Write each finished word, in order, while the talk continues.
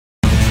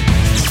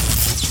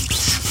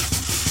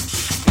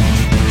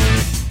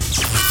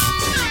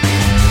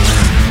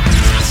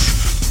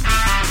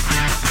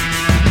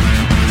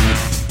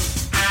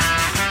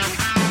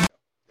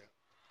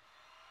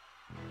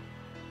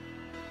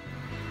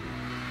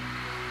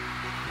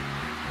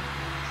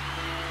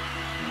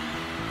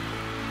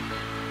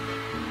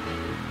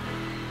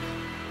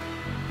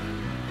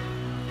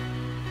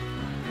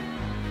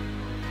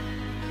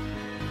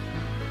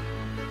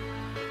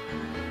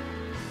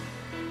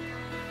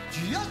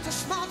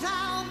just a small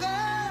town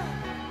girl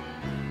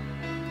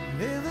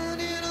living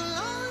in a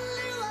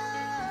lonely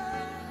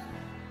world.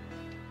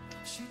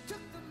 She took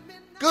the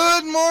midnight.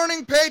 Good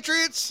morning,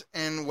 Patriots,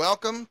 and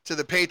welcome to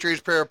the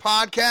Patriots Prayer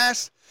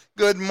Podcast.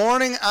 Good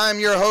morning. I'm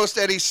your host,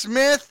 Eddie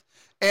Smith,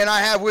 and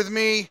I have with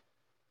me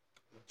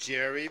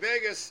Jerry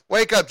Vegas.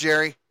 Wake up,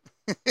 Jerry.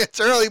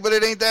 It's early, but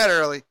it ain't that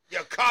early.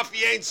 Your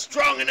coffee ain't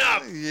strong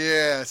enough.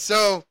 Yeah,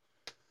 so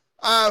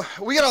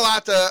we got a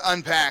lot to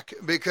unpack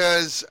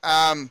because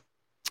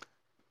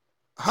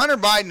Hunter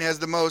Biden has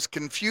the most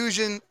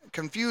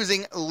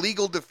confusing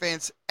legal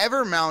defense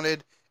ever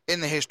mounted in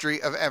the history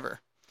of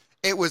ever.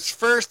 It was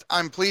first,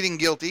 I'm pleading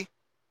guilty.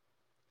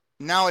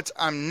 Now it's,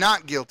 I'm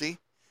not guilty.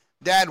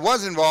 Dad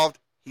was involved.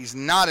 He's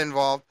not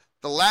involved.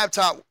 The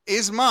laptop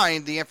is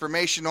mine. The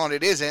information on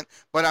it isn't.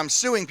 But I'm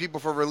suing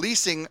people for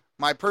releasing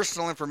my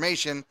personal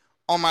information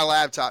on my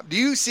laptop. Do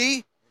you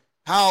see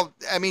how,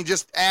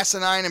 just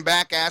asinine and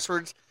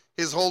back-asswards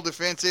his whole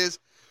defense is?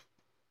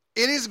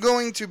 It is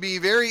going to be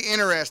very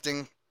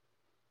interesting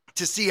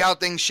to see how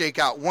things shake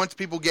out once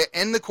people get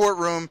in the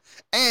courtroom,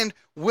 and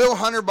will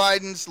Hunter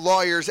Biden's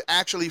lawyers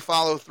actually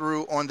follow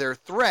through on their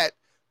threat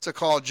to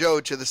call Joe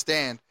to the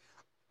stand?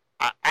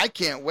 I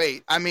can't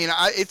wait. To me,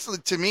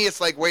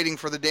 it's like waiting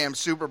for the damn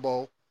Super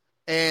Bowl,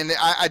 and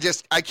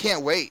I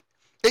can't wait.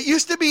 It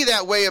used to be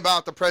that way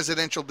about the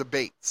presidential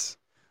debates.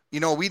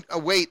 You know, we'd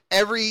wait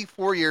every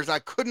 4 years. I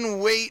couldn't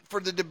wait for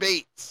the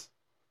debates.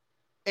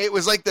 It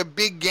was like the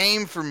big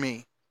game for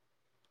me.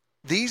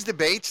 These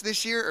debates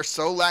this year are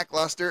so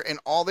lackluster, and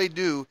all they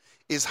do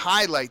is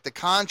highlight the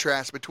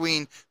contrast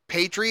between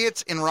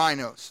patriots and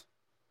rhinos.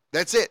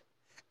 That's it.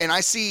 And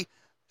I see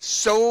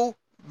so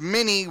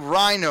many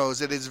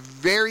rhinos, it is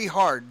very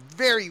hard,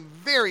 very,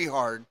 very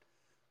hard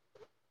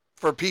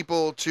for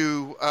people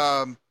to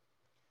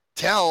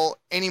tell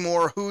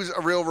anymore who's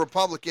a real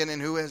Republican and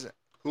who isn't.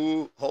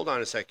 Hold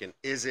on a second.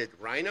 Is it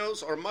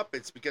rhinos or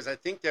Muppets? Because I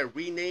think they're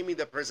renaming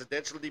the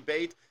presidential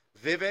debate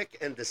Vivek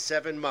and the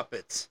Seven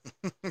Muppets.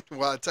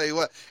 Well, I'll tell you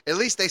what, at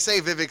least they say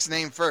Vivek's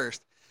name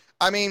first.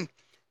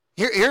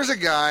 Here's a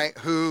guy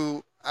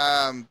who,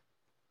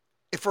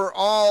 for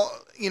all,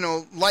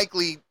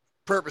 likely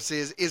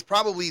purposes, is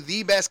probably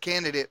the best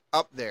candidate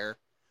up there.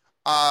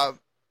 And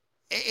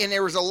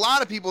there was a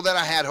lot of people that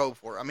I had hope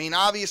for.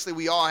 Obviously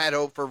we all had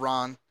hope for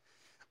Ron.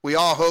 We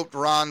all hoped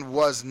Ron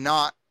was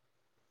not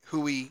who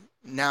we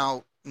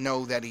now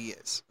know that he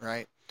is,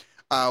 right?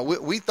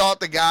 We thought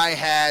the guy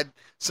had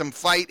some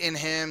fight in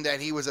him, that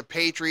he was a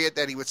patriot,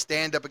 that he would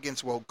stand up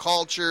against woke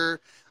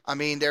culture.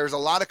 There's a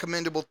lot of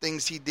commendable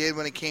things he did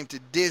when it came to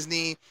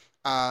Disney,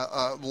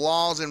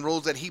 laws and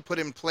rules that he put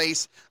in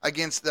place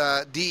against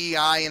the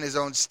DEI in his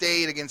own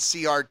state, against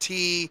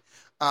CRT,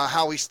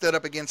 how he stood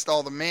up against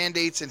all the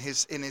mandates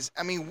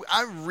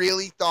I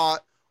really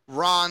thought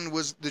Ron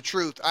was the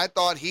truth. I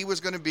thought he was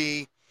going to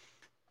be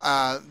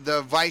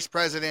the vice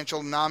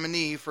presidential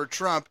nominee for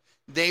Trump.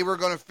 They were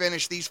going to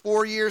finish these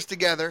 4 years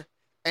together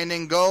and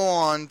then go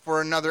on for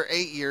another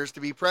 8 years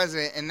to be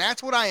president. And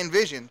that's what I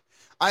envisioned.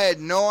 I had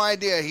no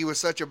idea he was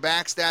such a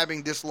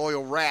backstabbing,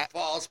 disloyal rat.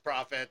 False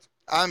prophet.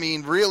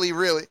 Really,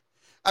 really.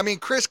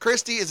 Chris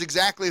Christie is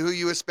exactly who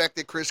you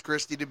expected Chris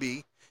Christie to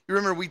be. You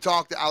remember we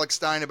talked to Alex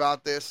Stein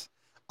about this,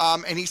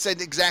 and he said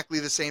exactly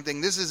the same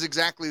thing. This is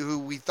exactly who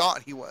we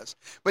thought he was.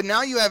 But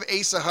now you have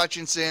Asa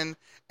Hutchinson,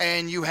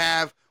 and you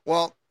have,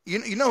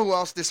 you know who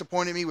else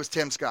disappointed me was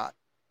Tim Scott.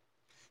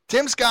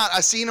 Tim Scott,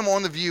 I seen him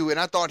on The View, and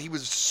I thought he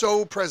was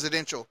so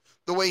presidential,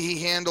 the way he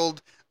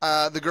handled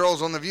the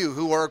girls on The View,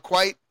 who are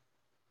quite,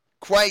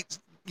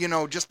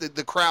 just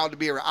the crowd to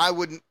be around. I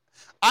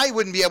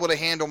wouldn't be able to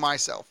handle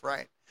myself,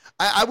 right?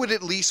 I would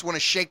at least want to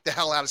shake the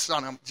hell out of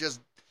someone.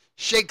 Just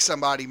shake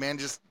somebody, man.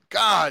 Just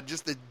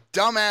the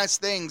dumbass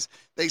things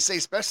they say,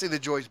 especially the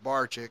Joyce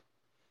Barr chick.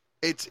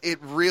 It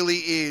really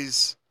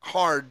is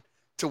hard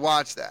to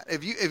watch that.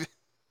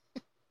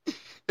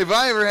 If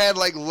I ever had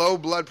low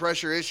blood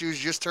pressure issues,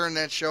 just turn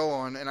that show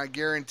on, and I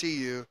guarantee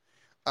you,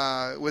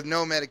 with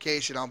no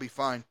medication, I'll be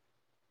fine.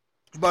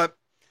 But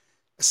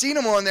I seen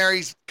him on there.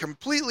 He's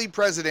completely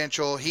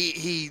presidential.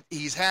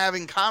 He's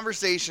having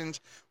conversations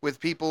with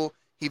people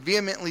he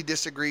vehemently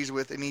disagrees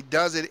with, and he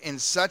does it in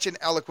such an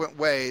eloquent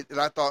way that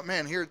I thought,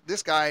 man,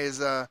 this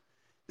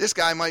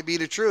guy might be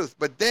the truth.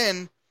 But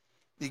then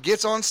he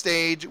gets on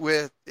stage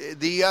with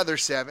the other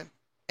seven,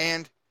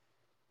 and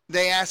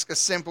they ask a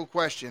simple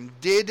question.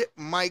 Did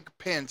Mike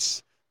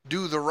Pence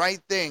do the right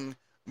thing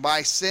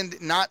by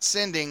not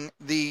sending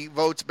the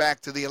votes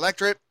back to the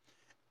electorate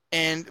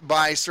and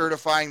by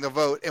certifying the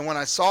vote? And when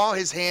I saw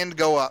his hand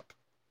go up,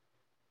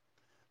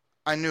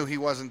 I knew he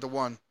wasn't the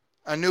one.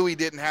 I knew he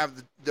didn't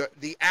have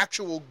the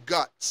actual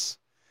guts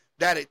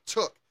that it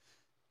took.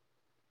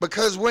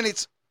 Because when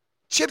it's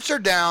chips are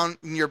down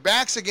and your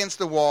back's against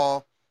the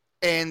wall,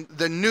 and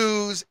the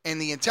news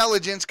and the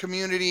intelligence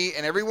community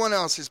and everyone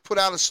else has put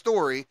out a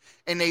story,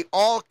 and they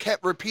all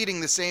kept repeating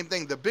the same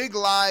thing. The big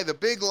lie, the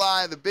big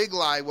lie, the big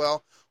lie.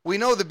 Well, we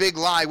know the big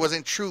lie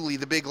wasn't truly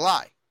the big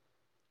lie.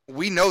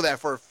 We know that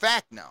for a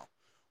fact now.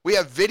 We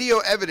have video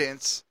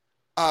evidence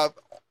of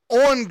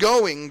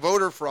ongoing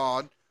voter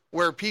fraud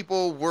where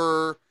people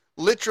were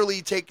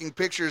literally taking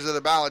pictures of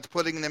the ballots,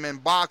 putting them in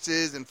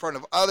boxes in front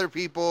of other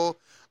people.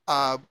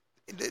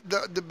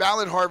 The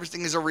ballot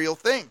harvesting is a real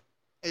thing.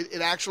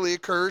 It actually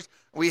occurs.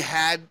 We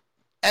had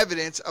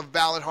evidence of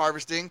ballot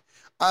harvesting.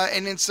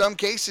 And in some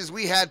cases,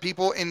 we had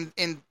people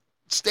in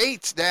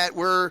states that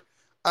were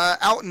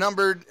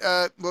outnumbered.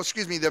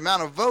 The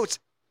amount of votes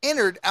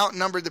entered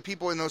outnumbered the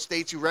people in those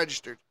states who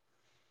registered.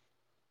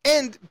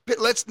 And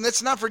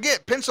let's not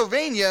forget,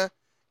 Pennsylvania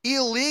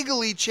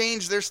illegally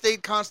changed their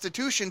state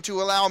constitution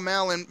to allow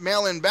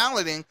mail-in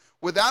balloting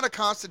without a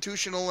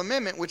constitutional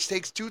amendment, which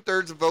takes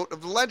 2/3 vote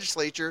of the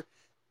legislature.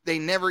 They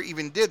never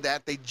even did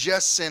that. They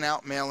just sent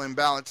out mail-in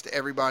ballots to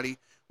everybody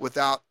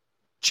without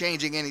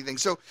changing anything.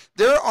 So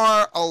there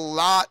were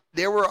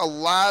a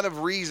lot of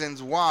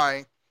reasons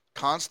why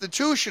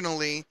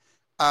constitutionally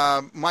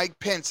Mike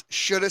Pence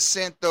should have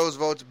sent those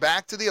votes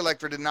back to the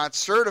electorate and not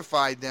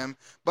certified them.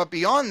 But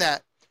beyond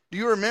that, do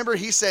you remember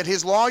he said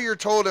his lawyer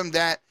told him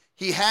that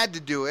he had to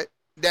do it,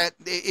 that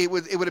it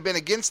would have been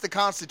against the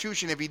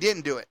Constitution if he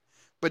didn't do it.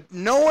 But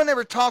no one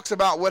ever talks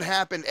about what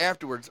happened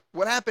afterwards.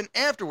 What happened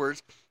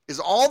afterwards is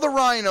all the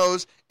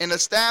rhinos and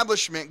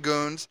establishment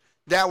goons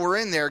that were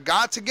in there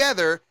got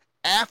together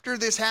after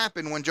this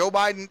happened, when Joe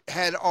Biden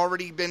had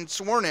already been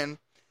sworn in,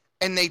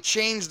 and they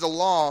changed the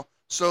law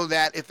so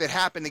that if it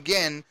happened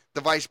again,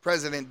 the vice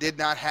president did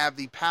not have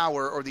the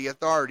power or the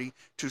authority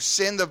to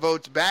send the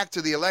votes back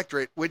to the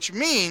electorate, which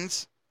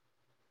means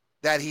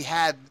that he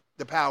had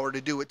the power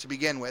to do it to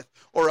begin with.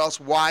 Or else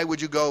why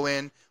would you go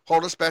in,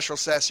 hold a special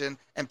session,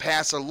 and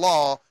pass a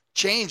law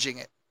changing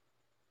it?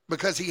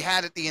 Because he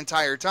had it the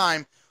entire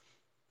time.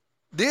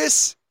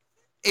 This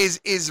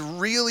is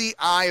really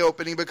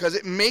eye-opening because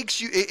it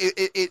makes you,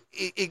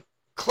 it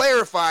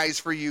clarifies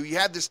for you. You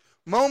have this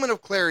moment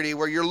of clarity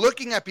where you're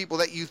looking at people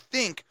that you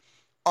think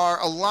are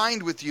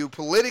aligned with you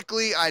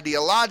politically,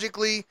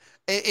 ideologically,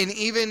 and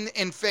even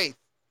in faith.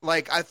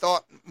 Like, I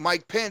thought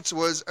Mike Pence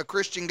was a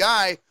Christian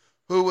guy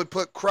who would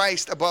put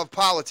Christ above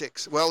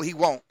politics. Well, he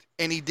won't,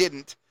 and he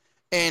didn't.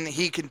 And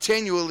he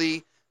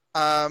continually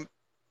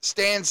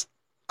stands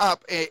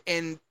up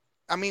and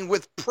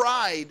with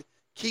pride,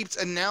 keeps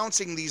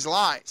announcing these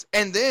lies,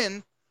 and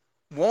then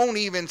won't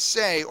even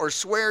say or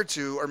swear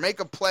to or make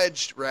a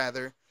pledge,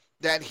 rather,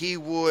 that he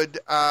would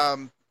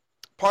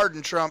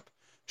pardon Trump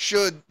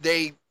should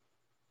they,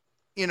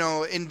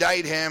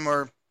 indict him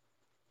or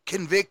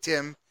convict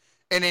him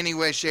in any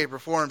way, shape, or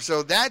form.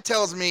 So that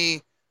tells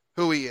me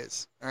who he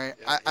is. All right,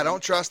 yeah, I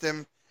don't trust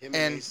him. Him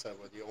and Lisa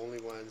were the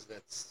only ones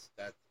that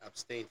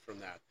abstained from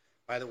that.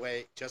 By the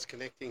way, just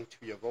connecting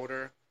to your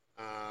voter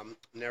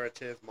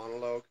narrative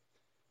monologue.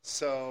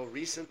 So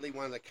recently,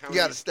 one of the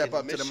counties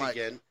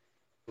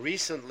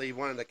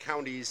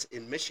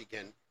in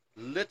Michigan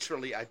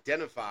literally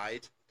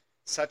identified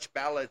such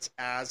ballots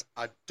as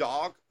a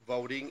dog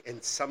voting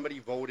and somebody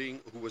voting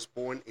who was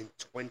born in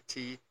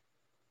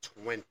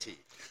 2020.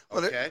 Okay?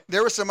 Well,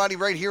 there was somebody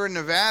right here in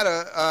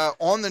Nevada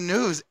on the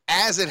news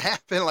as it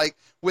happened, like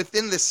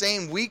within the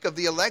same week of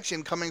the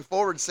election, coming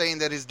forward saying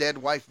that his dead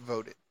wife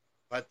voted.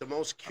 But the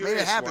most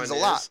curious one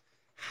is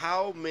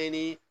how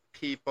many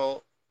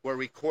people were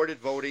recorded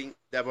voting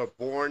that were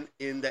born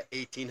in the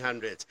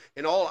 1800s.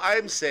 And all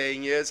I'm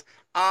saying is,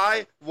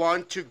 I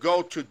want to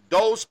go to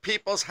those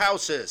people's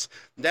houses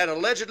that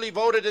allegedly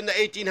voted in the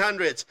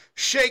 1800s,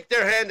 shake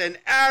their hand and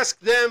ask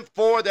them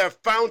for their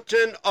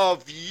fountain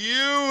of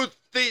youth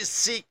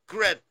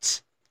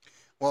secret.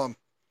 Well,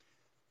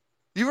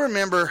 you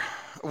remember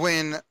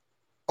when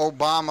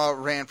Obama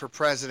ran for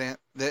president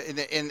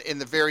in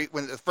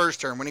the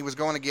first term, when he was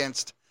going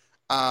against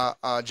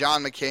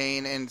John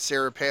McCain and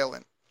Sarah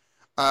Palin.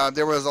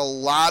 There was a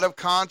lot of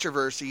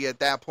controversy at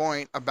that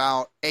point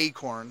about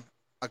Acorn,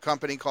 a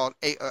company called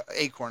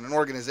Acorn, an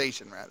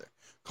organization rather,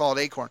 called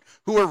Acorn,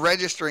 who were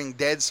registering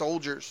dead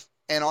soldiers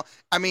and all.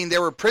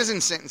 There were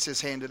prison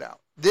sentences handed out.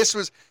 This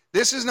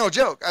is no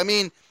joke.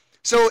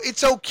 So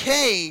it's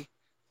okay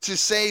to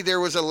say there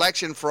was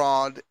election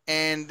fraud,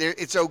 and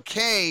it's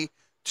okay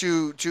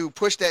to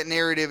push that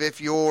narrative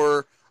if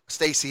you're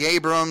Stacey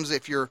Abrams,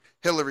 if you're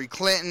Hillary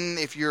Clinton,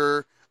 if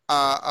you're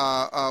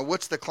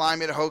what's the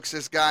climate hoax?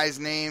 This guy's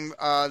name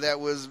that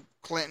was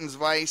Clinton's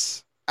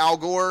vice, Al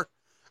Gore.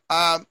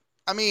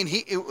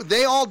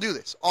 They all do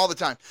this all the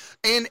time,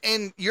 and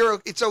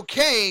it's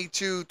okay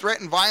to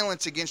threaten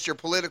violence against your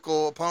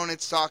political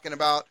opponents, talking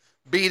about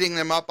beating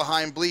them up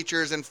behind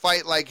bleachers and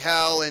fight like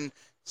hell, and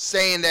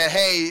saying that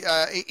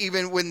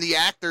even when the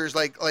actors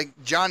like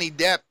Johnny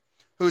Depp,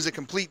 who's a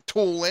complete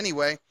tool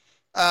anyway,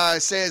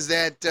 says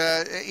that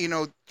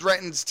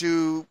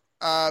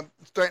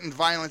threatened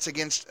violence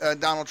against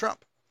Donald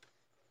Trump.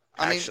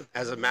 Actually,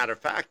 as a matter of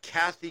fact,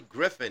 Kathy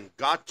Griffin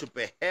got to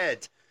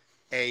behead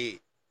a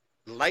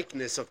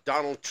likeness of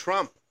Donald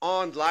Trump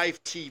on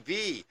live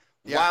TV,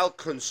 while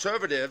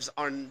conservatives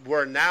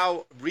were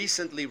now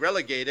recently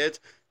relegated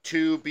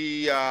to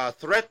be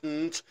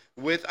threatened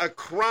with a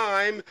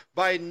crime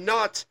by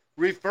not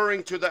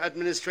referring to the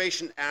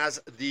administration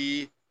as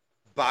the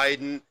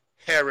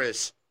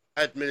Biden-Harris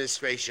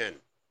administration.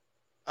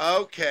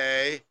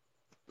 Okay,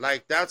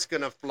 like that's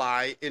going to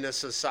fly in a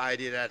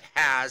society that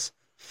has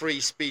free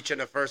speech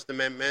and a First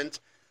Amendment.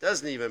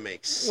 Doesn't even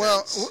make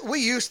Well, sense. we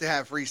used to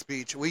have free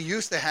speech. We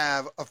used to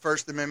have a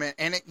First Amendment,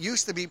 and it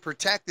used to be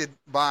protected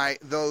by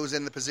those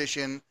in the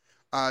position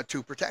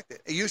to protect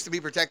it. It used to be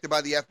protected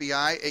by the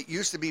FBI. It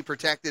used to be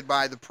protected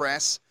by the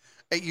press.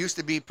 It used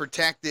to be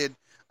protected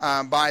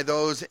by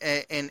those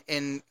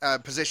in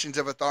positions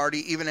of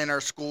authority, even in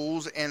our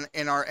schools and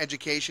in our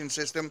education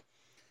system.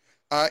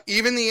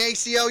 Even the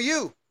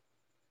ACLU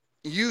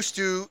used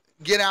to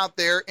get out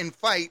there and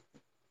fight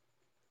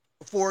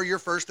for your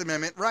First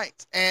Amendment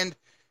rights. And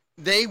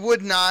they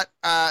would not,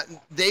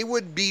 they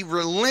would be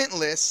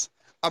relentless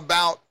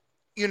about,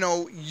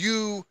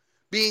 you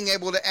being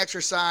able to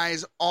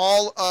exercise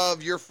all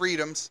of your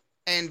freedoms.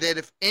 And that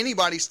if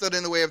anybody stood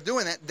in the way of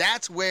doing that,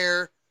 that's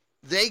where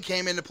they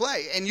came into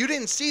play. And you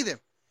didn't see them.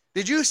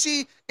 Did you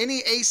see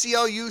any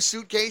ACLU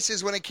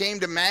suitcases when it came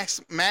to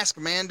mask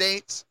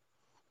mandates?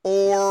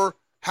 Or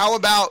how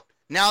about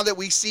now that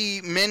we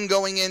see men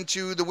going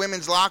into the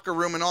women's locker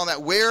room and all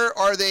that, where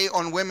are they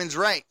on women's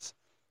rights?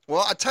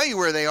 Well, I'll tell you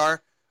where they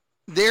are.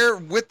 They're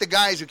with the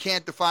guys who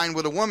can't define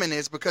what a woman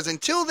is, because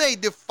until they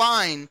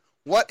define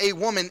what a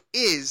woman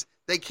is,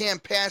 they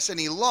can't pass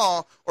any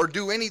law or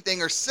do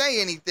anything or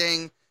say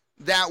anything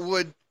that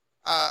would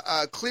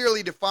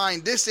clearly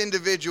define this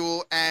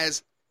individual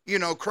as,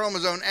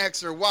 chromosome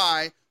X or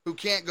Y, who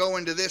can't go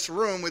into this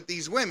room with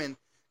these women.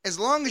 As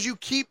long as you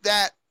keep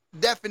that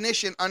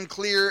definition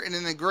unclear and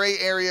in a gray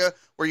area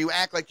where you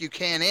act like you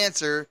can't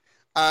answer,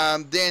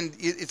 then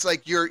it's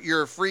like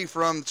you're free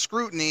from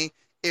scrutiny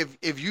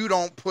if you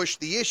don't push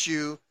the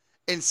issue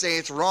and say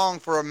it's wrong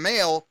for a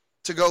male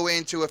to go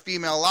into a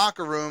female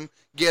locker room,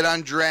 get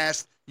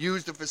undressed,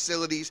 use the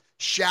facilities,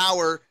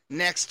 shower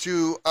next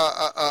to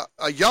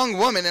a young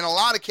woman in a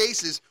lot of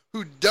cases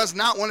who does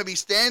not want to be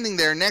standing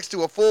there next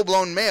to a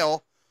full-blown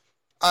male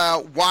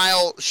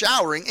while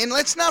showering. And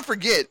let's not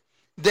forget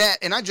that,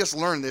 and I just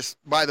learned this,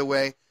 by the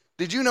way,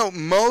 did you know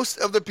most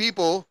of the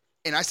people,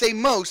 and I say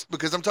most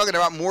because I'm talking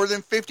about more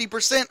than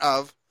 50%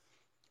 of,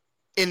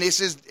 and this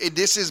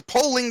is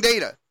polling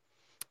data,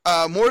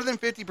 more than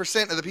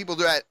 50% of the people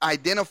that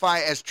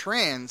identify as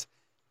trans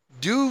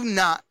do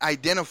not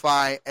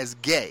identify as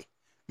gay.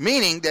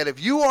 Meaning that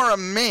if you are a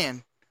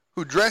man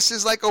who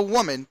dresses like a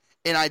woman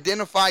and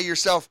identify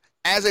yourself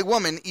as a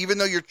woman, even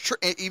though you're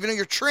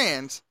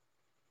trans,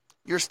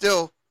 you're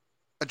still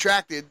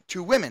attracted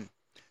to women.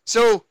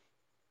 So,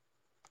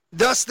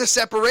 thus the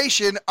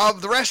separation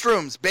of the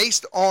restrooms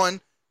based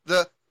on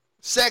the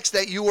sex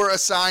that you were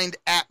assigned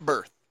at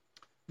birth.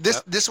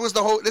 This is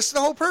the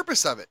whole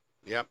purpose of it.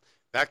 Yep.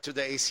 Back to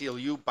the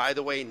ACLU. By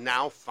the way,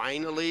 now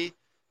finally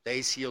the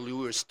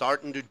ACLU is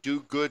starting to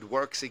do good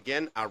works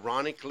again.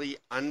 Ironically,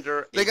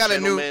 under they got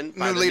gentleman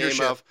a new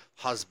leadership. Name of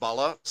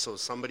Hezbollah. So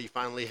somebody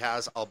finally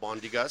has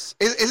albondigas.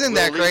 Isn't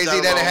that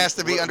crazy that it has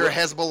to be under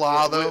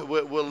Hezbollah, though?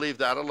 We'll leave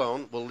that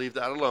alone.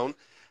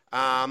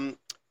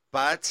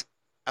 But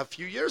a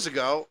few years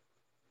ago,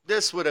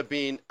 this would have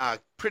been a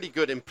pretty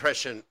good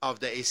impression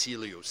of the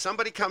ACLU.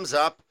 Somebody comes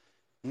up,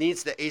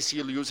 needs the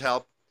ACLU's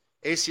help.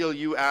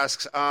 ACLU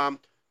asks,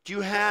 do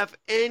you have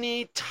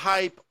any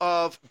type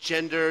of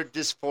gender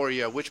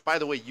dysphoria, which, by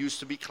the way, used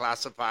to be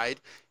classified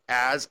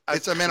as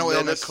a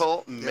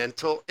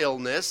mental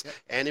illness,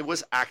 and it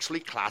was actually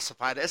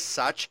classified as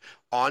such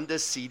on the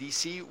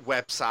CDC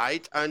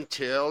website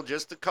until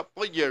just a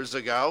couple of years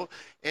ago.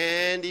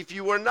 And if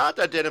you were not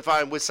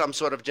identifying with some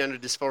sort of gender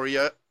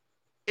dysphoria,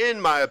 in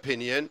my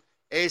opinion,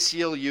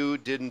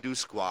 ACLU didn't do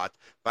squat,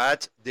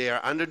 but they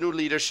are under new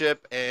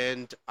leadership,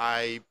 and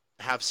I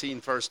have seen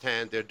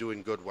firsthand they're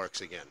doing good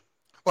works again.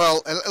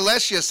 Well,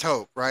 let's just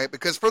hope, right?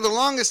 Because for the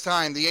longest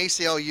time, the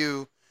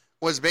ACLU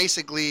was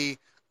basically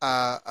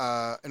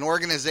an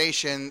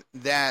organization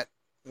that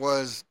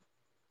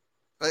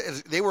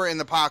they were in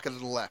the pocket of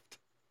the left.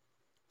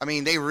 I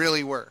mean, they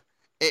really were.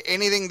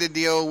 Anything to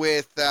deal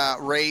with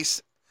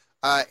race,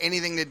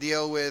 anything to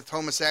deal with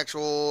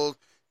homosexual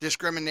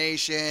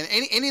discrimination,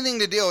 anything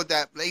to deal with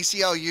that, the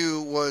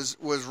ACLU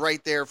was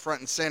right there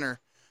front and center.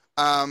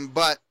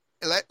 But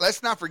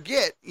let's not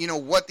forget,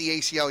 what the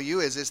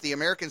ACLU is. It's the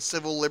American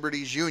Civil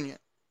Liberties Union.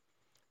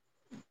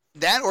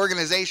 That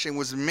organization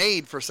was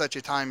made for such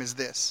a time as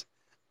this.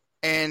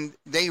 And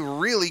they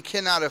really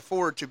cannot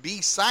afford to be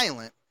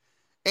silent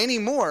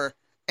anymore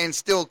and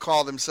still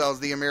call themselves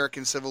the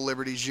American Civil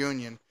Liberties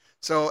Union.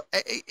 So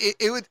I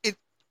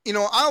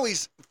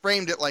always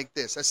framed it like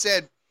this. I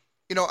said,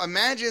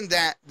 imagine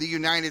that the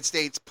United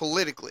States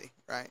politically,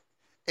 right,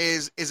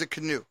 is a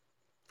canoe.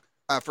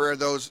 For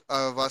those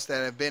of us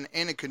that have been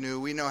in a canoe,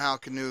 we know how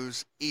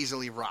canoes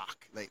easily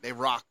rock. They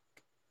rock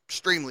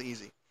extremely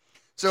easy.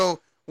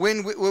 So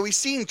when we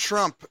seen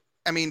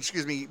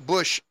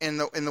Bush in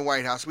the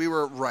White House, we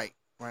were right?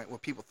 Well,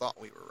 people thought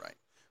we were right,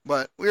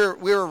 but we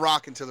were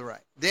rocking to the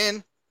right.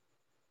 Then,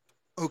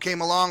 who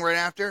came along right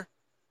after?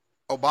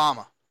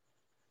 Obama,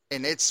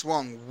 and it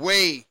swung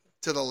way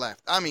to the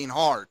left. I mean,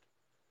 hard.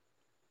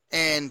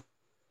 And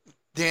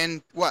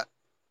then what?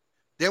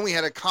 Then we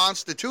had a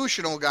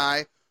constitutional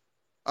guy,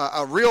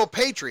 a real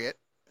patriot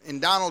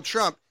in Donald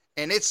Trump,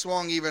 and it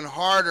swung even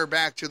harder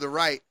back to the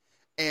right.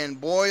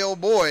 And boy, oh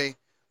boy,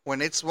 when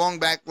it swung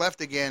back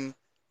left again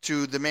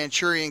to the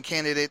Manchurian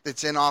candidate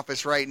that's in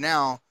office right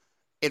now,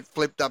 it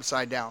flipped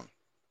upside down.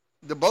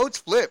 The boat's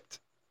flipped.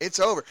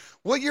 It's over.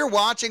 What you're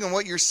watching and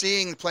what you're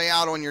seeing play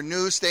out on your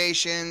news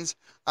stations,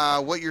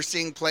 what you're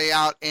seeing play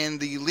out in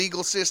the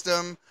legal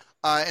system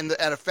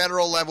at a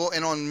federal level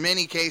and on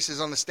many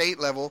cases on the state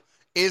level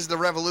is the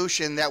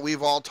revolution that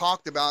we've all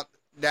talked about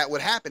that would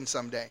happen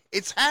someday.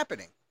 It's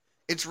happening.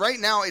 It's right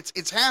now.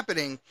 It's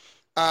happening.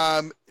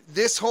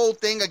 This whole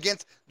thing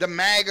against the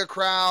MAGA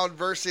crowd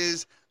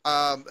versus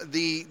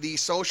the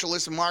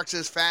socialist,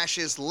 Marxist,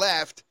 fascist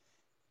left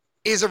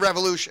is a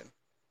revolution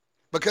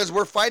because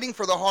we're fighting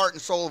for the heart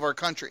and soul of our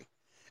country.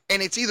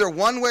 And it's either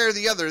one way or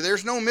the other.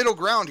 There's no middle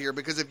ground here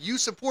because if you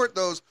support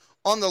those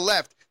on the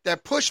left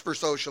that push for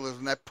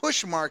socialism, that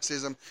push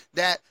Marxism,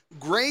 that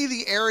gray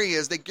the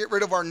areas, that get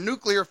rid of our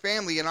nuclear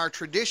family and our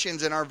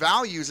traditions and our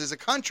values as a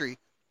country,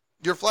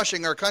 you're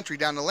flushing our country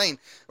down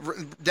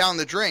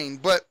the drain.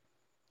 But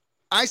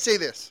I say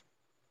this.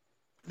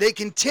 They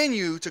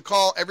continue to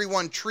call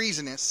everyone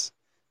treasonous.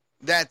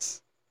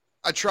 That's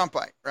a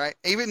Trumpite, right?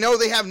 Even though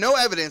they have no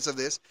evidence of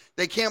this,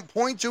 they can't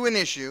point to an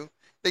issue.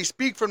 They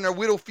speak from their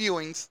widow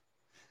feelings,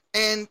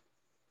 and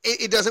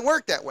it doesn't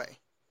work that way.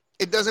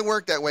 It doesn't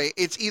work that way.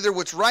 It's either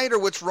what's right or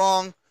what's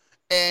wrong,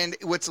 and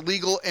what's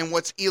legal and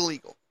what's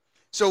illegal.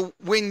 So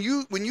when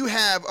you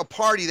have a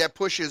party that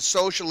pushes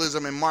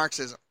socialism and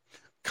Marxism,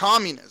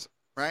 communism,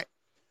 right?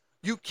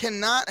 You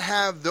cannot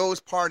have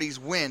those parties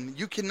win.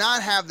 You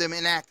cannot have them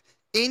enact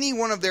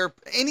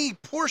any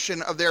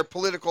portion of their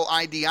political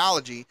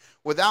ideology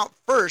without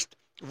first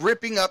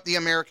ripping up the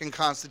American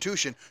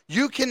Constitution.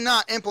 You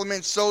cannot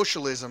implement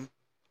socialism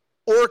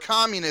or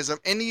communism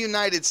in the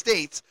United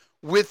States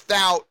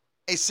without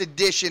a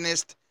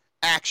seditionist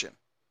action.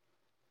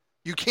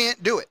 You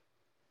can't do it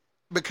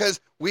because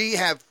we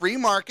have free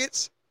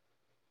markets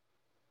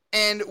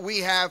and we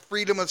have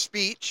freedom of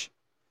speech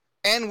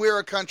and we're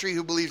a country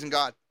who believes in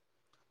God.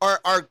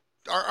 Our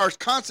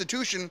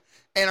Constitution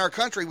and our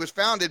country was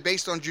founded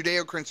based on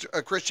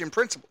Judeo-Christian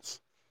principles.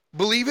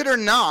 Believe it or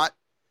not,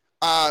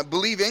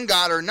 believe in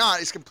God or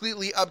not, it's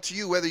completely up to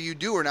you whether you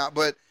do or not.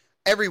 But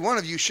every one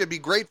of you should be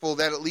grateful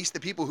that at least the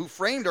people who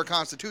framed our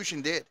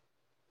Constitution did.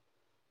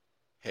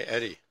 Hey,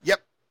 Eddie.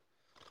 Yep.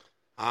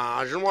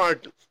 I just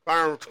want to...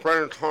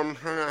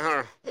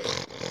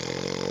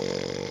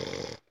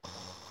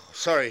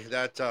 Sorry,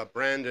 that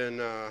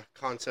Brandon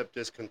concept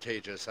is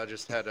contagious. I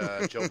just had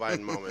a Joe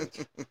Biden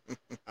moment.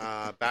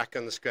 Back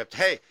on the script.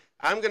 Hey,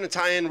 I'm going to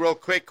tie in real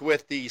quick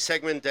with the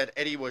segment that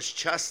Eddie was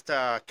just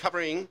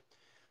covering.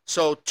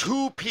 So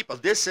two people,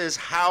 this is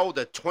how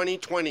the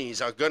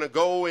 2020s are going to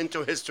go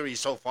into history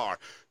so far.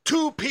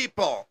 Two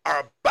people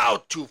are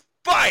about to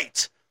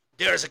fight.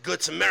 There's a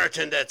good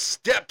Samaritan that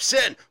steps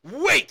in.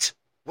 Wait.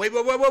 Let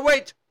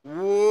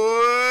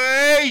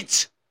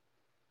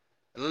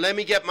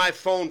me get my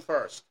phone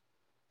first.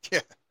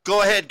 Yeah.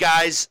 Go ahead,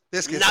 guys.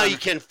 Now you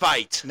can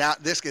fight. Now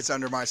this gets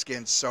under my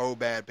skin so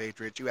bad,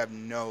 Patriots. You have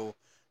no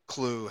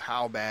clue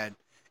how bad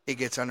it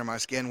gets under my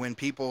skin when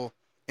people,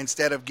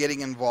 instead of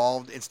getting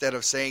involved, instead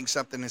of saying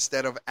something,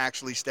 instead of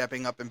actually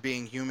stepping up and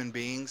being human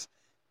beings,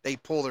 they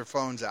pull their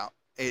phones out.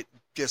 It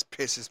just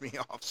pisses me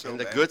off so bad.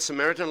 And the Good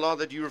Samaritan law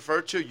that you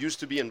referred to used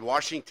to be in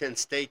Washington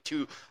State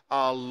too,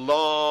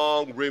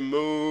 long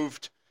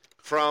removed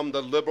from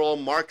the liberal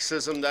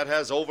Marxism that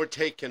has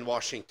overtaken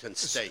Washington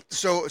State.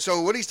 So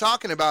what he's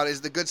talking about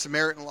is the Good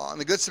Samaritan law. And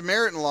the Good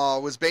Samaritan law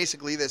was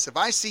basically this. If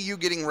I see you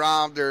getting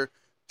robbed or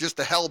just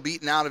the hell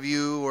beaten out of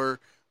you or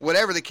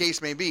whatever the case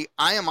may be,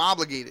 I am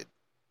obligated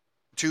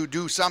to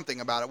do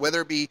something about it,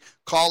 whether it be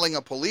calling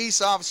a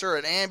police officer,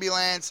 an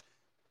ambulance,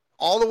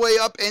 all the way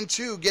up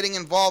into getting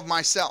involved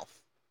myself,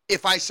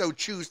 if I so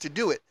choose to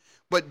do it.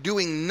 But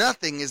doing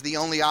nothing is the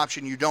only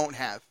option you don't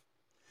have.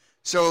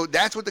 So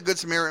that's what the Good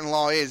Samaritan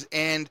law is.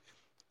 And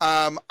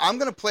I'm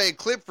going to play a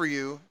clip for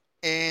you,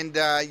 and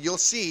you'll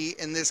see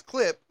in this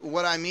clip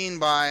what I mean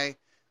by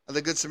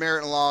the Good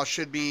Samaritan law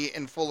should be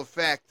in full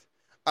effect.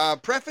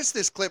 Preface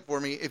this clip for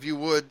me, if you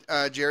would,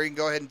 Jerry.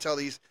 Go ahead and tell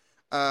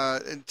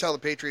the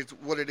Patriots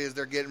what it is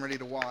they're getting ready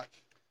to watch.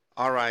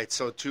 All right.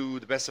 So to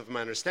the best of my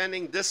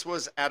understanding, this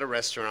was at a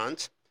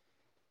restaurant,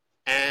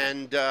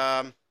 and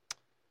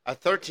a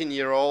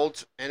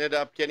 13-year-old ended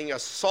up getting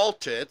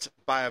assaulted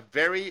by a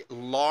very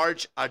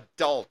large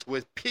adult,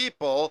 with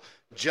people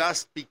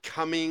just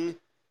becoming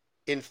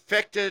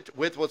infected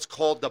with what's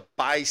called the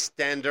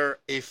bystander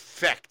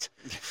effect.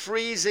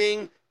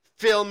 Freezing,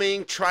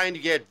 filming, trying to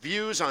get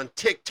views on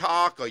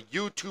TikTok or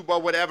YouTube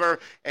or whatever,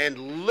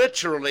 and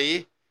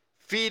literally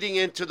feeding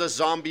into the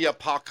zombie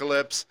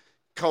apocalypse,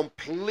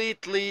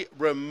 completely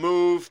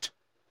removed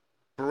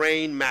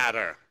brain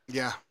matter.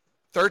 Yeah.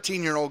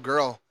 13-year-old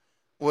girl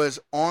was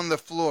on the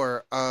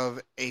floor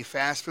of a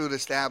fast food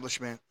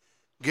establishment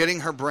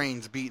getting her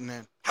brains beaten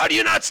in. How do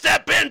you not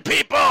step in,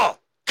 people?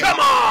 Come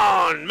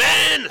on,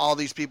 man! All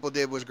these people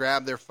did was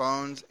grab their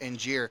phones and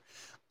jeer.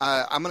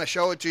 I'm going to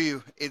show it to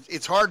you.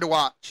 It's hard to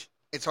watch.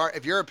 It's hard.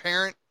 If you're a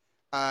parent,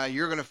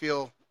 you're going to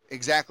feel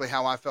exactly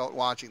how I felt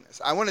watching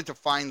this. I wanted to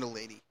find the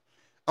lady.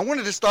 I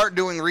wanted to start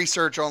doing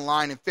research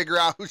online and figure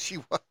out who she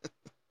was.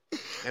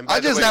 I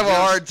just have a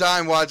hard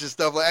time watching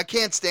stuff like I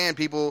can't stand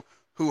people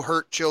who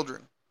hurt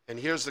children. And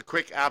here's the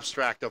quick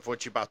abstract of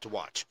what you're about to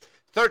watch.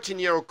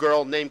 13-year-old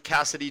girl named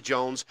Cassidy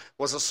Jones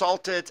was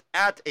assaulted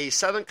at a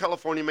Southern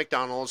California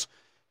McDonald's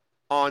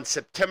on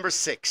September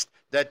 6th.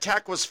 The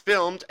attack was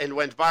filmed and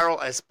went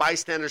viral as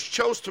bystanders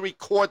chose to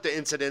record the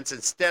incidents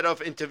instead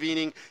of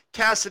intervening.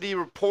 Cassidy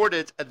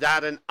reported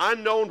that an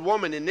unknown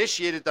woman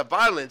initiated the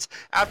violence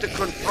after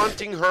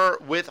confronting her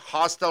with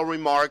hostile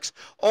remarks.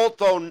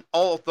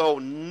 Although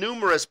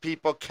numerous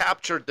people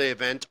captured the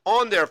event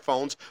on their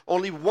phones,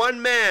 only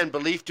one man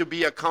believed to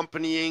be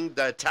accompanying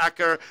the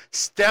attacker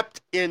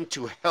stepped in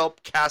to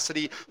help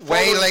Cassidy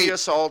following the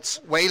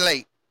assaults. Way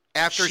late.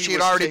 After she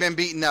had already been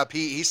beaten up,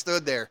 he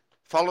stood there.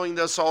 Following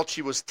the assault,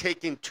 she was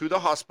taken to the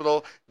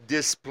hospital,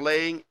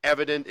 displaying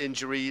evident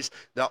injuries.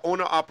 The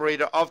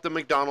owner-operator of the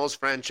McDonald's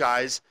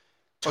franchise,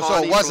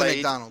 so it wasn't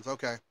McDonald's,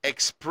 okay,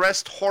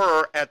 expressed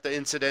horror at the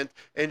incident,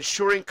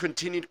 ensuring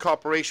continued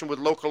cooperation with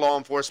local law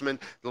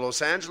enforcement. The Los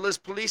Angeles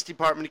Police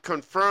Department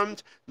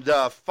confirmed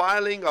the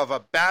filing of a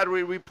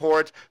battery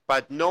report,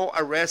 but no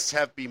arrests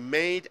have been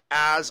made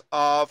as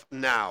of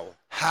now.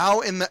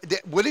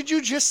 What did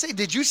you just say?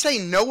 Did you say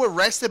no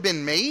arrests have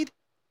been made?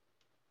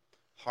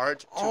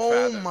 Hard to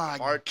fathom. Oh,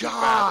 my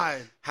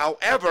God.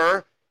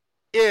 However,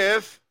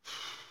 if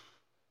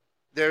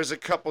there's a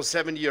couple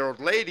 70-year-old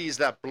ladies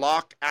that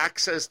block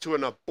access to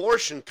an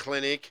abortion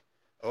clinic,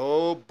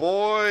 oh,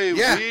 boy,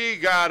 we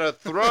got to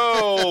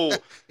throw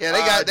they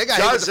got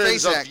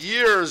dozens of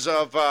years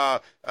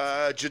of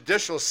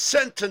judicial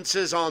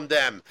sentences on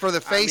them. For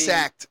the FACE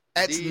Act.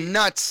 That's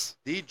nuts.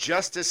 The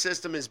justice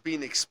system is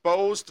being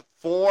exposed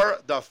for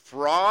the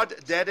fraud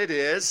that it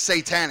is.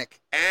 Satanic.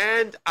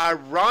 And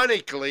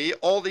ironically,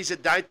 all these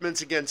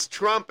indictments against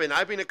Trump, and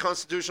I've been a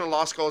constitutional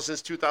law scholar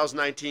since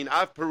 2019.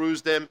 I've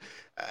perused them.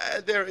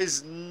 There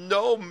is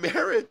no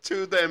merit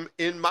to them,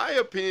 in my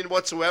opinion,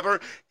 whatsoever.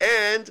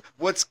 And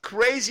what's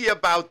crazy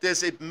about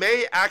this, it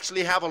may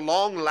actually have a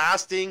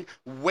long-lasting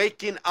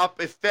waking up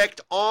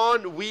effect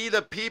on we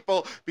the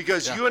people,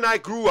 because you and I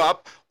grew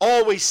up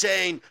always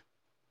saying,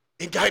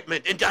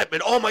 indictment,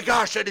 oh my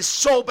gosh, that is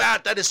so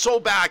bad, that is so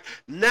bad.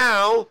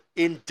 Now,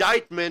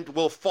 indictment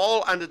will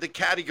fall under the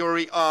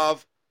category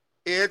of,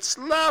 it's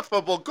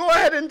laughable. Go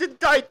ahead and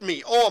indict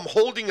me. Oh, I'm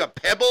holding a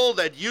pebble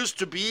that used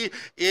to be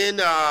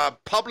in a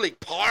public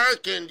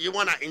park and you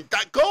want to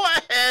indict? Go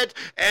ahead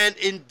and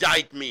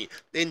indict me.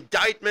 The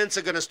indictments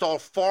are going to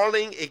start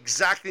falling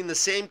exactly in the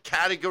same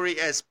category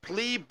as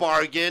plea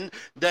bargain,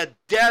 the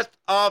death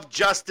of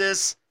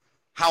justice.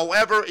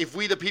 However, if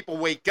we the people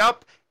wake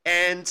up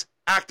and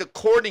act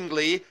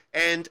accordingly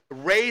and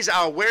raise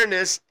our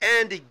awareness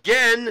and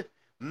again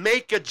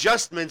make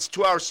adjustments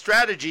to our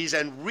strategies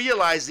and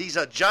realize these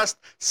are just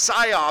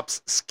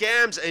psyops,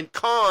 scams, and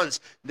cons,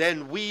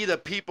 then we the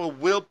people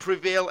will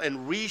prevail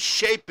in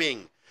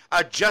reshaping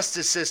our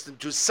justice system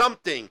to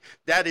something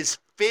that is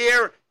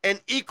fair and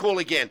equal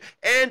again.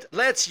 And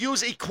let's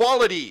use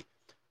equality.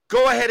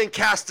 Go ahead and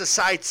cast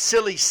aside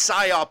silly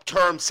psyop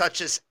terms such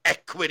as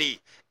equity.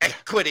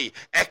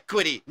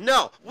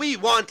 No, we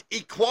want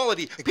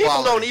equality.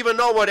 People don't even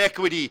know what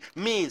equity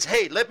means.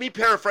 Hey, let me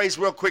paraphrase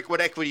real quick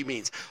what equity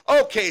means.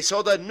 Okay,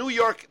 so the New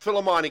York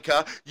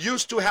Philharmonica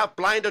used to have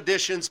blind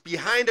auditions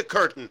behind a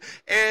curtain.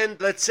 And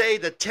let's say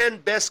the 10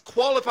 best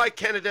qualified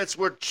candidates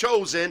were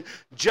chosen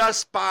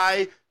just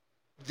by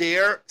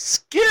their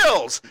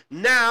skills.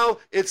 Now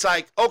it's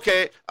like,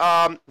 okay,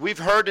 we've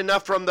heard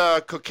enough from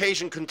the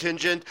Caucasian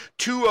contingent.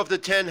 2 of the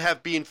 10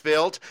 have been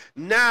filled.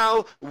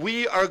 Now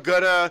we are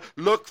gonna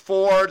look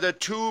for the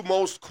 2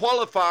 most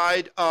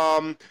qualified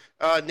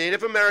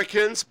Native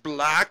Americans,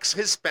 blacks,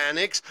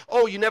 Hispanics.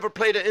 Oh, you never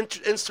played an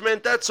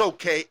instrument? That's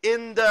okay.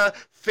 In the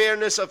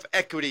fairness of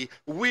equity,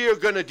 we're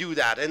going to do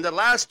that. And the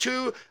last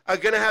 2 are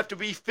going to have to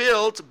be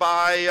filled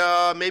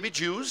by maybe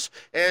Jews.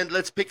 And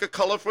let's pick a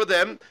color for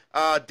them.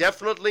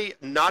 Definitely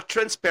not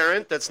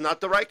transparent. That's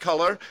not the right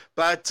color.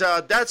 But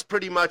that's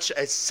pretty much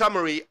a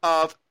summary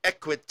of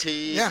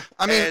equity. Yeah,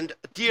 I mean, and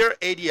dear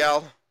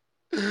ADL,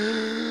 are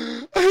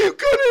you going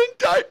to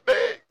indict me?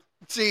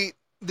 See,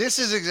 this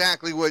is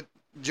exactly what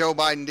Joe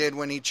Biden did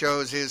when he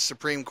chose his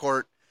Supreme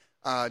Court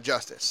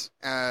justice,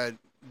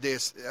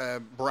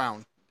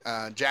 Brown,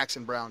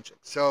 Jackson Brown chick.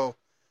 So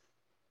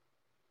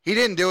he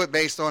didn't do it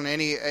based on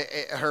any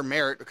her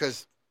merit,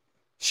 because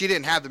she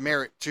didn't have the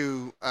merit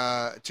to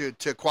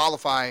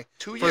qualify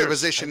 2 years. For the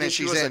position that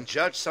she's in. She was a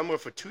judge somewhere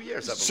for 2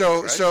 years. I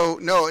believe, right? So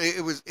no,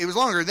 it was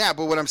longer than that.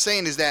 But what I'm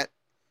saying is that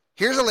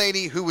here's a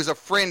lady who was a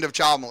friend of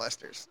child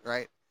molesters,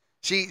 right?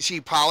 She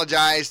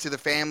apologized to the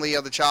family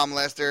of the child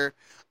molester.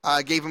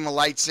 Gave him a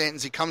light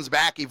sentence. He comes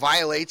back. He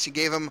violates. She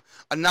gave him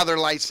another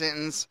light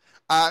sentence.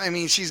 I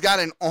mean, she's got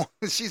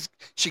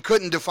she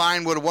couldn't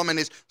define what a woman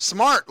is.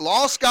 Smart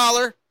law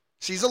scholar.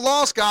 She's a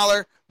law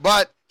scholar,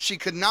 but she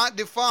could not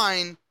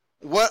define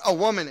what a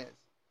woman is.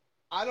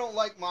 I don't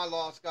like my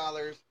law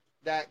scholars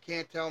that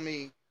can't tell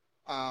me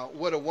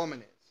what a woman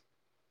is.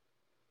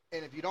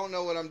 And if you don't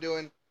know what I'm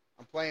doing,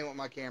 I'm playing with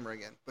my camera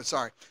again. But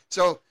sorry.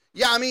 So,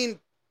 yeah, I mean,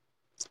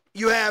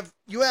 you have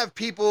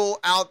people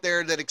out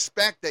there that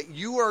expect that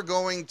you are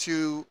going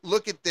to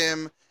look at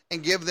them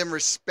and give them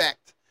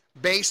respect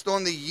based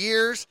on the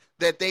years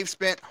that they've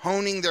spent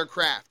honing their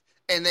craft.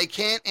 And they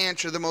can't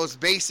answer the most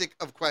basic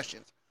of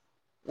questions.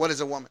 What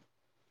is a woman?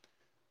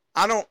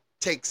 I don't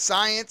take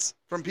science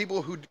from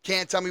people who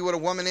can't tell me what a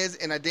woman is,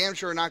 and I damn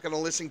sure are not going to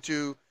listen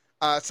to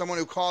someone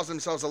who calls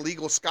themselves a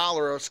legal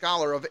scholar or a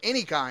scholar of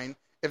any kind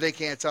if they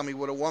can't tell me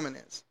what a woman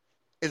is.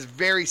 It's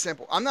very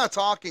simple. I'm not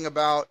talking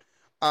about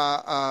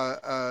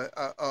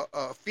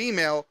a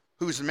female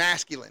who's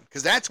masculine,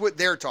 because that's what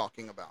they're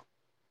talking about.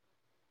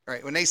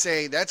 Right? When they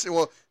say that's,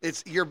 well,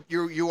 it's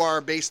you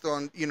are based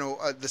on,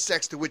 the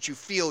sex to which you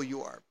feel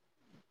you are.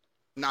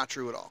 Not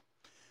true at all.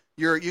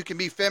 You can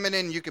be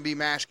feminine, you can be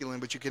masculine,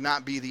 but you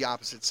cannot be the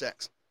opposite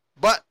sex.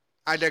 But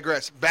I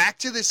digress. Back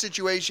to the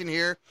situation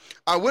here.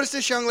 What is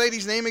this young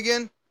lady's name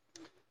again?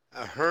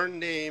 Her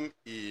name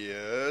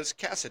is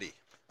Cassidy.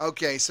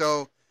 Okay,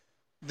 so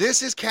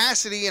this is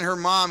Cassidy and her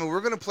mom, and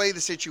we're going to play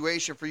the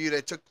situation for you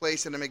that took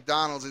place in a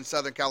McDonald's in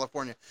Southern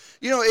California.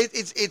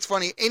 It's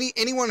funny.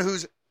 Anyone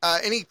who's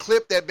any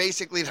clip that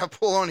basically I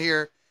pull on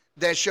here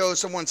that shows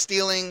someone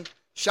stealing,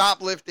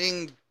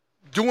 shoplifting,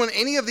 doing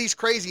any of these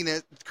crazy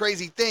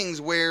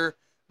things where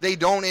they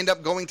don't end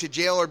up going to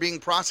jail or being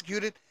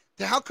prosecuted,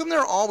 how come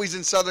they're always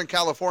in Southern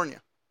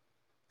California?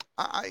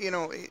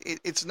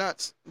 It's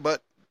nuts.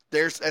 But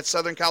that's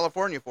Southern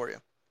California for you.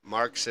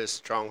 Marxist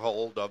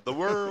stronghold of the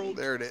world.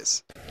 There it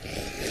is.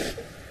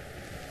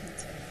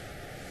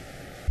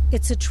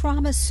 It's a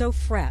trauma so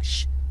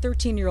fresh.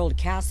 13-year-old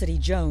Cassidy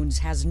Jones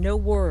has no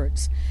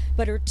words,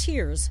 but her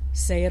tears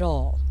say it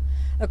all.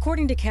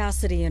 According to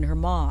Cassidy and her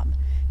mom,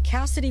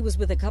 Cassidy was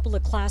with a couple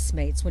of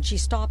classmates when she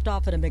stopped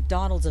off at a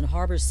McDonald's in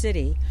Harbor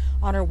City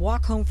on her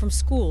walk home from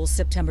school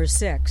September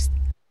 6th.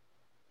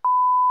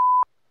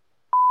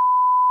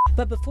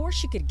 But before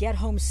she could get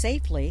home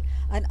safely,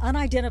 an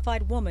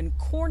unidentified woman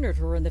cornered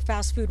her in the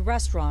fast food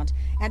restaurant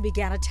and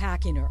began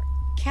attacking her.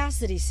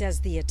 Cassidy says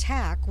the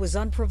attack was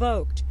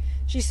unprovoked.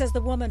 She says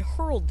the woman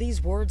hurled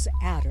these words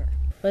at her.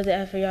 What the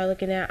F are y'all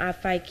looking at? I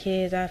fight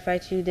kids, I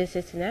fight you, this,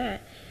 and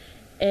that.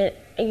 And,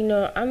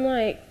 I'm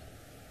like,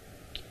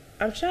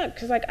 I'm shocked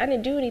because, I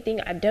didn't do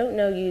anything. I don't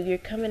know you. You're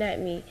coming at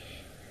me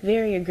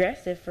very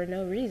aggressive for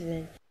no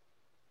reason.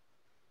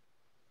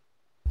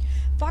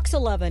 Fox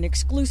 11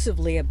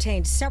 exclusively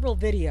obtained several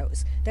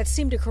videos that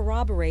seem to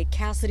corroborate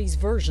Cassidy's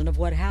version of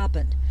what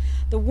happened.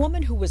 The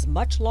woman, who was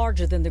much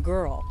larger than the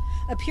girl,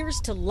 appears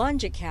to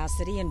lunge at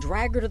Cassidy and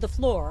drag her to the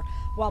floor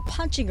while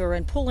punching her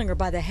and pulling her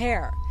by the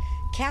hair.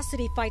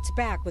 Cassidy fights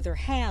back with her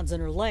hands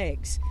and her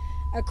legs.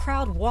 A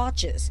crowd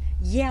watches,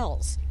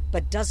 yells,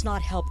 but does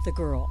not help the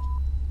girl.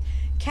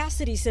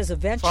 Cassidy says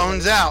eventually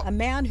a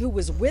man who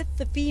was with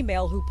the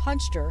female who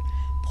punched her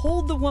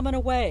pulled the woman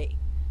away.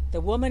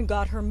 The woman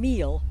got her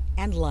meal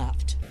and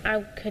left. I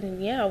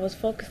was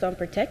focused on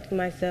protecting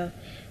myself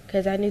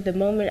because I knew the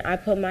moment I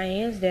put my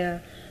hands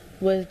down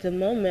was the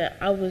moment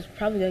I was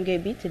probably going to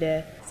get beat to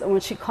death. So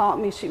when she called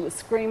me, she was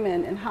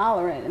screaming and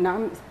hollering, and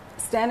I'm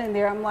standing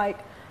there, I'm like,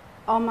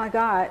 oh my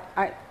God,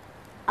 I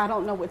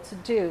don't know what to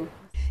do.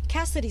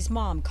 Cassidy's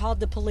mom called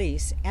the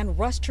police and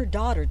rushed her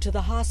daughter to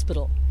the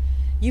hospital.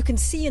 You can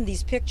see in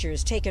these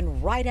pictures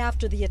taken right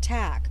after the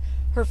attack,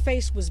 her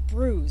face was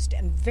bruised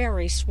and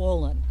very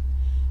swollen.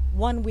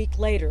 1 week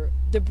later,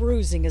 the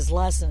bruising is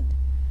lessened.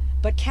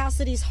 But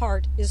Cassidy's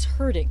heart is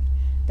hurting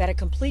that a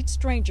complete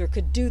stranger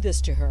could do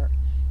this to her,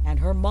 and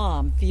her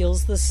mom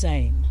feels the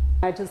same.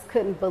 I just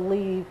couldn't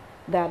believe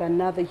that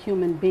another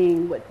human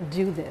being would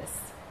do this.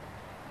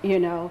 You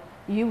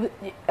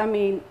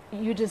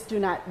just do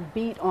not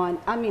beat on,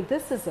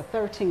 this is a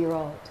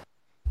 13-year-old.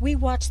 We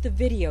watched the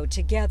video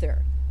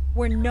together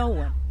where no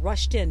one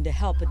rushed in to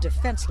help a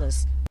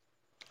defenseless.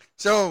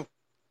 So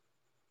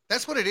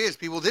that's what it is,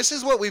 people. This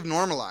is what we've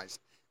normalized.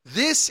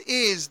 This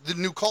is the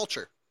new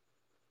culture.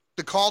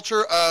 The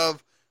culture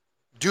of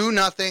do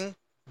nothing,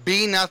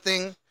 be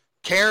nothing,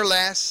 care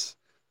less,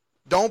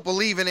 don't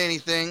believe in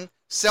anything,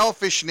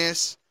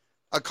 selfishness,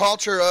 a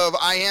culture of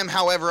I am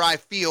however I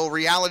feel,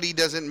 reality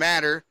doesn't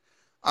matter.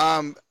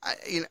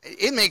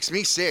 It makes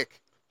me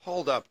sick.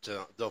 Hold up,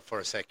 though, for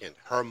a second.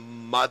 Her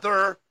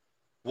mother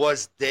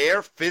was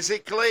there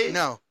physically?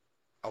 No.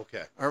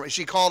 Okay.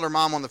 She called her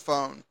mom on the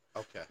phone.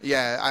 Okay.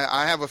 Yeah,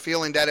 I have a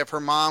feeling that if her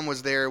mom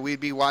was there,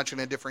 we'd be watching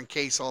a different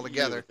case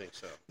altogether. You think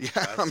so? Yeah,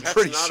 that's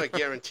pretty not sure. a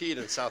guaranteed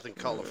in Southern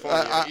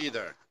California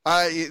either.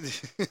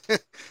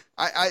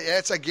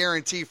 That's a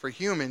guarantee for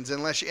humans,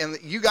 and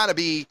you got to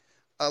be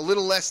a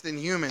little less than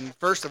human,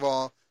 first of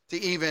all, to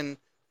even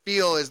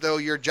feel as though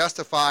you're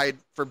justified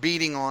for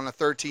beating on a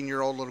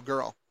 13-year-old little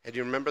girl. Hey, do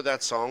you remember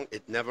that song,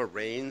 It Never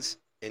Rains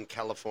in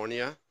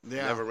California?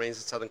 Yeah. It Never Rains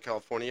in Southern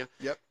California?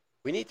 Yep.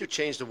 We need to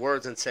change the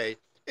words and say,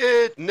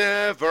 It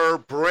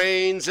never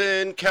rains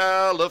in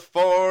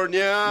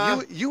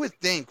California. You would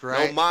think,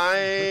 right? No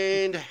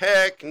mind,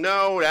 heck,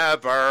 no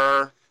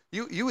ever.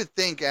 You would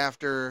think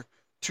after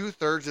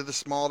 2/3 of the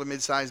small to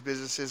mid-sized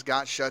businesses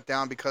got shut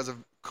down because of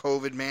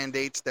COVID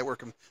mandates that were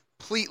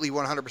completely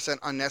 100%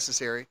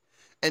 unnecessary,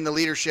 and the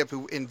leadership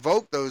who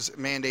invoked those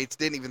mandates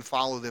didn't even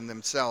follow them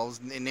themselves.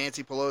 And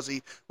Nancy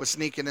Pelosi was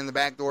sneaking in the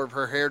back door of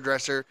her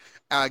hairdresser.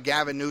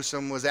 Gavin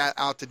Newsom was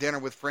out to dinner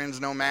with friends,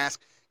 no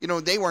mask. You know,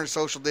 they weren't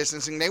social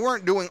distancing. They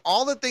weren't doing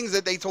all the things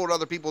that they told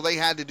other people they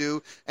had to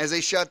do as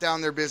they shut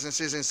down their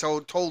businesses, and so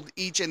told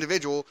each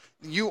individual,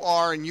 you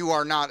are and you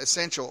are not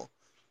essential.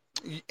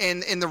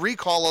 And the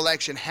recall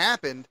election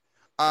happened.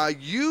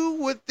 You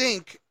would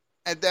think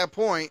at that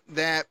point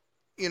that,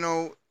 you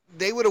know,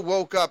 they would have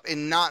woke up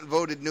and not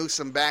voted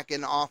Newsom back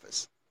in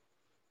office.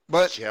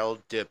 But gel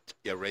dipped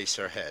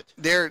eraser head.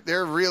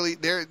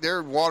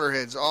 They're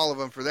waterheads, all of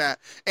them, for that.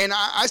 And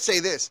I say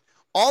this.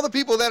 All the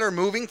people that are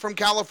moving from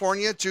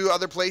California to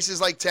other places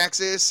like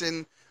Texas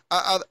and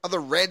other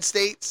red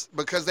states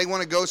because they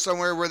want to go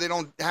somewhere where they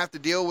don't have to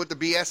deal with the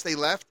BS they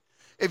left,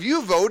 if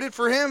you voted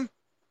for him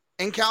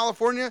in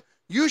California,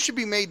 you should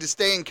be made to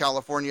stay in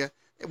California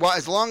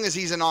as long as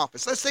he's in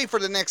office. Let's say for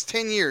the next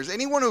 10 years.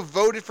 Anyone who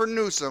voted for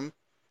Newsom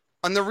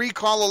on the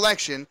recall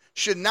election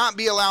should not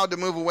be allowed to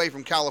move away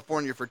from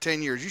California for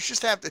 10 years. You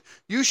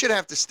should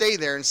have to stay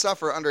there and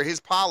suffer under his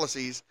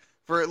policies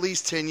for at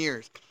least 10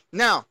 years.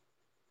 Now,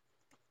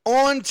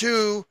 on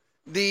to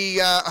the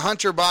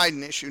Hunter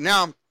Biden issue.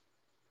 Now,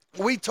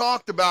 we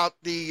talked about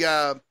the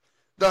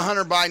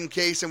Hunter Biden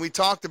case, and we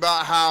talked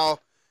about how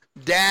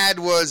Dad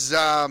was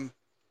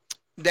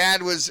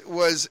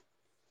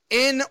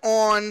in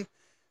on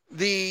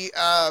the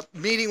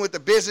meeting with the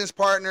business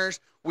partners.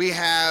 We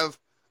have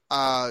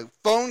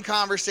phone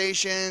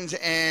conversations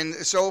and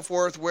so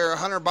forth where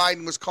Hunter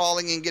Biden was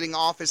calling and getting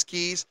office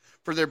keys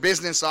for their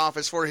business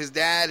office for his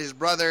dad, his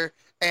brother,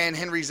 and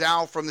Henry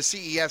Zhao from the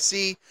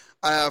CEFC,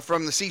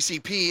 from the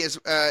CCP.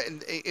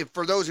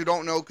 For those who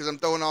don't know, because I'm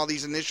throwing all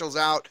these initials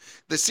out,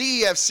 the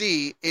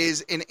CEFC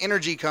is an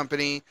energy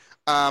company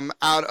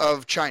out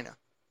of China.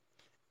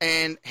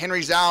 And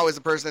Henry Zhao is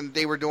the person that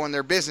they were doing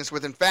their business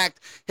with. In fact,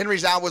 Henry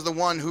Zhao was the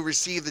one who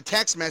received the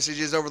text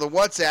messages over the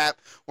WhatsApp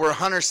where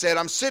Hunter said,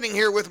 I'm sitting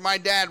here with my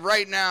dad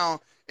right now,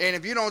 and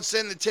if you don't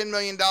send the $10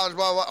 million, blah,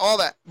 blah, all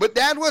that. But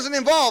Dad wasn't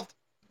involved.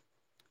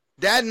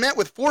 Dad met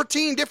with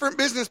 14 different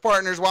business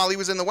partners while he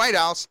was in the White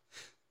House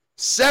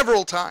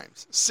several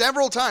times.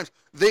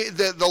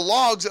 The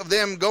logs of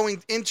them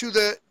going into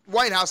the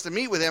White House to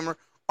meet with him are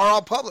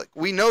all public.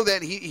 We know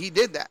that he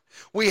did that.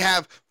 We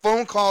have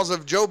phone calls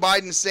of Joe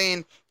Biden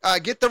saying,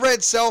 get the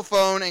red cell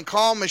phone and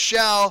call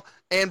Michelle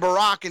and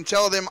Barack and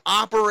tell them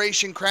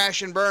Operation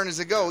Crash and Burn is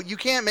a go. You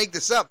can't make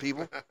this up,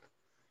 people.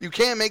 You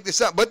can't make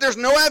this up. But there's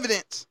no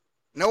evidence.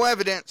 No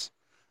evidence.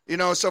 You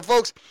know, so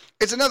folks,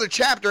 it's another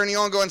chapter in the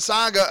ongoing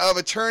saga of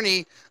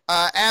attorney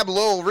Ab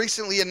Lowell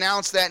recently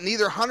announced that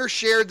neither Hunter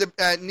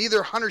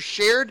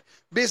shared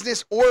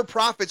business or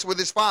profits with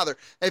his father.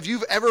 If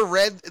you've ever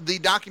read the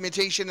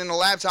documentation in the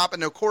laptop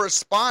and the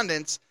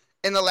correspondence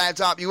in the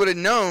laptop, you would have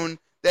known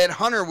that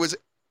Hunter was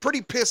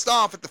pretty pissed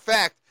off at the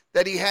fact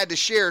that he had to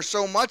share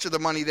so much of the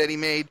money that he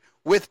made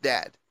with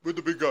Dad. With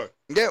the big guy.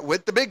 Yeah,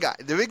 with the big guy.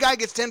 The big guy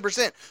gets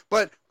 10%.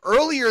 But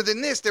earlier than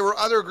this, there were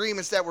other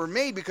agreements that were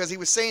made because he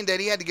was saying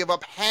that he had to give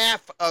up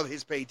half of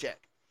his paycheck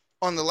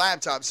on the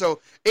laptop. So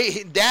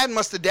Dad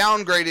must have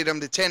downgraded him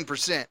to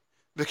 10%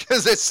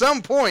 because at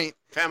some point,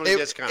 family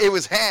discount. It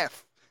was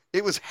half.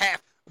 It was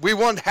half. We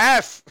want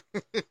half.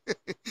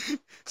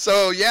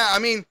 So, yeah, I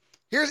mean,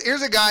 here's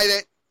a guy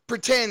that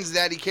pretends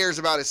that he cares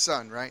about his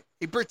son, right?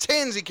 He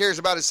pretends he cares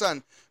about his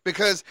son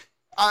because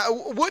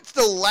what's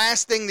the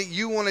last thing that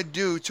you want to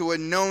do to a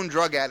known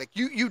drug addict?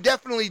 You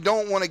definitely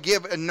don't want to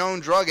give a known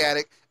drug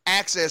addict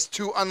access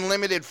to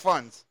unlimited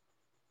funds.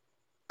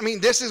 I mean,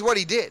 this is what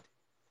he did.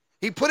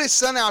 He put his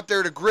son out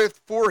there to grift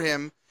for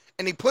him,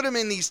 and he put him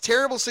in these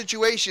terrible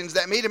situations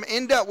that made him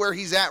end up where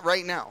he's at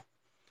right now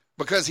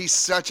because he's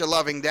such a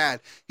loving dad.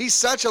 He's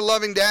such a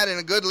loving dad and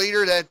a good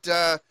leader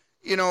that,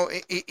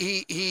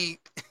 he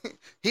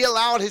he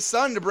allowed his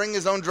son to bring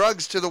his own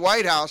drugs to the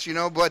White House,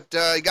 but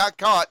he got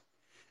caught.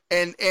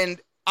 And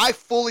I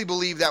fully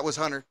believe that was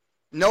Hunter.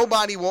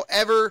 Nobody will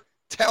ever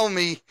tell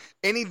me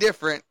any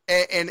different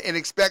and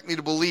expect me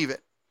to believe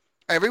it.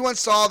 Everyone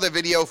saw the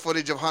video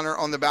footage of Hunter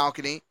on the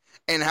balcony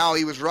and how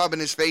he was rubbing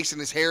his face and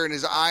his hair and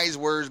his eyes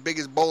were as big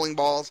as bowling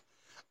balls.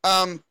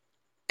 And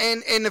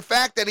the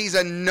fact that he's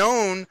a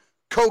known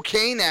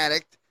cocaine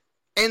addict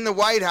in the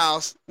White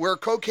House where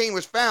cocaine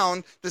was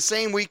found the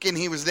same weekend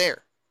he was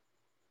there.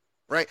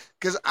 Right?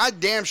 Because I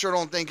damn sure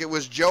don't think it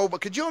was Joe.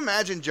 But could you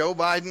imagine Joe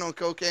Biden on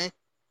cocaine?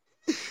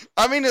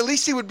 I mean, at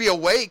least he would be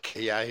awake.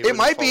 Yeah, it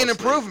might be an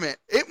improvement.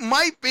 It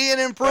might be an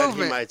improvement.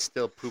 But he might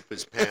still poop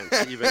his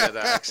pants, even at an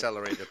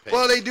accelerated pace.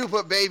 Well, they do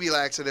put baby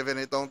laxative in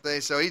it, don't they?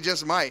 So he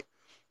just might.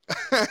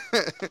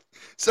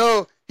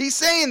 So he's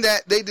saying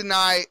that they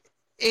deny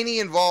any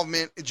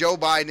involvement, Joe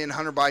Biden and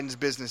Hunter Biden's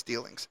business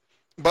dealings.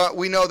 But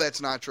we know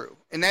that's not true.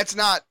 And that's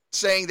not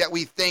saying that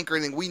we think or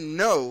anything. We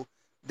know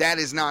that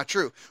is not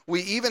true.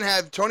 We even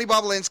have Tony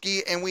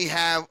Bobulinski and we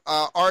have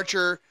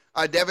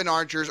Devin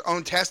Archer's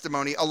own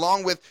testimony,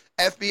 along with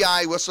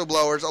FBI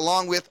whistleblowers,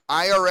 along with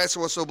IRS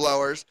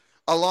whistleblowers,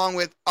 along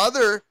with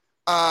other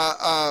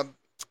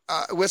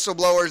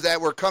whistleblowers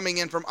that were coming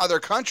in from other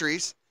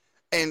countries,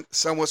 and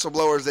some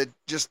whistleblowers that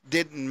just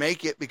didn't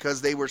make it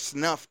because they were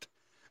snuffed.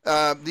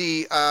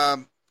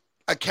 The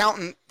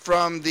accountant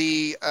from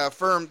the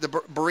firm, the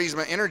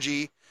Burisma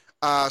Energy,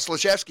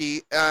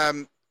 Slashevsky,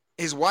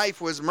 his wife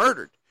was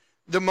murdered.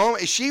 The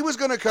moment she was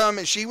going to come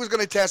and she was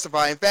going to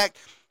testify, in fact,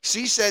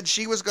 she said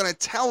she was going to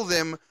tell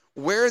them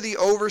where the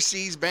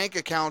overseas bank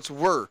accounts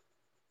were.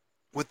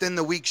 Within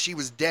the week, she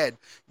was dead.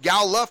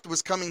 Gal Luft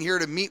was coming here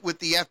to meet with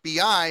the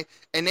FBI,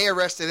 and they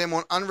arrested him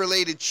on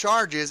unrelated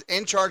charges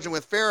and charged him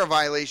with FARA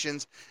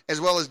violations, as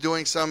well as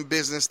doing some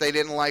business they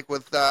didn't like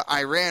with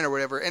Iran or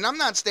whatever. And I'm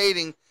not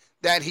stating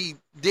that he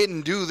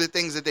didn't do the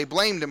things that they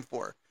blamed him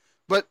for.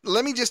 But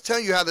let me just tell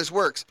you how this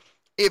works.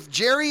 If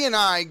Jerry and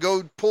I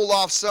go pull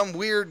off some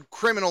weird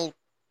criminal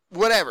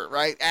whatever,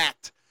 right,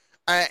 act,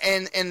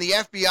 and the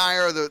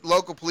FBI or the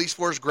local police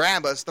force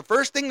grab us, the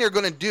first thing they're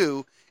going to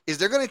do is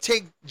they're going to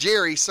take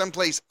Jerry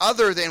someplace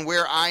other than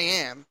where I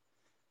am,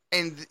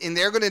 and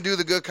they're going to do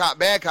the good cop,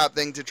 bad cop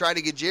thing to try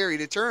to get Jerry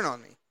to turn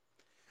on me.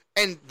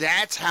 And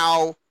that's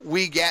how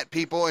we get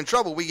people in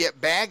trouble. We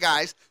get bad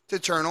guys to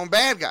turn on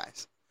bad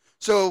guys.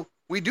 So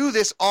we do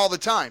this all the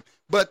time.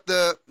 But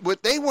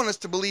what they want us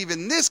to believe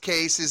in this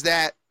case is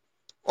that,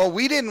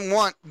 we don't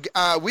want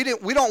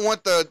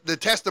the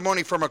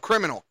testimony from a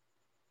criminal,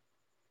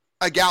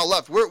 a Gal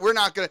Luft. We're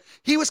not going to.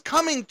 He was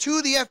coming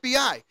to the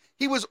FBI.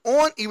 He was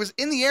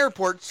in the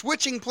airport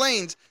switching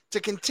planes to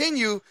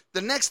continue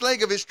the next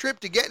leg of his trip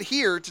to get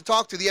here to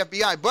talk to the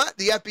FBI. But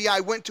the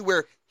FBI went to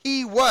where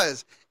he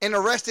was and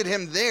arrested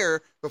him there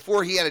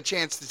before he had a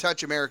chance to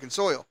touch American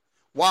soil.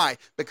 Why?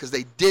 Because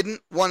they didn't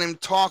want him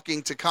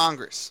talking to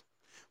Congress.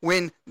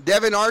 When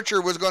Devin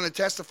Archer was going to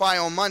testify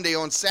on Monday,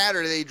 on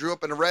Saturday, they drew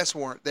up an arrest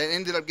warrant that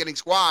ended up getting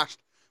squashed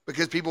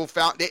because people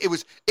found it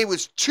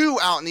was too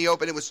out in the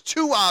open. It was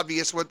too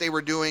obvious what they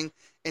were doing.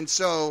 And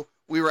so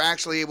we were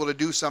actually able to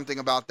do something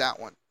about that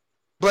one.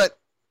 But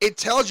it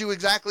tells you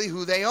exactly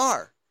who they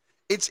are.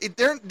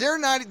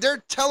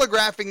 They're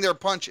telegraphing their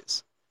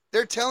punches.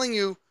 They're telling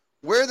you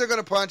where they're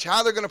going to punch,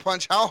 how they're going to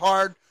punch, how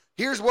hard.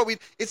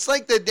 It's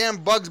like the damn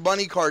Bugs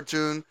Bunny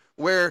cartoon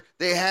where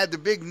they had the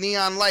big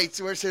neon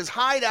lights where it says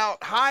hide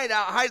out, hide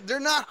out, hide. They're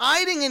not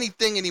hiding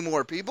anything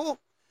anymore, people.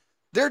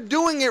 They're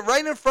doing it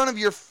right in front of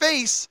your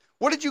face.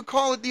 What did you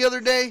call it the other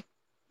day?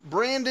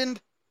 Brandon?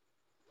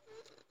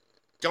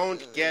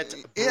 Don't get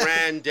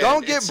branded. Yeah,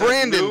 don't get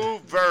branded. It's a new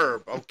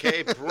verb,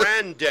 okay?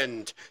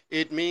 Brandoned.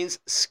 It means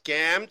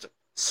scammed,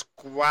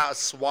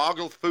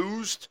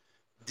 swogglefused,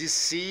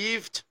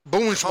 deceived,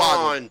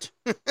 conned.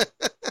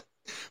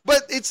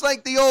 But it's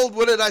like the old,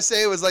 what did I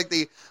say? It was like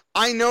the,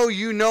 I know,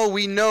 you know,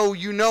 we know,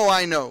 you know,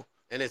 I know.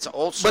 And it's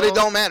also... But it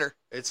don't matter.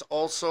 It's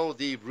also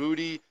the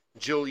Rudy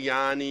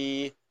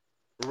Giuliani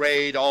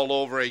raid all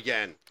over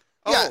again.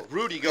 Yeah. Oh,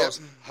 Rudy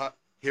goes,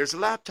 here's a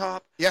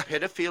laptop,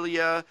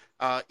 pedophilia,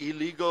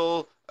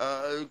 illegal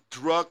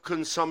drug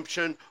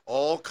consumption,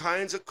 all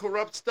kinds of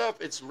corrupt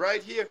stuff. It's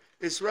right here.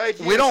 It's right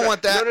here. We don't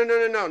want that.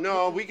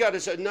 No. We got to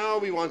say, no,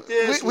 we want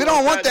this. We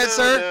don't want that,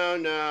 sir.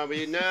 No.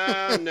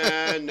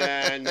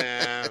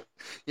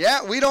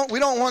 Yeah, we don't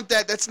want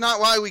that. That's not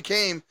why we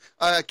came.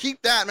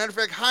 Keep that. Matter of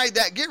fact, hide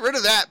that. Get rid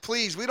of that,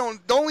 please.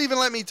 Don't even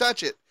let me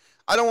touch it.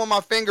 I don't want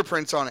my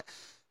fingerprints on it.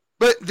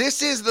 But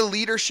this is the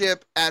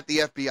leadership at the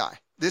FBI.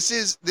 This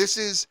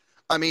is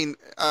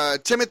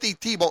Timothy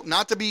Thibault,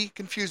 not to be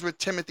confused with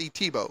Timothy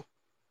Tebow,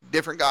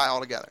 different guy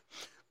altogether.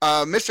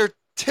 Mr.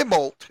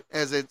 Thibault,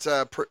 as it's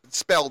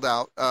spelled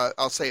out,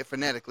 I'll say it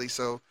phonetically,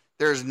 so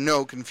there's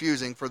no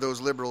confusing for those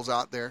liberals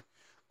out there.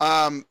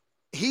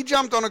 He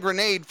jumped on a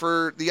grenade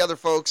for the other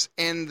folks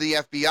in the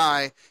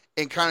FBI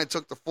and kind of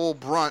took the full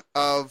brunt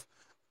of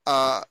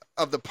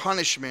the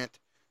punishment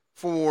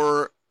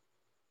for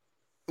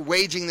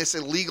waging this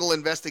illegal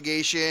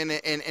investigation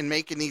and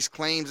making these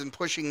claims and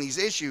pushing these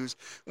issues,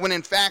 when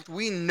in fact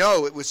we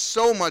know it was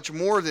so much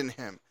more than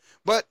him.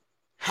 But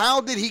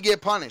how did he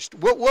get punished?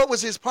 What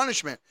was his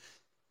punishment?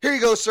 Here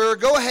you go, sir.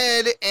 Go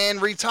ahead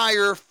and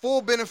retire,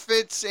 full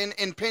benefits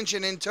and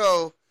pension in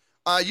tow.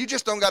 You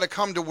just don't got to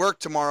come to work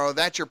tomorrow.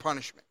 That's your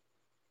punishment.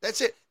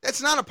 That's it.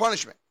 That's not a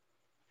punishment.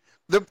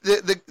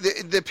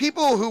 The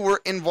people who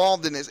were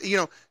involved in this,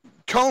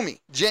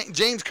 Comey,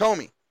 James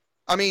Comey.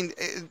 I mean,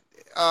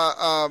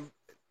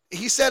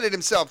 he said it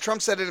himself.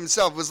 Trump said it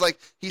himself. It was like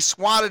he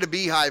swatted a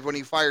beehive when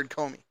he fired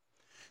Comey.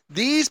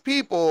 These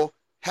people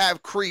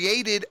have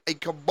created a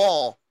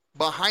cabal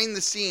behind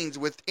the scenes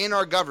within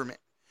our government.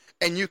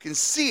 And you can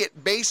see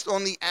it based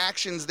on the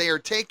actions they are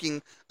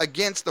taking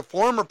against the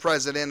former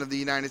president of the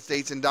United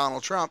States and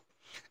Donald Trump,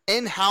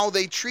 and how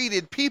they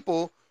treated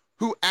people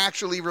who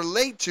actually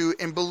relate to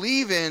and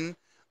believe in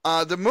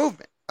the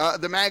movement,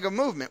 the MAGA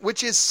movement,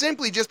 which is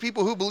simply just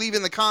people who believe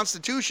in the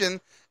Constitution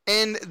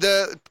and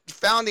the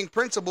founding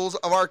principles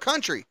of our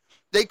country.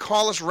 they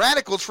call us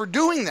radicals for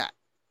doing that.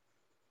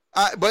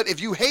 But if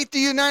you hate the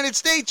United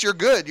States, you're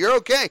good. You're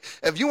okay.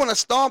 If you want to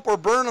stomp or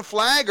burn a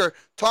flag or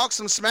talk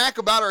some smack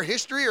about our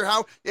history or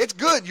how it's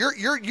good,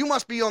 you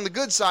must be on the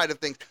good side of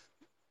things.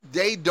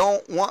 They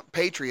don't want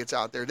patriots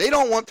out there. They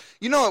don't want,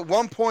 at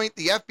one point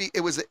the FBI,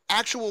 it was an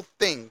actual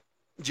thing,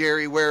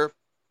 Jerry, where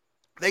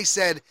they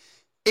said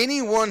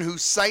anyone who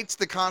cites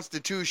the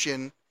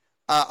Constitution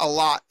a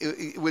lot,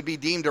 it would be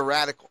deemed a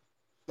radical.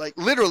 Like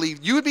literally,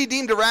 you would be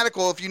deemed a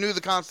radical if you knew the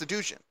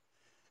Constitution.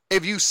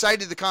 If you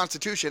cited the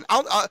Constitution,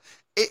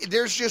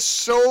 there's just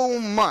so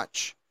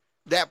much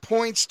that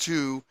points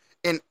to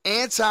an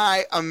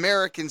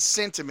anti-American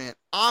sentiment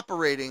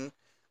operating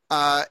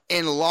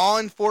in law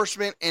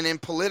enforcement and in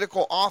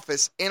political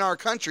office in our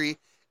country,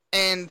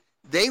 and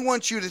they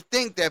want you to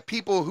think that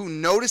people who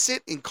notice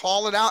it and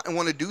call it out and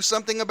want to do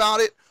something about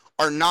it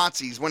are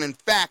Nazis, when in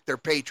fact they're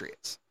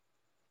patriots.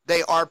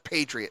 They are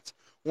patriots,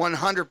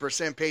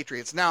 100%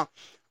 patriots. Now,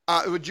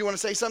 would you want to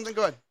say something?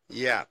 Go ahead.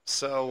 Yeah,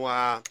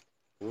 so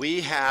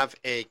we have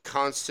a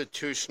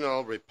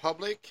constitutional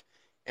republic,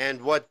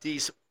 and what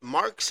these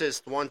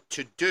Marxists want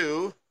to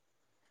do,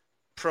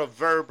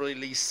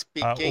 proverbially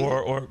speaking,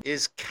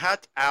 is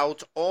cut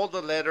out all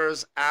the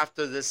letters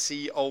after the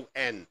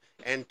C-O-N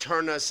and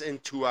turn us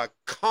into a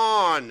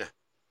con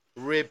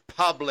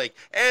republic.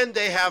 And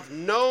they have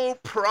no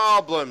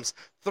problems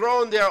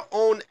throwing their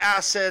own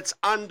assets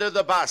under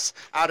the bus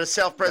out of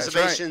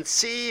self-preservation. Right.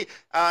 See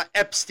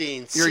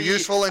Epstein. You're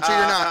useful until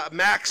you're not.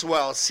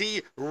 Maxwell.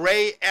 See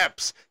Ray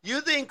Epps. You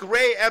think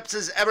Ray Epps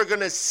is ever going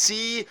to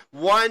see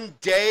one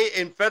day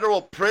in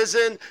federal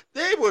prison?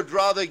 They would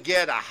rather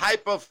get a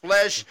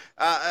hyperflesh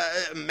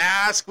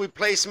mask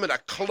replacement, a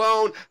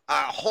clone,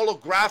 a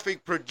holographic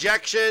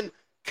projection.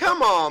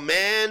 Come on,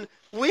 man.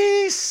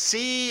 We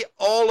see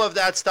all of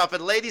that stuff.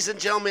 And ladies and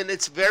gentlemen,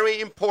 it's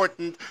very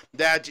important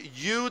that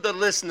you, the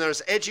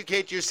listeners,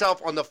 educate yourself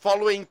on the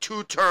following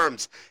two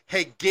terms: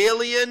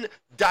 Hegelian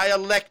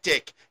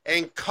dialectic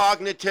and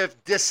cognitive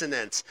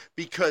dissonance,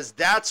 because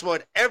that's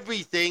what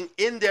everything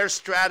in their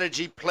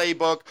strategy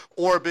playbook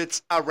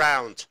orbits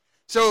around.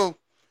 So,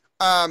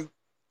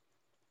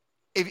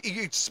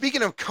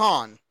 speaking of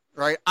con,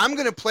 right, I'm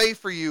going to play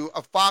for you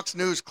a Fox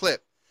News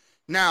clip.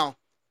 Now,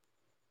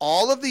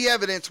 all of the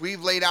evidence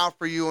we've laid out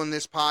for you on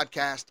this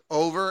podcast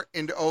over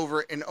and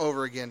over and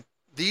over again,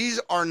 these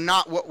are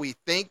not what we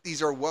think.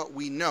 These are what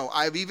we know.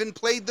 I've even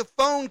played the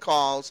phone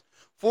calls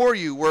for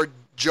you where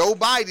Joe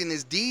Biden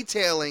is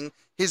detailing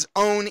his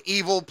own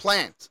evil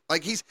plans.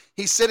 Like he's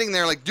sitting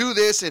there like, do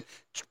this, and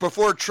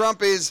before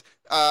Trump gets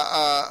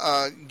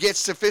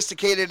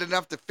sophisticated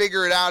enough to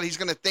figure it out, he's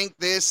going to think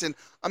this. And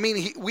I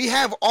mean, we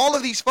have all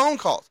of these phone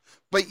calls,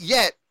 but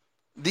yet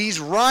these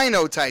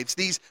rhino types,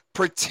 these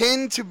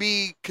pretend to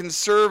be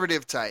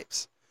conservative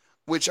types,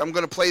 which I'm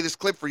going to play this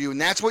clip for you,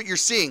 and that's what you're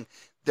seeing.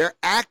 They're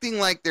acting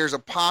like there's a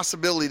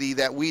possibility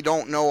that we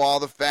don't know all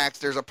the facts.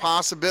 There's a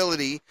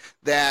possibility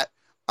that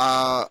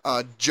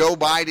Joe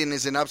Biden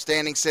is an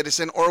upstanding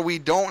citizen, or we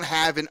don't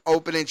have an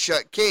open and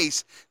shut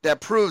case that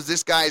proves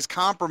this guy is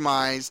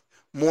compromised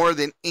more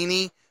than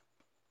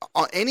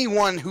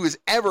anyone who has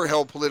ever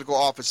held political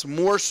office,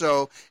 more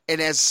so, and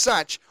as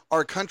such,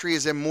 our country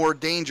is in more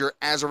danger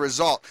as a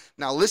result.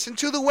 Now, listen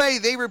to the way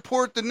they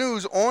report the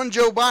news on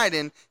Joe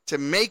Biden to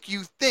make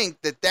you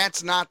think that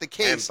that's not the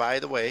case.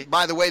 And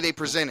by the way they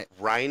present it.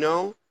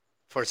 Rhino,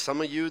 for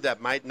some of you that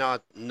might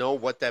not know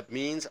what that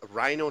means,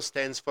 Rhino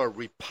stands for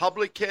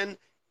Republican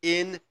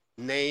in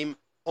name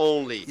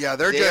only. Yeah,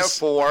 they're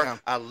Therefore,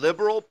 a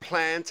liberal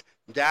plant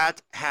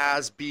that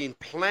has been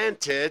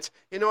planted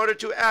in order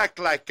to act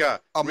like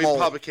a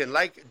Republican, mold.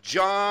 Like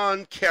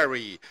John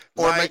Kerry.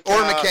 Or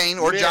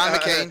McCain, or John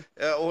McCain.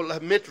 Or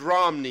Mitt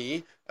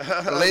Romney.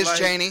 Liz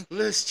Cheney.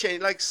 Liz Cheney,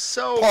 like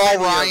so Paul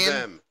many Ryan, of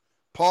them.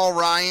 Paul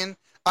Ryan,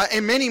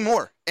 and many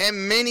more.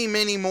 And many,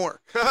 many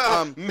more.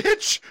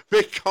 Mitch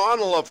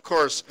McConnell, of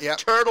course. Yep.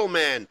 Turtle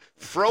Man.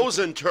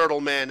 Frozen Turtle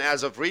Man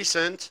as of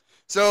recent.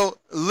 So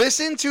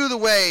listen to the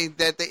way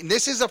that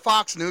this is a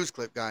Fox News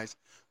clip, guys.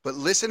 But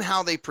listen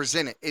how they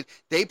present it.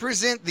 They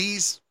present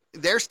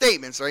their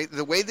statements, right?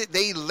 The way that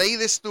they lay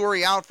this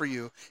story out for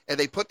you, and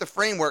they put the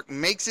framework,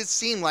 makes it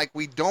seem like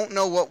we don't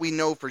know what we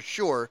know for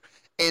sure,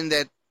 and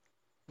that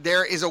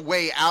there is a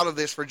way out of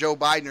this for Joe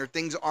Biden, or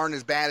things aren't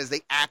as bad as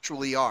they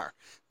actually are.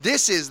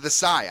 This is the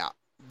psyop.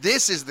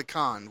 This is the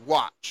con.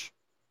 Watch.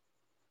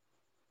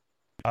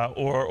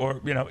 Or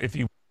if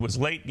he was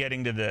late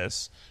getting to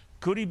this,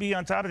 could he be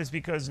on top of this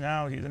because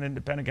now he's an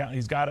independent guy?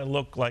 He's got to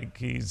look like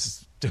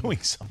he's doing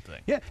something.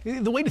 Yeah,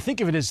 the way to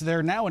think of it is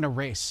they're now in a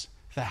race.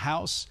 The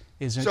House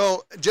is in.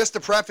 So just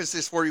to preface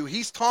this for you,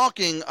 he's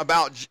talking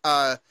about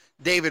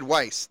David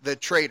Weiss, the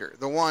traitor,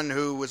 the one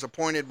who was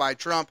appointed by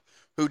Trump,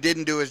 who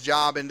didn't do his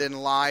job and then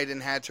lied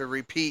and had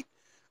to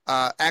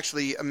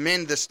actually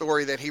amend the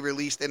story that he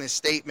released in his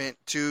statement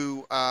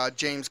to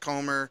James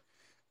Comer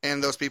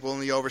and those people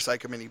in the Oversight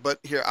Committee. But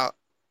here,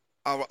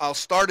 I'll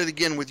start it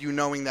again with you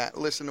knowing that.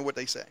 Listen to what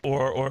they say.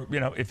 Or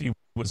if he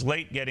was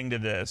late getting to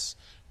this,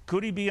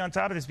 Could he be on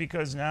top of this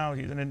because now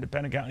he's an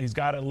independent accountant? He's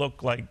got to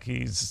look like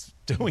he's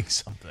doing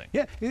something.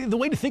 Yeah, the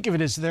way to think of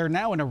it is they're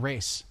now in a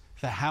race.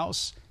 The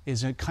House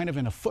is kind of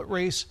in a foot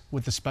race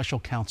with the special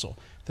counsel.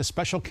 The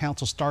special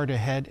counsel started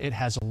ahead. It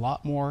has a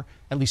lot more,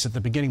 at least at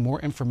the beginning,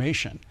 more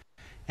information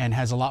and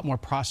has a lot more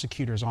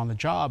prosecutors on the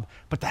job.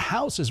 But the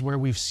House is where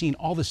we've seen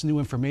all this new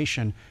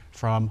information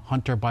from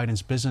Hunter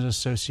Biden's business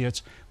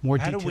associates, more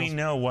details. How do we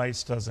know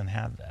Weiss doesn't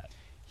have that?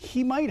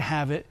 He might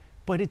have it,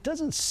 but it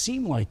doesn't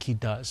seem like he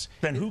does.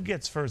 Then who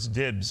gets first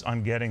dibs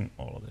on getting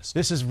all of this?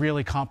 This is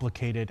really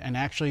complicated, and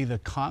actually the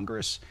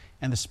Congress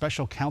and the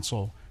special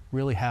counsel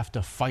really have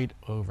to fight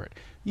over it.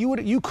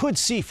 You could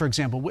see, for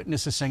example,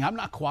 witnesses saying, I'm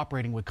not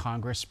cooperating with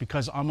Congress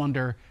because I'm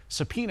under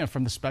subpoena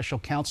from the special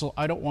counsel.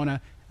 I don't want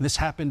to. This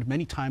happened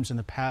many times in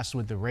the past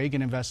with the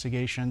Reagan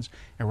investigations,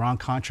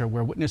 Iran-Contra,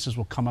 where witnesses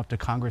will come up to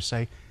Congress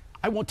and say,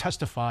 I won't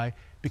testify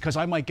because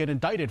I might get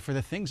indicted for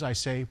the things I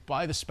say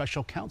by the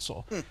special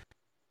counsel.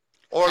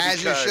 Or as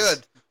because, you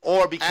should.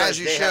 Or because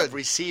you they should. have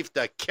received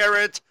the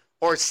carrot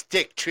or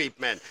stick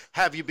treatment.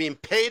 Have you been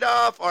paid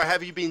off or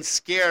have you been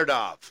scared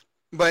off?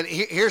 But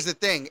here's the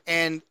thing,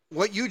 and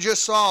what you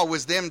just saw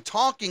was them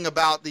talking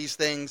about these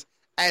things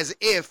as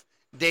if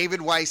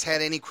David Weiss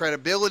had any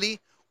credibility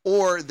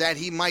or that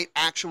he might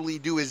actually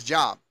do his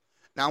job.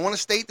 Now, I want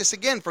to state this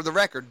again for the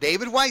record.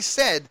 David Weiss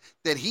said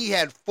that he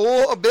had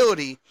full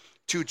ability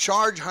to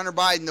charge Hunter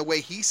Biden the way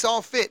he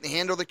saw fit and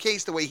handle the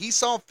case the way he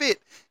saw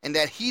fit, and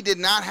that he did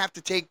not have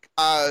to take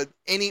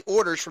any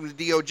orders from the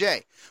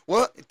DOJ.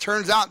 Well, it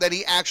turns out that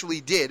he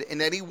actually did,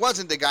 and that he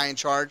wasn't the guy in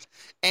charge,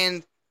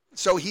 and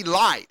so he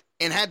lied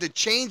and had to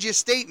change his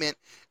statement.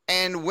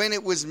 And when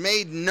it was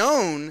made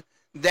known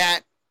that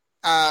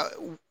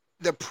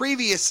the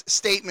previous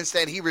statements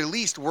that he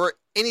released were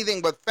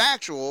anything but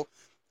factual,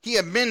 he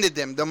amended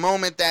them the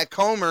moment that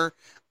Comer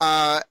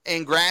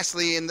and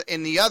Grassley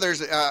and the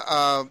others,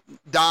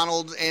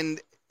 Donald, and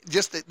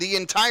just the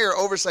entire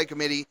Oversight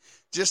Committee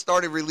just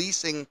started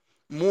releasing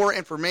more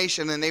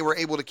information than they were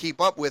able to keep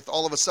up with.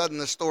 All of a sudden,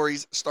 the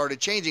stories started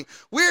changing.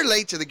 We're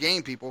late to the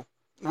game, people.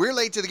 We're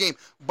late to the game.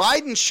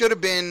 Biden should have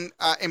been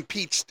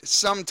impeached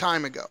some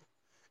time ago.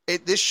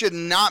 This should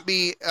not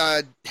be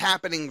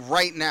happening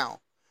right now.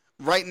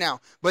 Right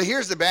now. But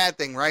here's the bad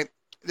thing, right?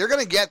 They're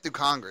going to get through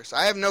Congress.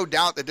 I have no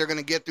doubt that they're going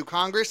to get through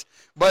Congress.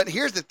 But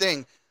here's the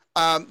thing.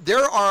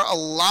 There are a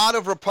lot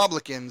of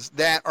Republicans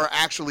that are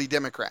actually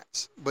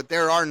Democrats. But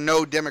there are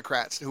no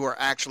Democrats who are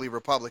actually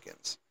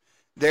Republicans.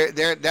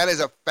 That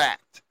is a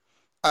fact.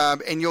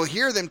 And you'll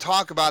hear them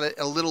talk about it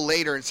a little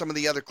later in some of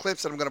the other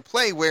clips that I'm going to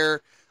play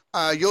where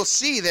you'll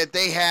see that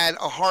they had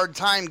a hard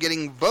time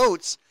getting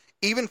votes,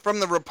 even from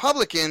the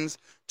Republicans,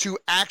 to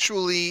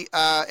actually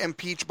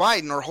impeach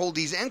Biden or hold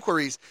these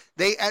inquiries.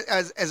 They,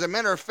 as a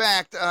matter of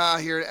fact,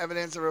 here,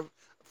 evidence of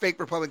fake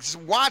Republicans.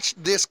 Watch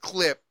this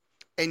clip,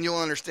 and you'll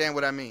understand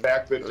what I mean. The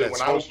fact that Let's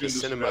when I was hope doing the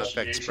this cinema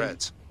effect investigation,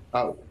 spreads.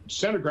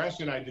 Senator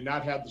Grassley and I did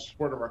not have the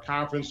support of our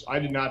conference. I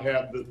did not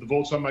have the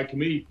votes on my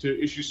committee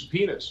to issue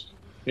subpoenas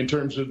in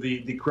terms of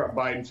the corrupt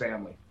Biden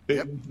family.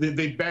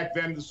 They back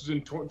then, this was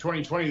in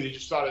 2020, they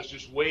just thought it was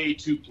just way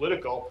too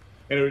political,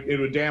 and it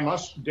would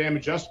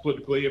damage us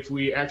politically if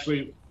we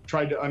actually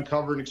tried to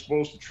uncover and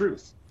expose the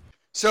truth.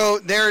 So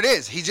there it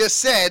is. He just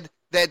said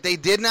that they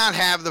did not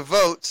have the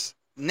votes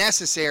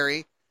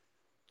necessary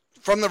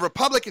from the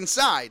Republican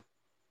side.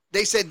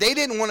 They said they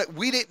didn't want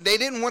it. They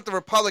didn't want the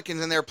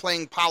Republicans in there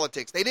playing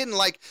politics. They didn't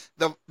like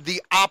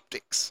the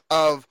optics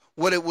of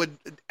what it would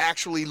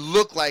actually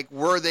look like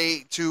were they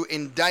to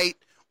indict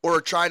or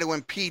try to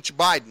impeach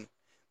Biden.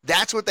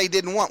 That's what they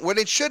didn't want. What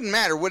it shouldn't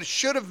matter. What it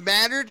should have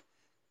mattered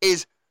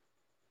is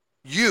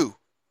you,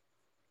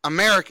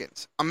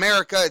 Americans,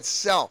 America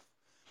itself,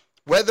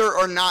 whether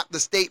or not the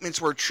statements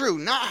were true,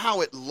 not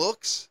how it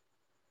looks.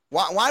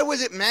 Why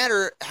does it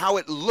matter how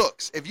it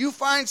looks? If you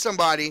find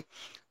somebody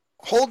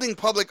holding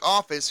public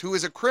office who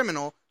is a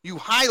criminal, you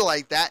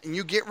highlight that and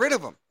you get rid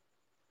of them.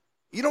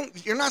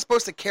 You're not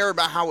supposed to care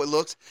about how it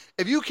looks.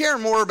 If you care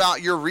more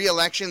about your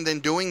reelection than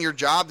doing your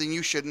job, then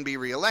you shouldn't be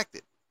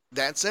reelected.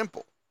 That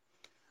simple.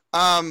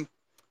 Hunter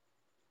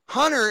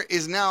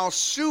is now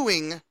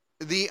suing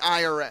the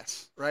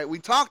IRS, right? We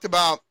talked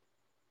about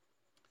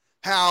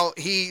how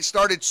he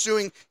started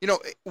suing,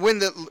 when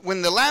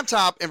the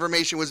laptop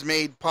information was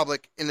made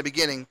public in the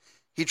beginning,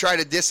 he tried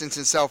to distance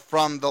himself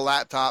from the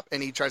laptop,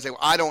 and he tried to say, well,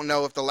 I don't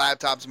know if the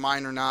laptop's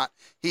mine or not.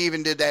 He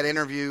even did that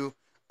interview.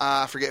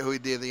 I forget who he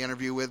did the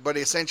interview with, but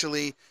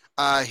essentially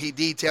he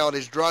detailed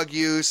his drug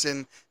use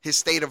and his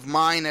state of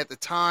mind at the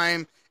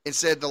time and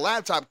said the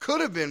laptop could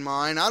have been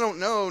mine. I don't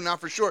know, not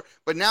for sure.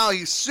 But now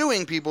he's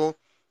suing people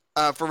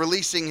for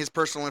releasing his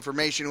personal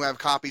information who have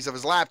copies of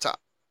his laptop.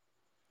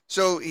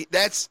 So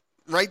that's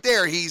right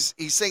there. He's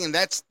saying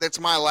that's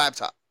my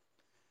laptop.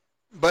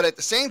 But at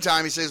the same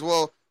time, he says,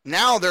 well,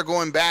 now they're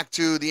going back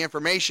to the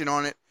information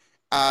on it.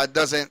 It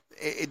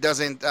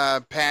doesn't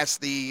pass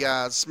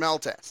the smell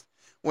test.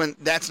 When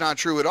that's not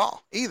true at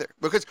all either,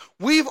 because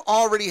we've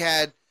already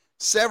had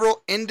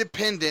several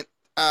independent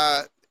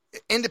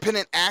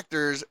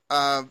actors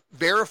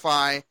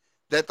verify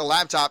that the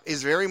laptop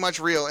is very much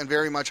real and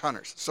very much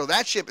Hunter's. So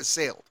that ship has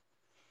sailed.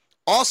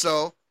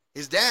 Also,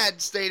 his dad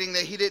stating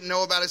that he didn't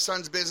know about his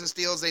son's business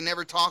deals. They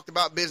never talked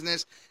about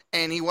business,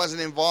 and he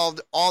wasn't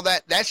involved. All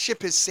that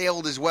ship has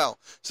sailed as well.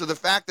 So the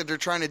fact that they're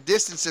trying to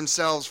distance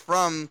themselves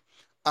from,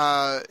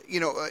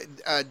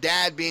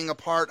 dad being a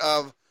part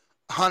of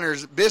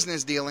Hunter's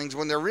business dealings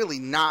when they're really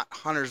not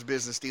Hunter's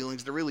business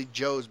dealings, they're really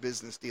Joe's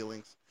business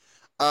dealings,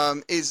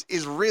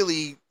 is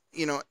really,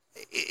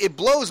 it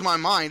blows my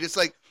mind. It's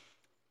like,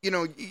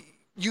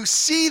 you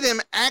see them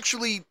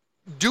actually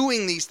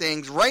doing these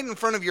things right in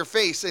front of your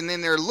face, and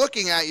then they're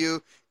looking at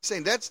you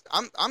saying,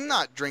 I'm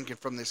not drinking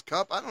from this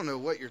cup. I don't know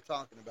what you're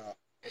talking about.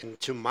 And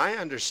to my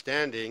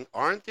understanding,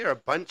 aren't there a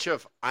bunch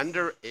of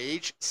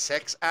underage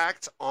sex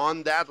acts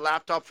on that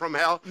laptop from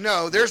hell?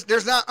 No,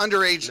 there's not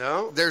underage.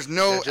 No? There's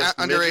no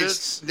underage.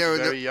 Midgets,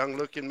 very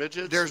young-looking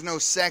midgets? There's no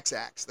sex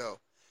acts, though.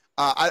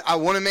 I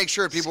want to make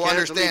sure people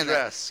understand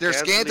dressed. that. They're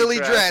scantily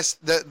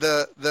dressed.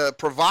 The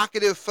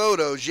provocative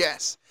photos,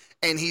 yes.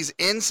 And he's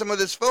in some of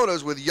these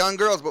photos with young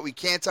girls, but we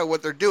can't tell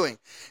what they're doing.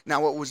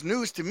 Now, what was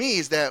news to me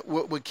is that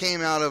what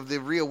came out of the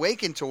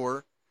Reawaken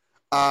tour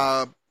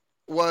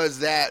was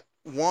that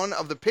one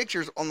of the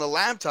pictures on the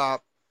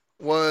laptop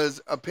was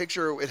a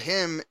picture with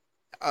him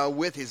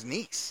with his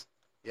niece.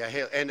 Yeah,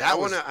 and that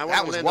was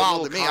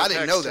wild to me. I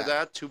didn't know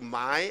that. To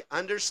my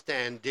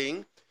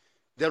understanding,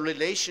 the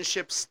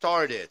relationship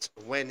started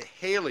when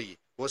Haley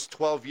was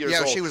 12 years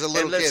old. Yeah, she was a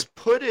little kid. Let's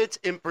put it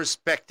in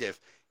perspective.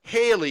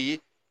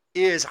 Haley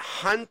is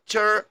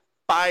Hunter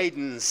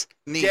Biden's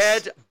niece.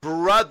 Dead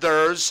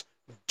brother's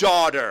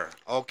daughter.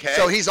 Okay.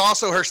 So he's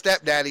also her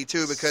stepdaddy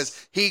too,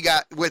 because he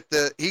got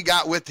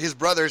with his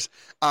brother's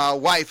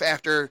wife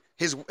after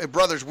his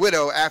brother's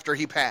widow after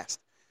he passed.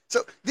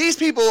 So these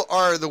people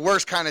are the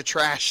worst kind of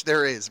trash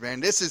there is,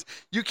 man.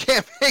 You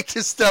can't make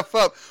this stuff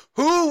up.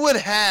 Who would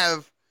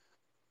have,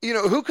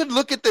 who could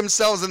look at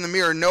themselves in the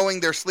mirror knowing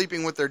they're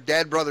sleeping with their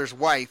dead brother's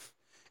wife,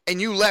 and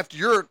you left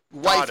your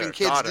wife and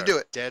kids to do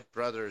it? Dead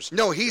brothers.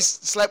 No, he's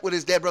slept with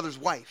his dead brother's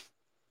wife.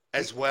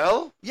 As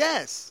well?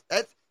 Yes.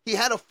 He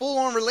had a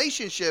full-on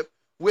relationship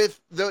with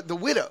the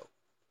widow.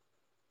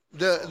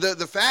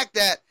 The fact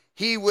that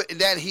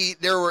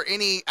there were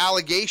any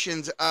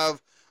allegations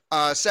of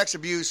sex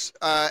abuse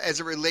as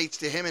it relates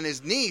to him and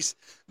his niece,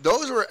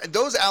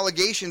 those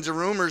allegations and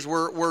rumors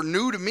were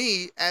new to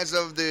me as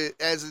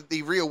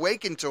the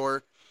Reawaken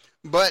tour.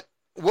 But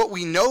what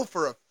we know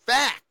for a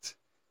fact,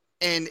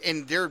 and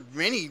there are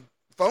many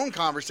phone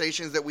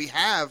conversations that we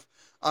have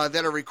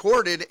that are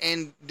recorded,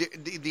 and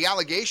the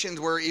allegations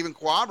were even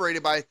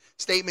corroborated by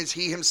statements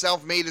he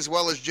himself made, as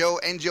well as Joe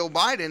and Joe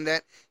Biden,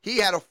 that he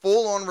had a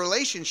full-on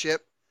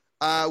relationship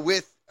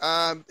with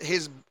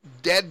his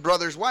dead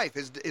brother's wife,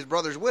 his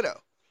brother's widow.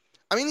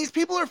 I mean, these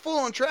people are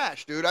full-on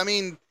trash, dude. I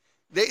mean,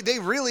 they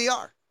really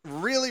are.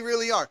 Really,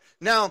 really are.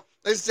 Now,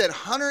 as I said,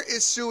 Hunter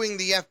is suing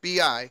the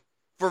FBI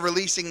for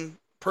releasing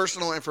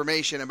personal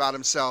information about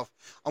himself.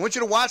 I want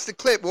you to watch the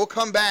clip. We'll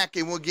come back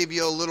and we'll give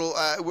you a little,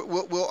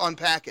 we'll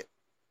unpack it.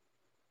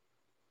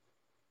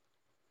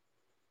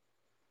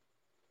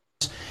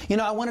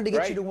 I wanted to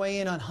get you to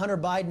weigh in on Hunter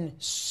Biden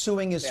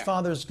suing his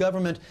father's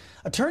government.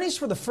 Attorneys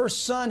for the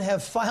first son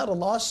have filed a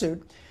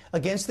lawsuit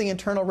against the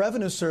Internal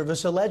Revenue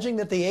Service, alleging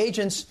that the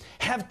agents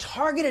have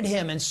targeted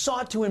him and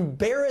sought to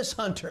embarrass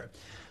Hunter.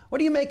 What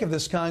do you make of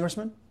this,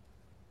 Congressman?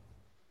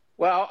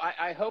 Well,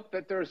 I hope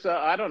that there's,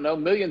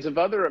 millions of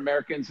other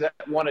Americans that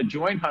want to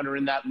join Hunter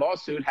in that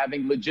lawsuit,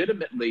 having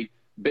legitimately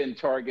been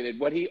targeted.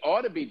 What he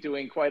ought to be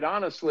doing, quite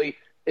honestly,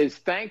 is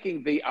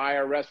thanking the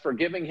IRS for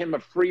giving him a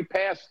free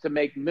pass to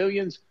make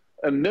millions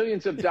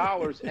of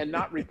dollars and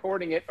not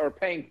reporting it or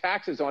paying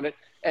taxes on it,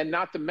 and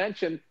not to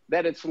mention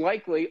that it's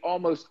likely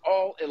almost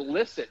all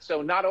illicit.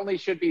 So not only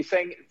should be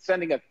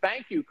sending a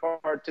thank you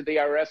card to the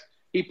IRS,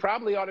 he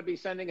probably ought to be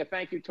sending a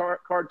thank you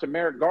card to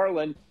Merrick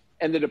Garland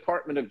and the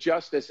Department of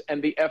Justice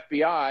and the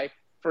FBI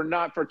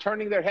for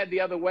turning their head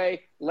the other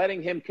way,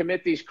 letting him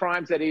commit these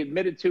crimes that he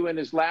admitted to in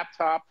his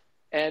laptop,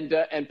 and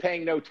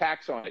paying no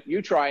tax on it.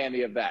 You try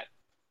any of that.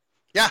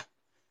 Yeah,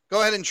 go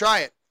ahead and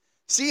try it.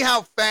 See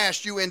how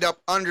fast you end up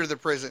under the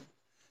prison.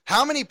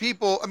 How many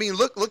people? I mean,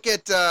 look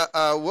at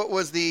what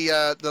was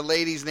the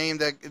lady's name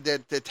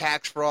that the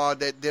tax fraud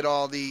that did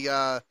all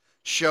the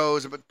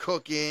shows about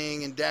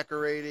cooking and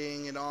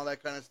decorating and all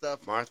that kind of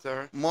stuff.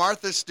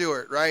 Martha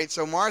Stewart, right?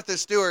 So Martha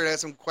Stewart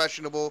has some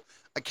questionable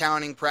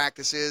accounting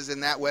practices,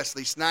 and that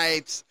Wesley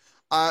Snipes,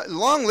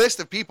 long list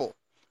of people,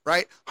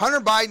 right? Hunter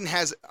Biden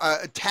has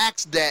a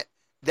tax debt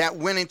that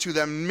went into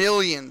the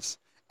millions,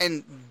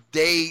 and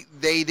they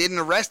didn't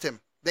arrest him.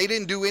 They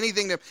didn't do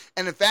anything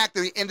and in fact,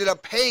 they ended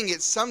up paying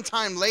it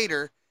sometime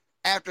later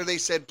after they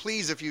said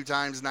please a few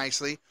times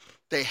nicely.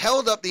 They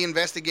held up the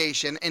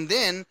investigation, and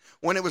then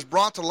when it was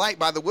brought to light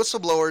by the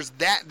whistleblowers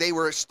that they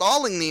were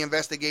stalling the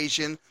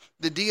investigation,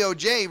 the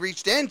DOJ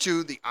reached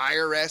into the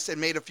IRS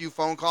and made a few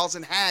phone calls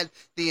and had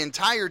the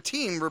entire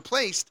team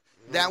replaced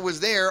that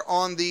was there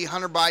on the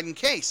Hunter Biden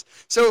case.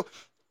 So,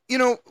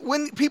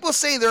 when people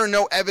say there are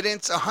no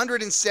evidence,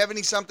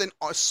 170 something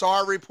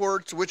SAR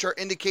reports, which are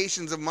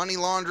indications of money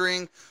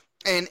laundering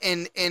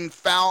and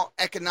foul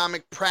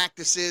economic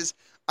practices.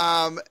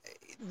 That's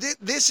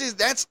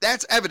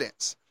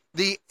evidence.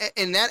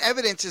 And that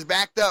evidence is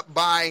backed up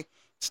by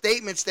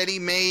statements that he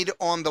made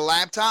on the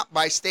laptop,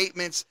 by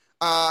statements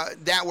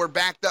that were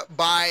backed up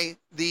by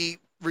the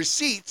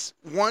receipts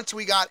once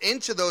we got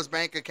into those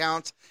bank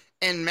accounts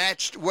and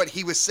matched what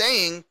he was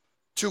saying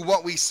to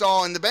what we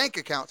saw in the bank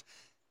accounts.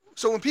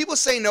 So when people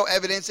say no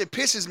evidence, it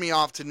pisses me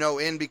off to no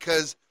end,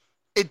 because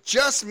it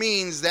just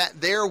means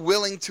that they're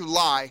willing to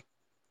lie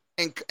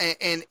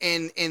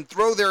and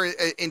throw their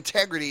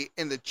integrity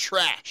in the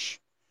trash,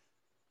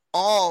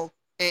 all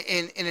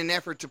in an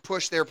effort to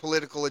push their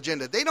political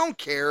agenda. They don't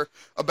care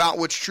about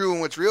what's true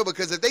and what's real,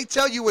 because if they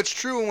tell you what's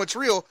true and what's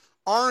real,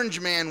 Orange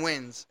Man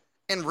wins.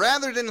 And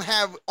rather than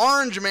have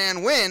Orange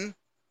Man win,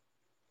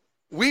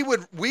 we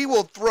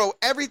will throw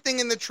everything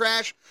in the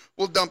trash.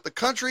 We'll dump the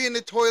country in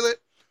the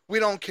toilet. We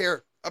don't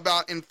care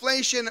about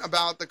inflation,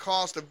 about the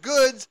cost of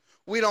goods.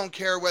 We don't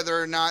care whether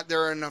or not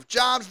there are enough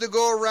jobs to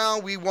go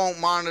around. We won't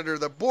monitor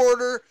the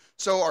border.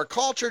 So our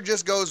culture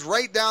just goes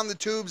right down the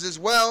tubes as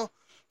well.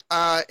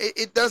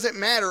 It doesn't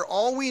matter.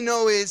 All we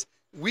know is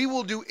we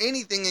will do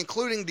anything,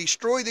 including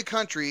destroy the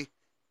country,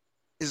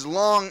 as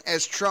long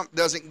as Trump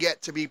doesn't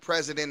get to be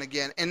president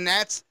again. And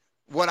that's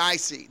what I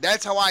see.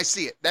 That's how I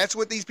see it. That's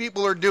what these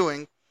people are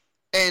doing.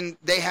 And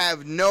they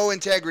have no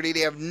integrity. They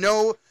have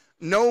no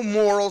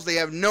morals. They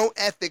have no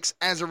ethics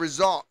as a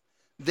result.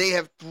 They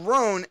have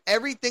thrown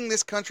everything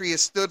this country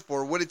has stood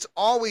for, what it's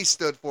always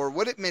stood for,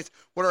 what it means,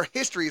 what our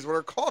history is, what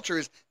our culture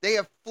is. They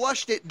have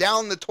flushed it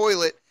down the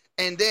toilet,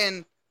 and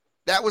then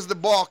that was the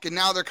bulk, and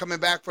now they're coming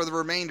back for the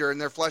remainder,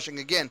 and they're flushing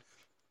again.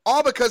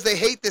 All because they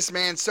hate this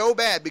man so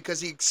bad, because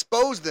he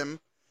exposed them.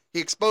 He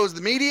exposed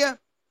the media,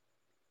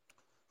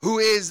 who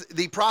is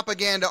the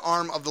propaganda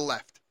arm of the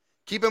left.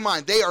 Keep in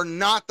mind, they are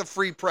not the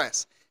free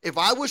press. If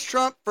I was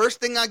Trump, first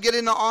thing I get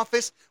into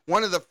office,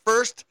 one of the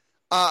first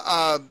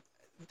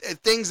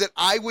things that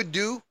I would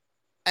do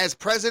as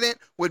president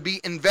would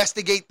be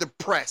investigate the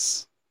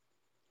press.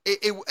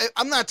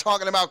 I'm not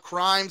talking about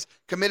crimes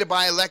committed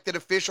by elected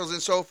officials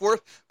and so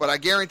forth, but I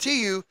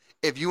guarantee you,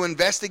 if you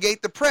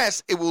investigate the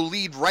press, it will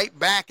lead right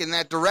back in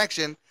that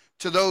direction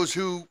to those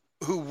who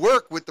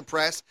work with the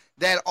press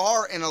that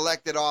are in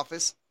elected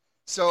office.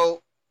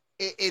 So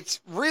it's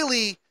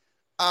really,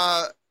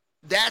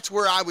 that's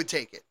where I would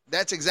take it.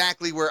 That's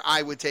exactly where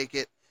I would take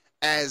it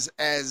as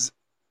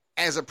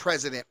a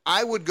president.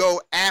 I would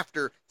go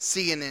after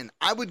CNN.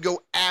 I would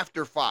go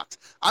after Fox.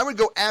 I would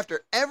go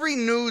after every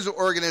news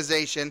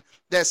organization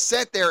that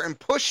sat there and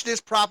pushed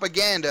this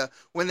propaganda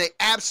when they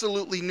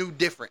absolutely knew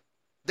different.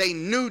 They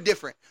knew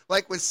different.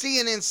 Like when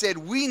CNN said,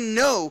 we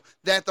know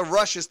that the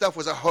Russia stuff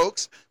was a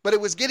hoax, but it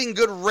was getting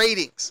good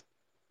ratings.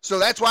 So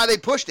that's why they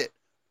pushed it.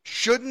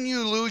 Shouldn't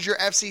you lose your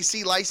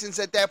FCC license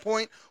at that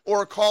point,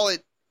 or call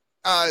it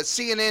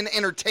CNN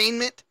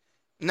Entertainment,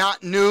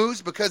 not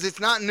news, because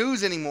it's not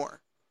news anymore.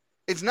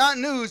 It's not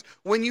news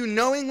when you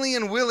knowingly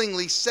and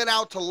willingly set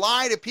out to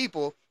lie to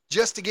people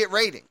just to get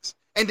ratings,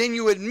 and then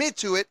you admit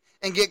to it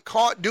and get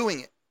caught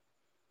doing it.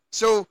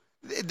 So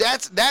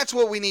that's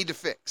what we need to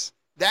fix.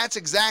 That's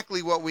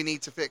exactly what we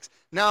need to fix.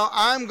 Now,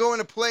 I'm going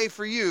to play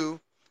for you.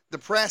 The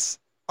press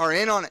are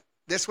in on it.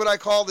 That's what I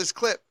call this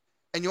clip,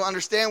 and you'll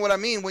understand what I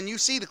mean when you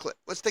see the clip.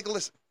 Let's take a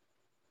listen.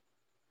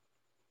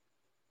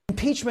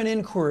 Impeachment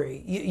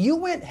inquiry. You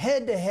went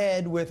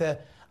head-to-head with a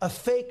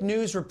fake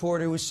news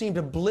reporter who seemed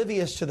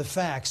oblivious to the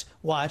facts.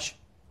 Watch.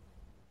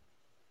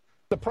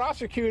 The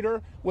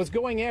prosecutor was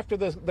going after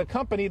the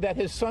company that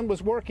his son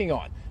was working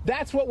on.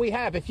 That's what we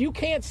have. If you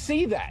can't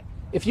see that,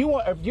 if you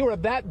are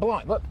that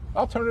blind, look,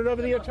 I'll turn it over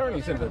to the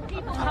attorneys.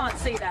 People can't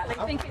see that.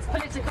 They think it's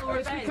political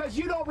revenge. It's because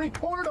you don't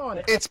report on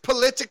it. It's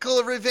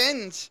political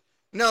revenge.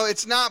 No,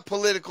 it's not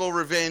political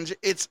revenge.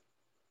 It's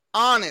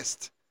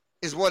honest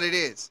is what it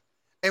is.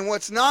 And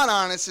what's not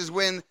honest is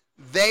when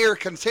they are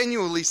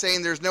continually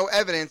saying there's no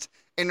evidence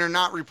and they're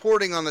not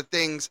reporting on the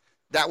things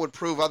that would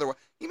prove otherwise.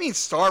 You mean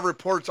Starr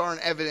reports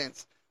aren't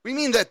evidence? We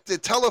mean that the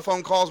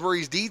telephone calls where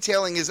he's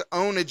detailing his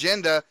own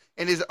agenda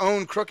and his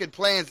own crooked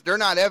plans, they're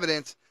not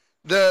evidence.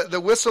 The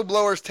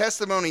whistleblower's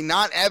testimony,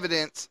 not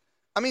evidence.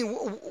 I mean,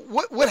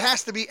 what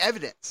has to be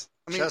evidence?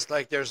 I mean, just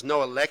like there's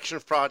no election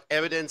fraud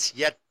evidence,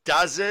 yet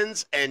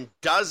dozens and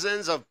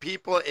dozens of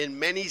people in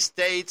many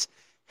states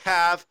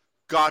have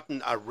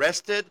gotten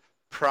arrested,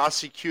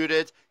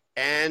 prosecuted,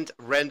 and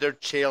rendered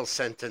jail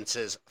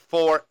sentences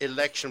for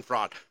election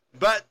fraud.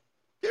 But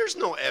there's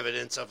no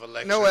evidence of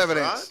election fraud. No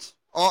evidence.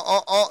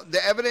 All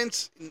the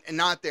evidence,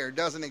 not there,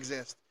 doesn't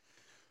exist.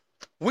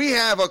 We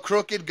have a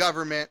crooked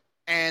government,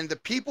 and the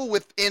people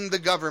within the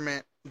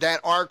government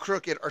that are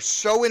crooked are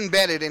so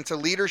embedded into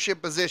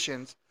leadership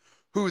positions,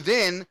 who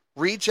then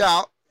reach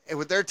out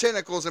with their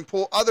tentacles and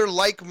pull other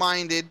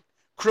like-minded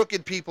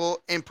crooked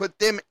people and put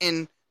them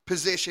in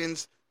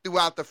positions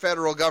throughout the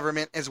federal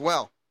government as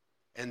well.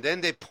 And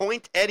then they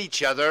point at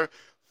each other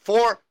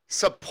for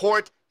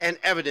support and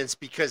evidence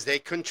because they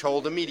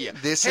control the media.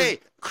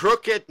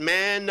 Crooked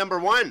man number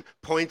 1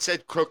 points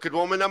at crooked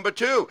woman number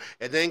 2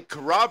 and then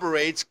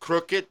corroborates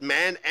crooked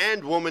man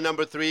and woman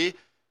number 3.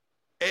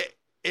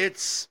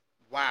 It's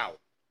wow.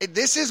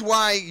 This is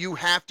why you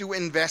have to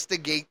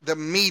investigate the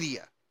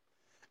media.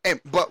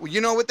 But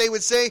you know what they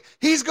would say?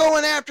 He's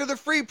going after the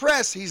free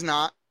press. He's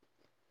not.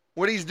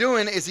 What he's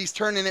doing is he's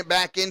turning it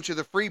back into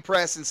the free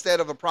press instead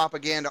of a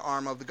propaganda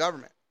arm of the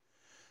government.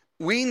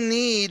 We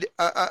need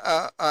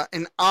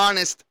an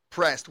honest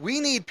press. We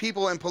need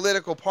people in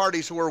political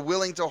parties who are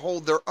willing to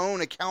hold their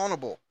own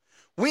accountable.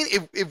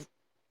 If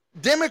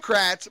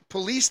Democrats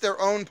police their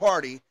own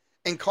party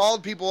and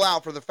called people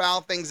out for the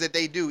foul things that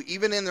they do,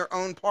 even in their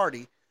own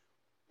party,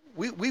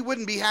 we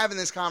wouldn't be having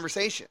this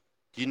conversation.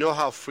 Do you know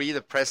how free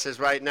the press is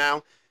right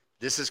now?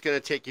 This is going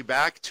to take you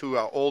back to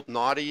an old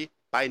Naughty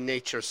by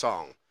Nature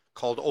song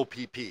called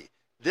OPP.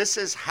 This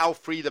is how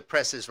free the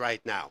press is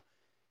right now.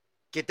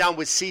 Get down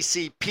with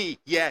CCP.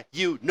 Yeah,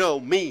 you know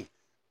me.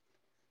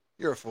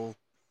 You're a fool.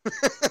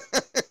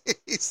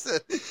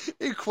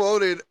 He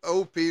quoted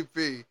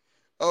OPP.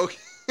 Okay.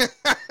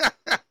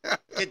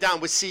 Get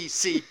down with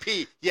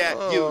CCP.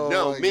 Yeah, you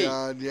know me.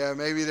 Oh, my God. Yeah,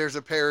 maybe there's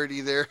a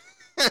parody there.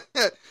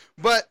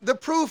 But the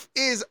proof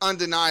is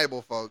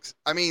undeniable, folks.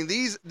 I mean,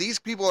 these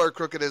people are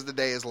crooked as the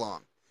day is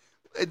long.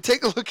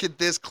 Take a look at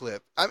this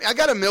clip. I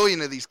got a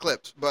million of these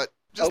clips, but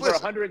just over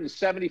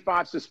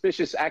 175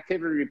 suspicious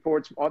activity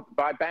reports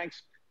by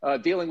banks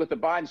dealing with the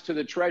Bidens to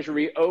the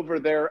Treasury over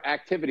their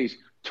activities.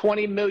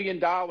 $20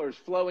 million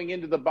flowing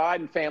into the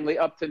Biden family,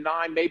 up to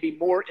 9, maybe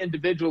more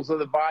individuals of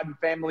the Biden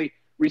family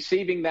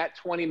receiving that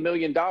 $20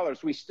 million.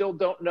 We still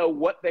don't know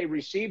what they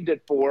received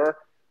it for,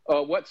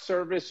 what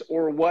service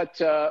or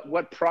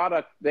what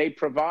product they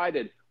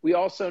provided. We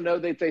also know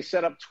that they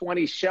set up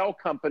 20 shell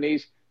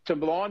companies to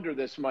launder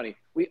this money.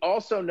 We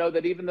also know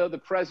that even though the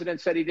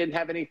president said he didn't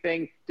have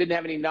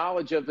any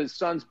knowledge of his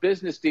son's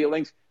business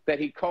dealings, that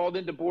he called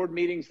into board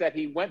meetings, that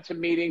he went to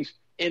meetings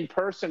in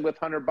person with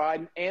Hunter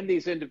Biden and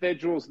these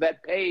individuals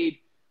that paid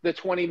the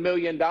 $20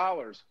 million.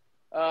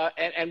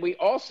 And we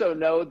also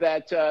know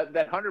that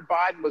Hunter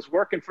Biden was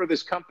working for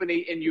this company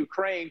in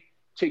Ukraine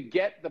to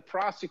get the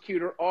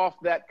prosecutor off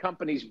that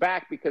company's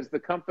back because the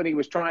company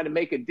was trying to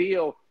make a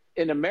deal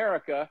in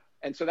America.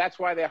 And so that's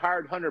why they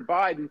hired Hunter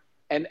Biden.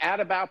 And at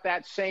about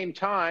that same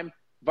time,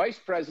 Vice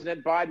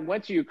President Biden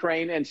went to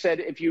Ukraine and said,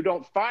 if you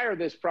don't fire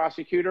this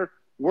prosecutor,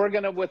 we're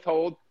going to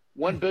withhold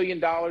 $1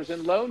 billion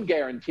in loan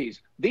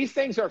guarantees. These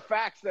things are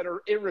facts that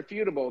are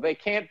irrefutable. They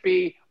can't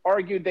be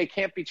argued. They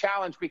can't be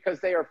challenged because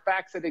they are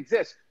facts that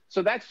exist.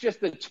 So that's just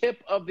the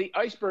tip of the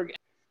iceberg.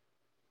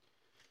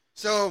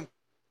 So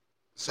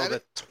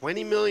the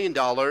 $20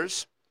 million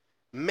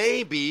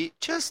maybe,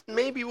 just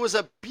maybe, was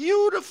a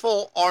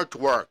beautiful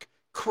artwork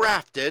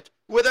crafted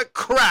with a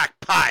crack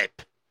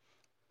pipe.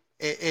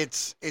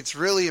 It's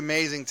really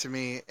amazing to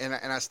me, and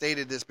I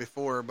stated this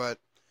before, but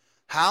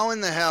how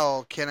in the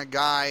hell can a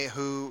guy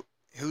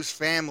whose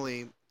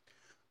family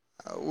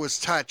was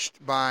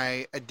touched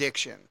by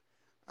addiction,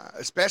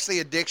 especially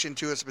addiction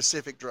to a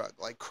specific drug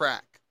like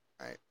crack,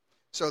 right?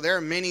 So there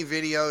are many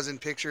videos and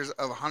pictures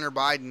of Hunter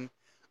Biden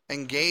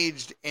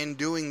engaged in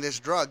doing this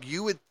drug.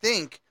 You would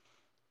think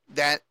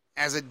that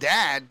as a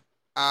dad,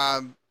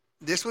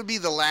 this would be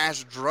the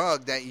last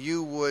drug that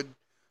you would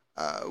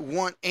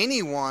want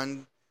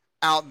anyone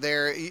out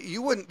there.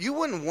 You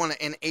wouldn't want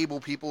to enable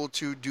people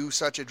to do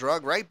such a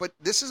drug, right? But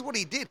this is what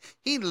he did.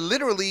 He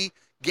literally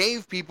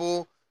gave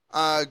people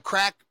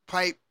crack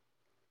pipe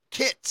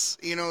kits,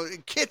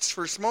 kits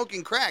for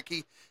smoking crack.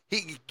 He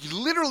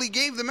literally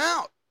gave them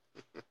out.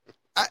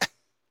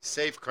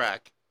 Safe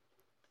crack.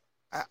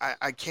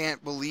 I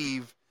can't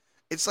believe.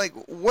 It's like,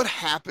 what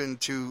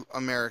happened to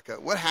America?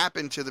 What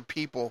happened to the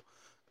people?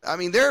 I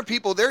mean, there are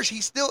people there.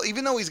 He's still,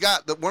 even though he's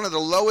got one of the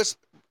lowest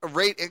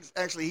rate,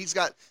 actually, he's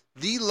got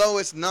the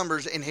lowest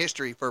numbers in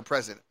history for a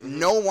president. Mm-hmm.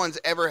 No one's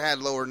ever had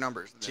lower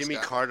numbers than Jimmy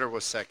this guy. Carter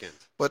was second.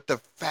 But the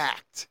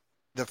fact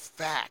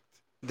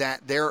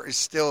that there is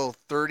still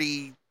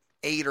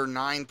 38 or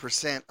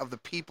 9% of the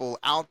people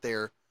out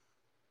there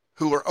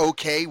who are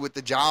okay with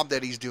the job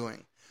that he's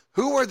doing.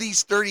 Who are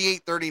these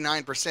 38,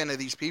 39% of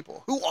these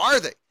people? Who are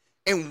they?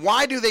 And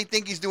why do they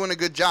think he's doing a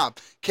good job?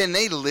 Can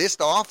they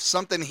list off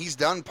something he's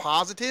done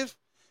positive?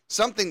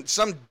 Something,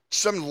 some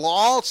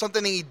law,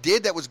 something he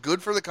did that was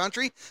good for the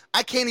country?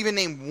 I can't even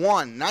name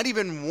one. Not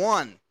even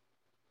one.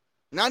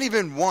 Not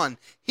even one.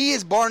 He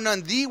is bar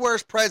none the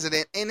worst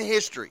president in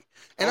history.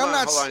 And Hold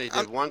on. He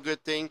did one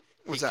good thing.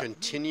 He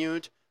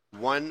continued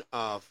one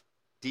of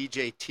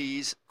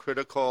DJT's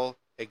critical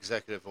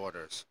executive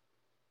orders.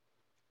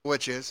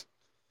 Which is?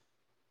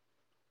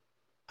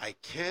 I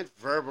can't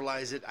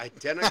verbalize it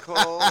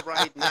identical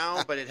right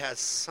now, but it has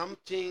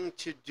something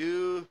to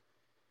do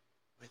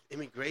with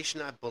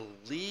immigration, I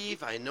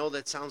believe. I know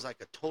that sounds like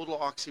a total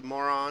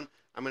oxymoron.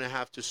 I'm going to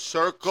have to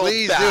circle back.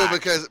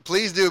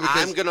 Please do, because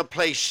I'm going to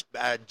play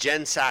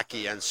Jen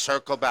Psaki and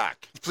circle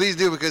back. Please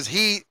do, because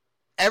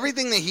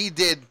everything that he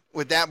did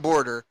with that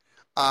border,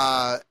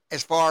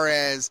 as far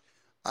as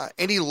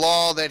any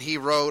law that he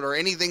wrote or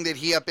anything that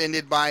he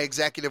upended by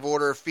executive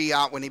order or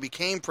fiat when he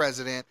became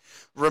president,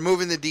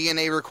 removing the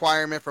DNA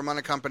requirement from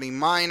unaccompanied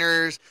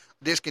minors,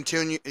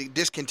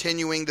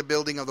 discontinuing the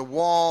building of the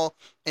wall,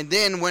 and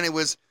then when it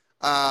was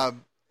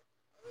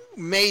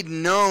made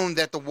known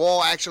that the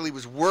wall actually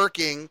was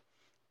working,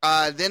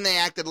 then they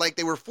acted like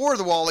they were for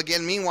the wall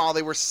again. Meanwhile,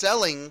 they were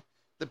selling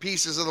the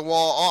pieces of the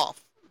wall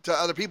off to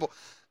other people.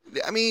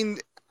 I mean,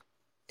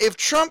 if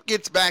Trump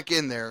gets back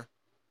in there,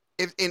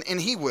 and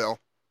he will,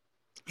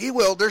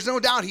 there's no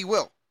doubt he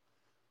will.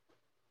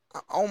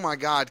 Oh my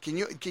God, can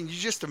you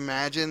just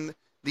imagine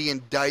the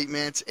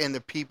indictments and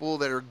the people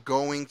that are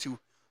going to,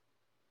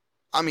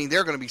 I mean,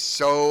 there are going to be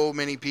so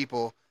many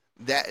people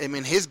that, I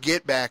mean, his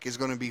get back is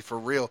going to be for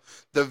real.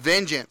 The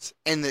vengeance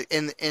and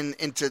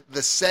to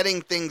the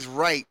setting things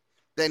right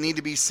that need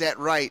to be set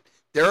right.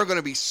 There are going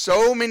to be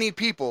so many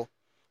people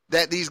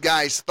that these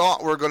guys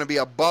thought were going to be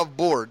above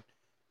board.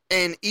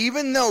 And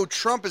even though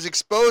Trump is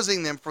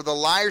exposing them for the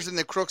liars and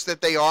the crooks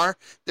that they are,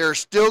 there are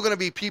still going to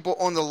be people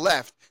on the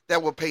left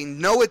that will pay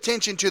no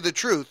attention to the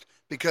truth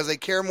because they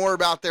care more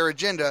about their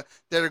agenda,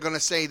 that are going to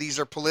say these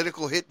are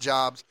political hit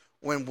jobs,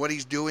 when what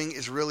he's doing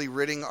is really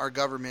ridding our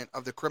government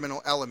of the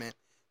criminal element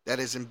that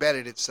has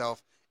embedded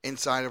itself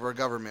inside of our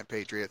government,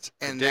 patriots.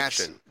 And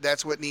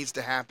that's what needs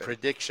to happen.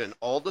 Prediction.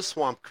 All the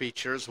swamp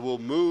creatures will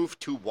move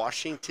to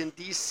Washington,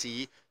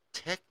 D.C.,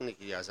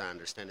 technically, as I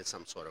understand it,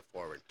 some sort of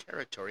foreign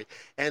territory,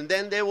 and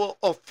then they will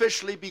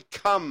officially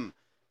become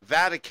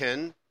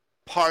Vatican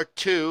Part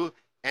 2,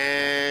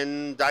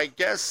 and I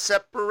guess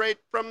separate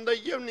from the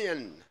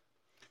Union.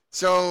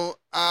 So,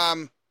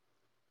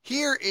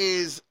 here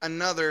is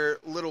another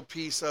little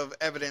piece of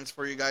evidence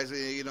for you guys.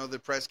 You know, the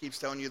press keeps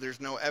telling you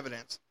there's no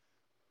evidence.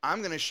 I'm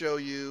going to show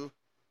you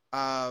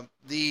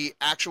the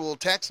actual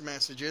text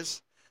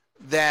messages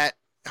that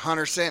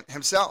Hunter sent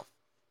himself.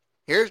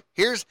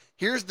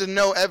 Here's the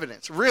no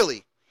evidence.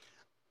 Really,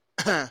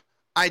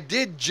 I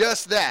did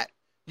just that.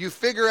 You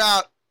figure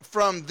out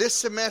from this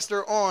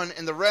semester on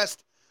and the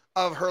rest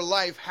of her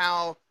life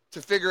how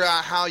to figure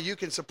out how you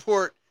can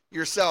support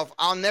yourself.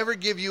 I'll never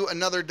give you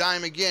another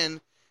dime again.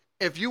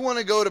 If you want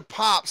to go to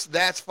Pops,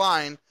 that's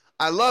fine.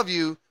 I love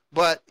you,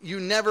 but you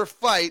never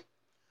fight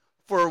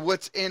for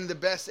what's in the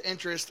best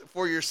interest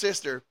for your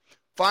sister.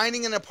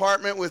 Finding an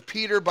apartment with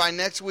Peter by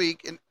next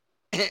week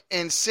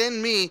and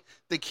send me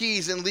the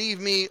keys and leave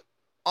me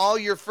all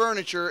your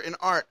furniture and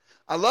art.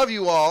 I love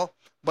you all,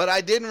 but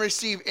I didn't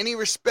receive any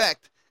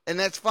respect, and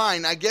that's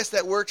fine. I guess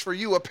that works for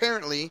you,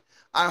 apparently.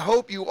 I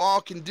hope you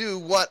all can do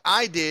what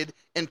I did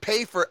and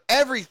pay for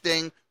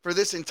everything for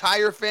this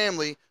entire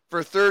family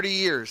for 30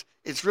 years.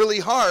 It's really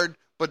hard,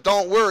 but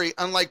don't worry.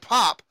 Unlike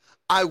Pop,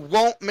 I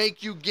won't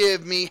make you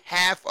give me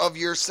half of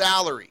your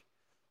salary.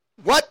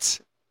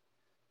 What?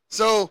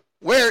 So,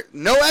 where?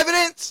 No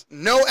evidence?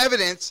 No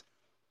evidence.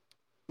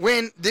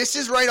 When this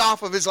is right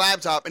off of his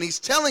laptop, and he's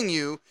telling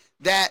you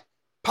that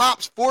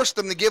Pops forced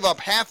him to give up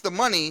half the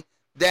money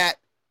that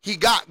he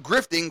got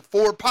grifting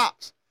for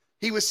Pops.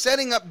 He was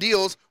setting up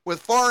deals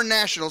with foreign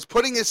nationals,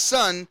 putting his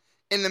son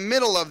in the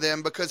middle of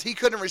them because he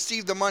couldn't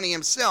receive the money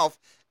himself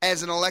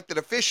as an elected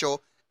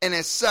official, and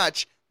as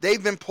such,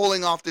 they've been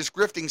pulling off this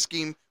grifting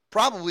scheme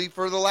probably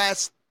for the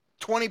last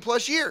 20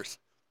 plus years.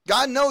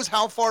 God knows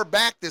how far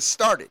back this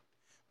started,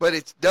 but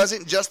it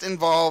doesn't just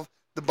involve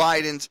the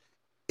Bidens.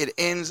 It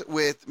ends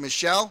with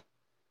Michelle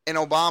and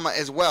Obama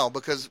as well,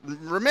 because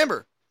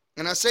remember,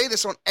 and I say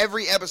this on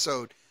every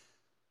episode,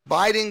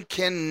 Biden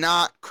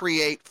cannot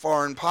create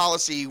foreign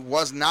policy,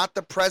 was not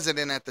the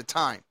president at the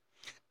time.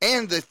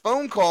 And the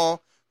phone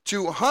call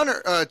to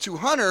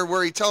Hunter,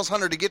 where he tells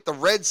Hunter to get the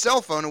red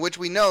cell phone, in which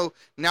we know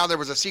now there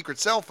was a secret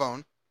cell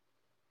phone,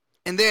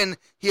 and then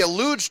he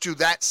alludes to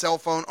that cell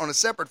phone on a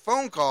separate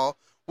phone call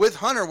with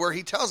Hunter, where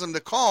he tells him to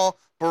call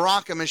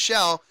Barack and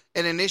Michelle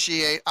and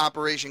initiate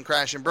Operation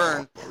Crash and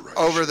Burn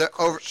over the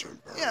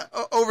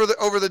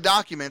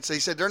documents. They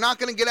said they're not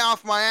going to get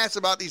off my ass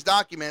about these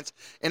documents,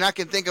 and I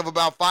can think of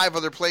about 5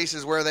 other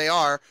places where they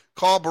are.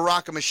 Call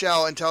Barack and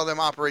Michelle and tell them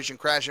Operation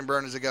Crash and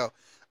Burn is a go.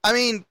 I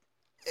mean,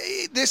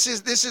 this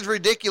is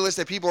ridiculous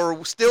that people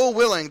are still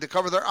willing to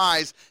cover their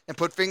eyes and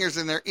put fingers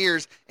in their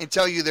ears and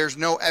tell you there's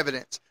no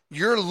evidence.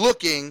 You're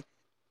looking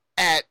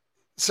at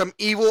some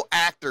evil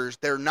actors.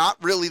 They're not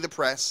really the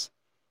press.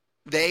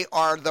 They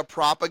are the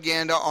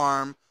propaganda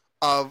arm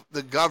of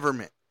the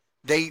government.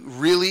 They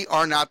really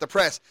are not the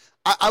press.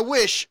 I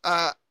wish,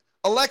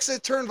 Alexa,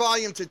 turn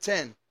volume to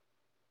 10.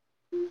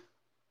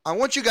 I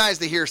want you guys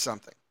to hear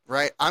something,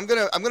 right? I'm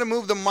gonna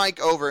move the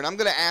mic over and I'm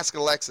gonna ask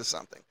Alexa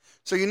something.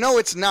 So you know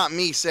it's not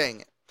me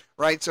saying it,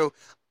 right? So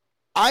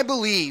I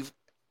believe,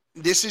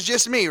 this is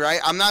just me,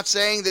 right? I'm not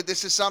saying that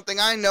this is something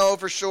I know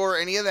for sure,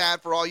 any of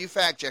that, for all you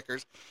fact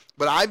checkers.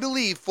 But I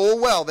believe full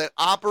well that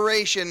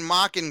Operation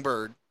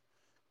Mockingbird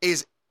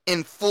is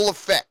in full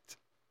effect.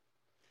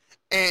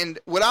 And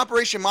what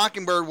Operation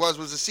Mockingbird was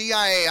a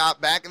CIA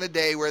op back in the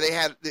day where they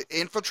had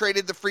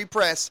infiltrated the free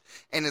press,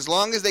 and as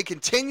long as they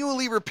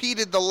continually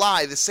repeated the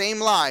lie, the same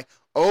lie,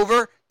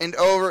 over and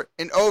over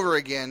and over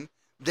again,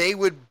 they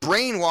would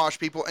brainwash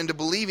people into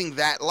believing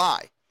that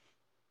lie.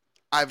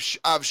 I've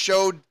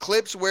showed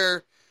clips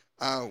where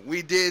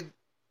we did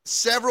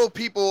several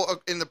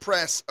people in the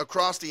press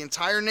across the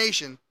entire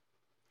nation,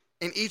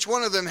 and each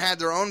one of them had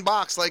their own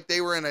box like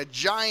they were in a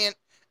giant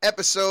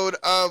episode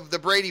of the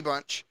Brady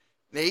Bunch.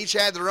 They each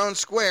had their own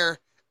square,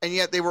 and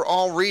yet they were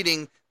all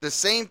reading the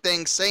same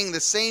thing, saying the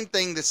same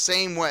thing the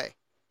same way.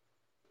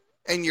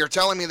 And you're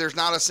telling me there's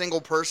not a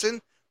single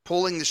person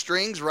pulling the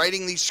strings,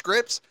 writing these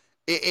scripts,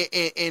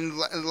 in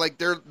like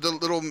they're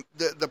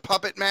the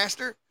puppet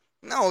master?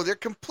 No, they're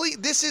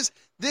complete. This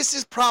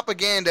is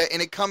propaganda,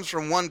 and it comes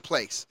from one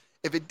place.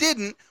 If it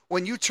didn't,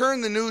 when you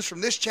turn the news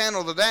from this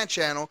channel to that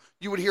channel,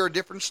 you would hear a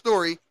different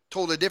story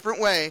told a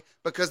different way,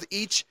 because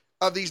each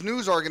of these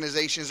news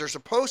organizations are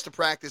supposed to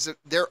practice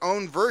their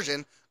own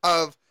version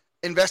of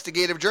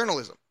investigative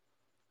journalism.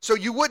 So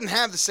you wouldn't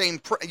have the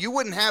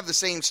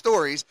same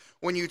stories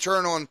when you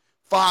turn on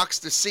Fox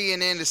to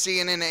CNN to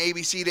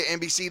ABC to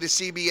NBC to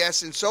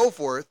CBS and so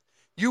forth.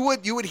 You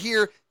would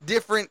hear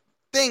different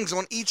things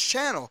on each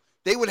channel.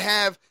 They would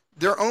have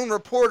their own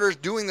reporters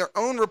doing their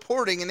own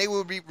reporting, and they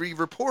would be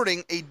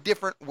reporting a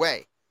different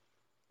way.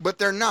 But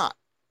they're not.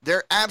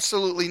 They're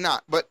absolutely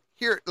not. But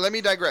here, let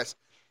me digress.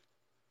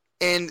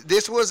 And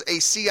this was a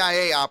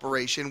CIA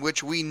operation,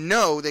 which we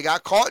know they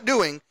got caught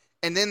doing,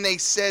 and then they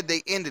said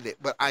they ended it.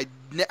 But I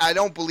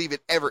don't believe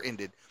it ever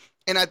ended.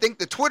 And I think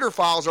the Twitter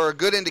files are a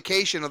good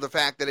indication of the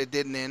fact that it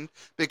didn't end,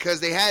 because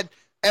they had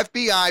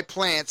FBI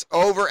plants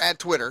over at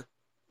Twitter,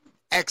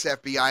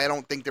 ex-FBI. I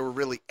don't think they were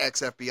really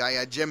ex-FBI. I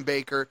had Jim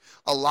Baker,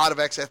 a lot of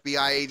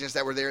ex-FBI agents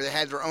that were there. They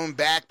had their own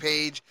back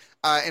page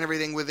and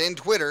everything within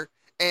Twitter,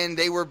 and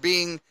they were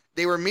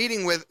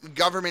meeting with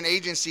government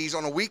agencies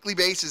on a weekly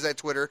basis at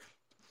Twitter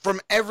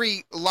from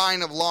every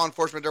line of law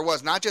enforcement there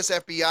was, not just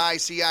FBI,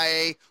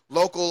 CIA,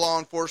 local law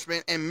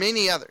enforcement, and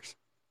many others,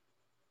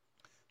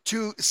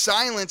 to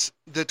silence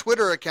the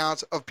Twitter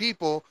accounts of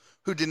people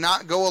who did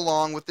not go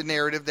along with the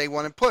narrative they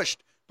wanted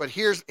pushed. But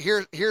here's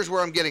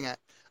where I'm getting at.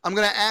 I'm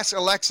going to ask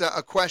Alexa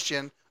a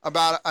question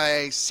about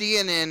a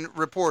CNN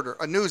reporter,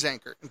 a news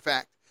anchor, in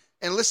fact,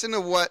 and listen to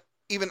what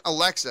even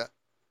Alexa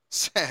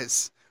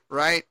says,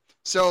 right?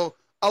 So,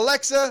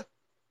 Alexa,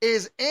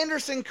 is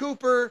Anderson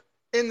Cooper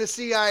in the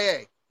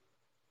CIA?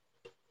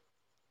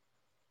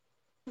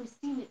 From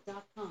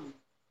CNET.com,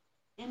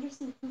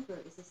 Anderson Cooper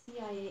is a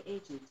CIA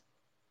agent.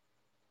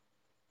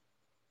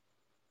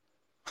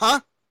 Huh?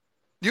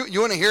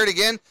 You want to hear it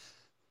again?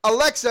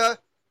 Alexa,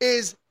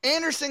 is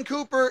Anderson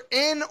Cooper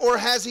in, or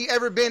has he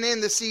ever been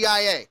in the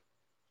CIA?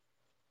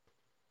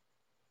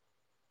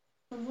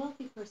 From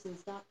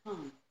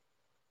wealthypersons.com,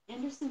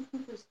 Anderson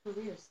Cooper's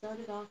career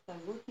started off by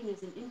working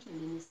as an intern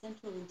in the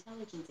Central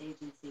Intelligence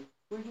Agency,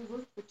 where he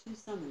worked for 2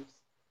 summers.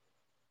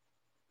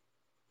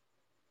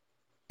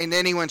 And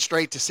then he went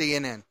straight to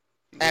CNN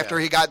after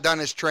he got done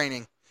his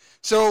training.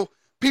 So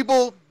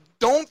people,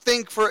 don't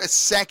think for a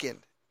second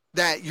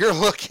that you're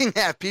looking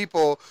at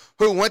people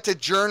who went to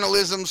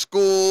journalism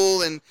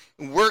school and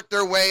worked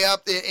their way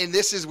up, and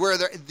this is where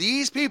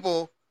these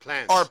people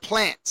are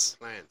plants.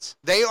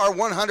 They are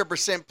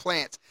 100%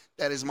 plants.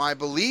 That is my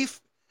belief,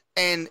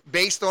 and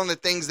based on the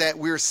things that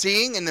we're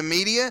seeing in the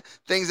media,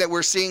 things that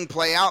we're seeing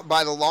play out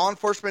by the law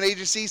enforcement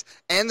agencies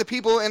and the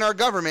people in our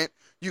government,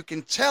 you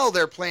can tell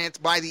they're plants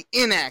by the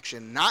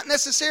inaction, not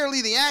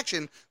necessarily the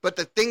action, but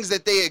the things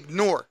that they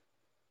ignore.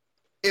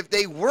 If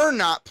they were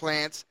not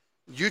plants,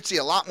 you'd see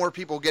a lot more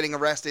people getting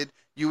arrested.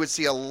 You would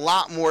see a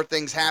lot more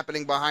things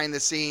happening behind the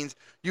scenes.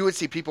 You would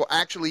see people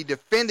actually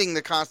defending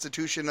the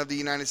Constitution of the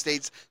United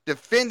States,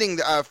 defending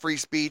free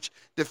speech,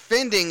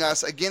 defending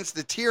us against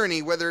the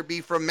tyranny, whether it be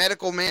from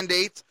medical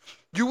mandates.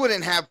 You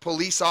wouldn't have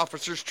police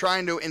officers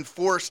trying to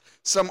enforce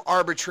some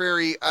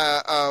arbitrary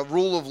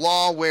rule of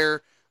law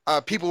where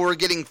people were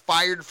getting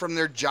fired from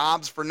their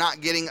jobs for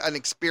not getting an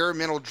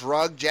experimental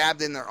drug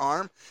jabbed in their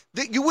arm.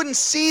 You wouldn't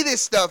see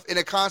this stuff in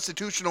a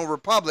constitutional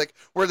republic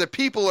where the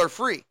people are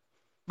free.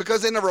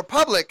 Because in a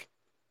republic,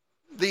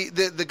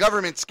 the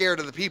government's scared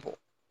of the people.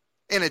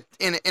 In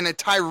a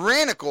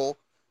tyrannical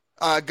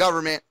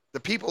government, the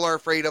people are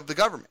afraid of the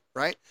government,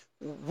 right?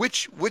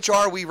 Which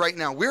are we right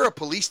now? We're a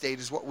police state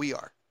is what we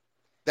are.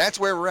 That's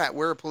where we're at.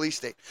 We're a police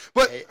state.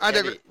 But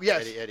Eddie.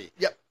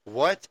 Yep.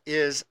 What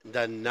is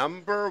the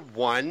number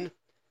one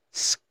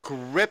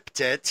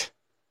scripted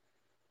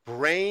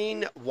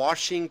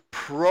brainwashing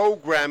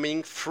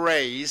programming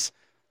phrase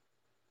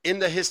in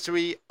the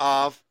history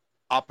of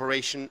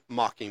Operation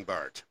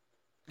Mockingbird?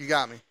 You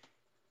got me.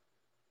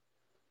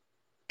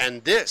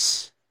 And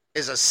this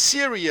is a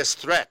serious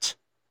threat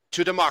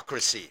to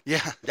democracy.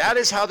 Yeah. That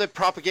is how they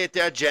propagate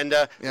their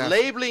agenda,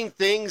 labeling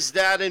things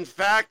that in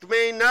fact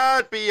may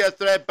not be a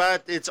threat,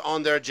 but it's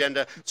on their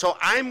agenda. So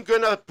I'm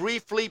going to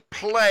briefly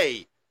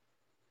play,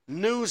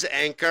 news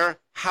anchor,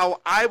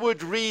 how I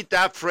would read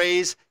that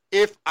phrase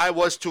if I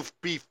was to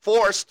be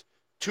forced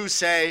to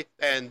say,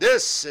 and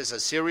this is a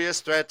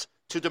serious threat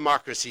to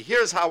democracy.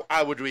 Here's how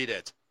I would read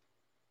it.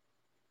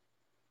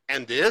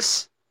 And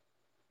this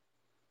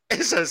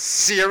is a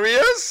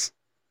serious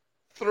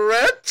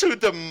threat to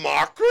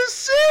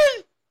democracy?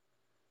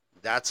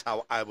 That's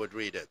how I would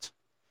read it.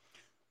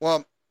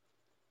 Well,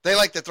 they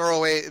like to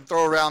throw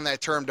around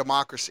that term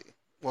democracy.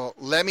 Well,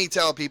 let me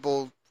tell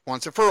people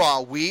once and for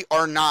all, we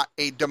are not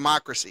a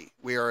democracy.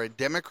 We are a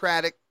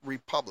democratic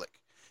republic.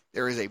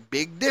 There is a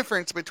big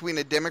difference between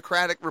a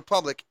democratic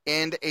republic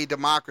and a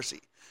democracy.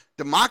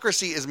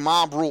 Democracy is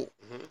mob rule.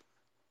 Mm-hmm.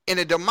 In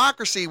a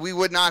democracy, we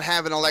would not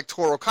have an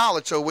electoral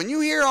college. So when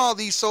you hear all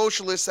these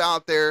socialists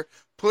out there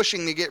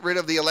pushing to get rid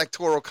of the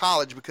electoral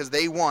college because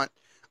they want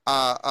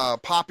a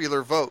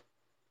popular vote,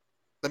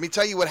 let me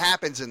tell you what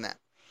happens in that.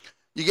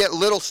 You get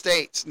little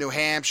states, New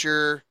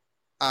Hampshire,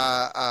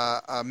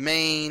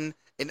 Maine,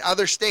 and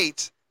other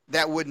states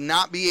that would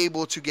not be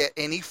able to get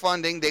any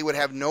funding. They would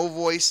have no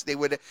voice. They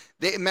would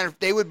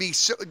be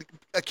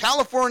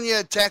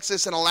California,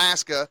 Texas, and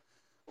Alaska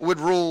would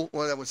rule.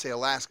 Well, I would say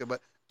Alaska,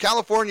 but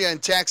California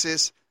and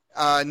Texas,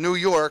 New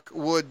York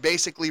would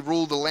basically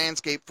rule the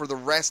landscape for the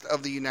rest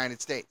of the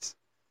United States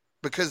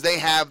because they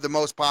have the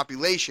most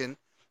population,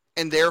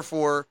 and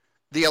therefore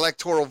the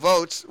electoral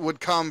votes would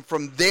come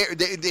from there.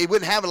 They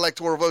wouldn't have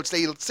electoral votes.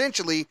 They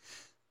essentially,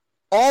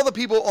 all the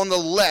people on the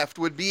left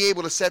would be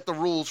able to set the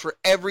rules for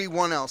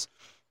everyone else.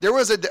 There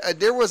was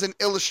an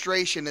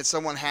illustration that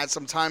someone had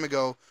some time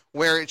ago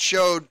where it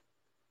showed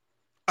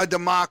a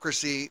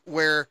democracy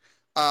where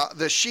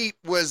the sheep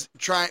was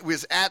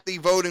at the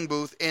voting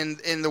booth and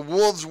the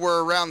wolves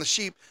were around the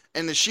sheep,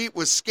 and the sheep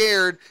was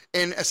scared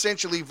and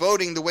essentially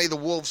voting the way the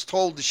wolves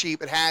told the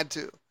sheep it had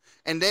to.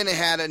 And then it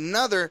had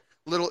another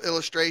little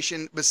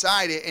illustration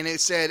beside it, and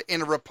it said,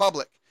 in a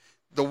republic.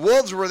 The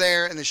wolves were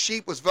there and the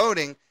sheep was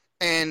voting,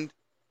 and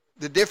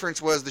the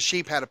difference was the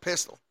sheep had a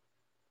pistol.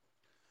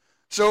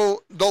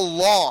 So the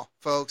law,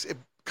 folks, it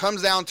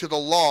comes down to the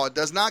law. It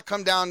does not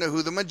come down to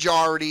who the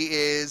majority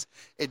is.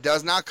 It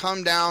does not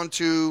come down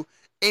to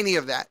any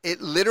of that.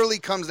 It literally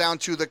comes down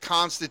to the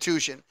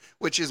Constitution,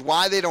 which is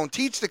why they don't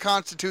teach the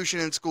Constitution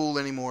in school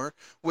anymore,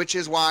 which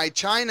is why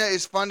China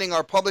is funding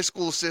our public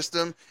school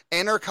system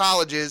and our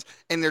colleges,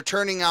 and they're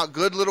turning out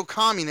good little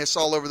communists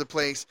all over the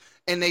place.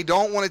 And they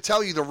don't want to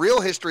tell you the real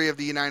history of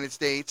the United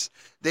States.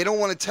 They don't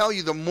want to tell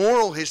you the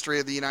moral history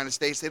of the United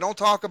States. They don't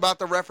talk about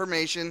the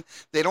Reformation.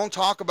 They don't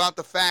talk about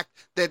the fact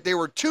that there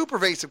were two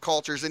pervasive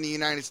cultures in the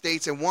United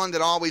States and one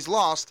that always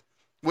lost,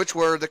 which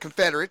were the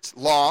Confederates,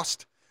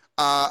 lost.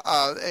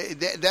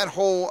 That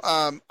whole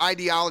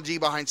ideology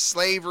behind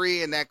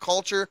slavery and that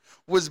culture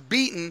was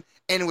beaten,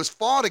 and it was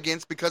fought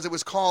against because it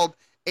was called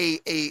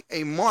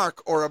a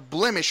mark or a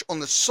blemish on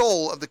the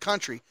soul of the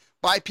country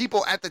by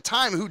people at the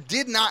time who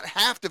did not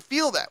have to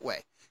feel that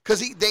way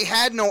because they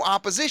had no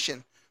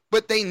opposition,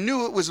 but they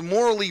knew it was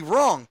morally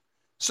wrong.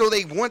 So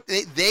they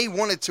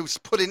wanted to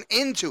put an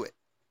end to it.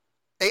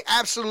 They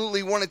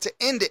absolutely wanted to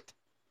end it.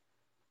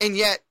 And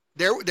yet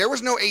there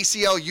was no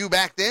ACLU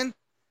back then.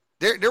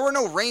 There were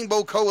no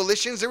rainbow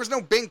coalitions. There was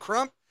no Ben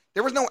Crump.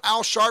 There was no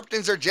Al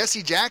Sharptons or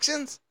Jesse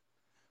Jacksons.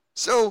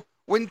 So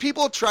when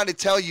people try to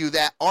tell you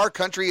that our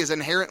country is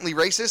inherently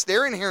racist,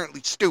 they're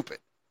inherently stupid.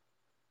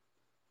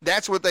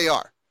 That's what they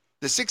are.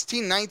 The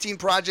 1619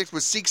 Project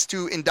seeks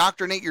to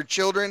indoctrinate your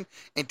children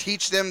and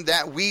teach them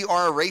that we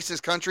are a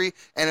racist country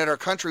and that our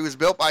country was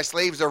built by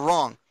slaves. They're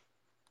wrong.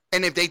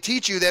 And if they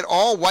teach you that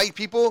all white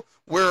people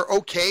were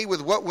okay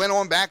with what went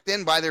on back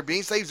then by their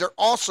being slaves, they're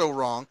also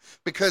wrong,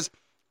 because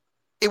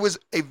it was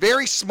a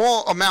very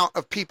small amount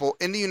of people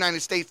in the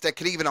United States that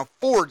could even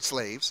afford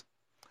slaves,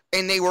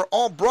 and they were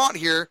all brought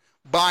here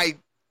by,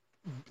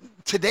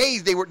 today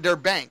they're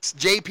banks.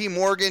 J.P.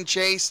 Morgan,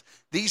 Chase,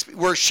 these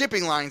were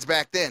shipping lines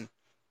back then,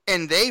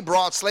 and they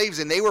brought slaves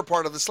and they were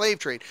part of the slave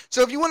trade.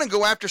 So if you want to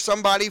go after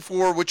somebody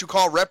for what you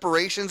call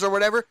reparations or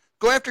whatever,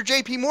 go after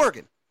J.P.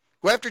 Morgan,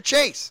 go after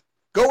Chase,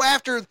 I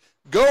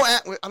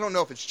don't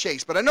know if it's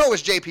Chase, but I know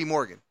it's J.P.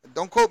 Morgan.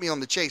 Don't quote me on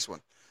the Chase one,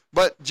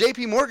 but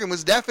J.P. Morgan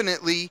was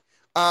definitely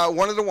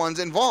one of the ones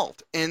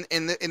involved in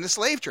the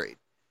slave trade.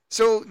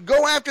 So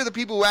go after the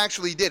people who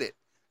actually did it.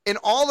 And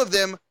all of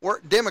them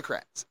were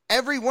Democrats.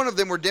 Every one of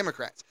them were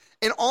Democrats.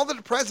 And all of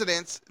the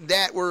presidents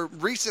that were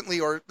recently,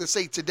 or let's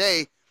say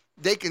today,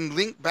 they can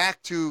link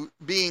back to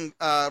being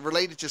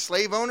related to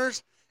slave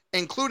owners,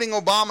 including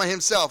Obama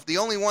himself. The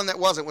only one that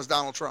wasn't was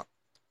Donald Trump.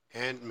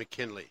 And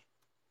McKinley.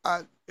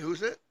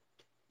 Who's it?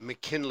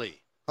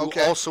 McKinley, who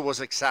okay. also was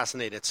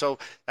assassinated. So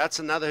that's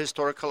another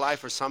historical lie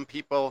for some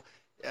people.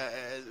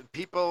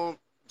 People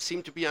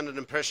seem to be under the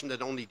impression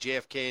that only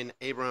JFK and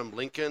Abraham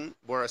Lincoln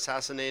were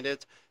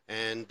assassinated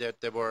and that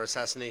there were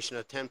assassination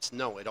attempts.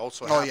 No, it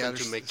also happened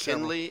to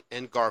McKinley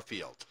and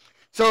Garfield.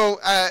 So,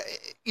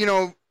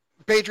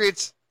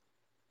 Patriots,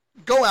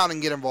 go out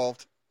and get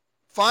involved.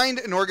 Find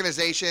an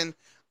organization,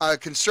 a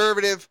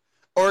conservative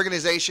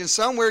organization,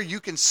 somewhere you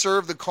can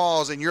serve the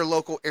cause in your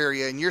local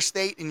area, in your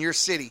state, in your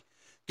city.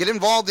 Get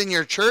involved in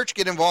your church,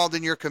 get involved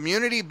in your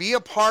community, be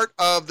a part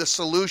of the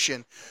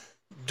solution.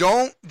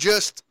 Don't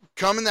just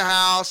come in the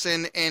house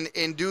and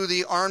do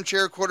the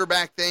armchair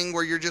quarterback thing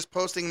where you're just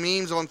posting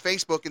memes on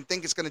Facebook and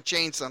think it's going to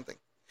change something.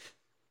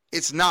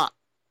 It's not.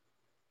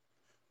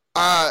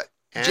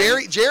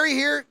 Jerry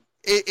here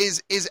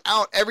is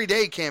out every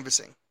day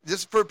canvassing.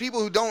 Just for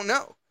people who don't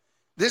know.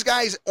 This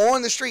guy's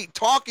on the street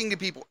talking to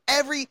people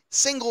every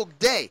single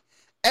day.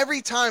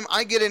 Every time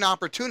I get an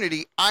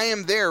opportunity, I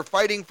am there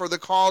fighting for the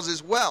cause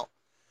as well.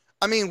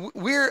 I mean,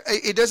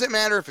 it doesn't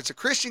matter if it's a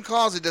Christian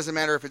cause. It doesn't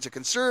matter if it's a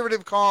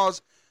conservative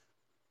cause.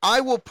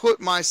 I will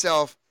put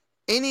myself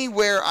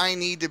anywhere I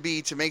need to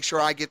be to make sure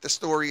I get the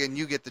story and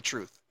you get the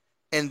truth.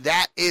 And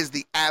that is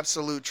the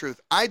absolute truth.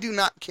 I do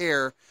not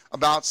care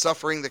about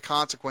suffering the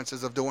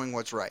consequences of doing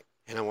what's right.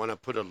 And I want to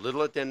put a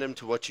little addendum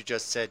to what you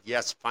just said.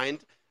 Yes, find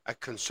a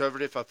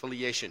conservative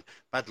affiliation,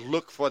 but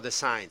look for the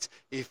signs.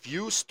 If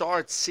you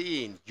start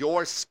seeing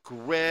your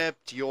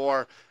script,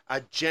 your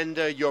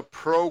agenda, your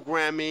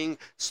programming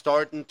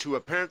starting to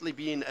apparently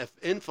being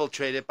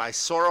infiltrated by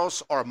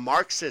Soros or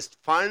Marxist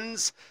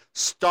funds,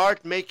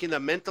 start making a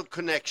mental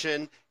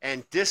connection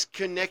and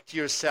disconnect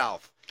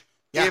yourself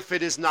if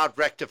it is not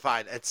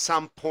rectified at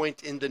some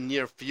point in the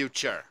near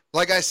future.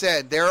 Like I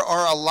said, there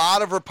are a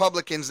lot of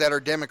Republicans that are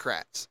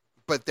Democrats,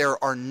 but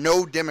there are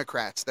no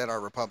Democrats that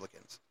are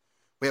Republicans.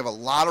 We have a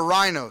lot of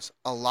rhinos,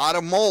 a lot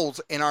of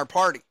moles in our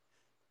party.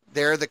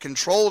 They're the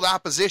controlled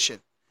opposition.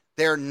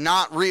 They're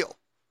not real.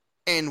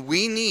 And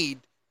we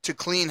need to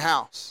clean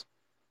house.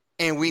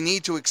 And we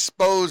need to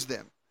expose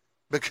them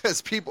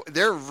because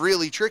they're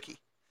really tricky.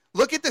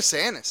 Look at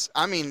DeSantis.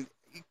 I mean,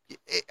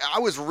 I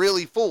was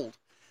really fooled.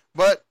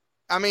 But,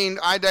 I mean,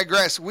 I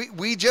digress.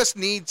 We just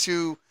need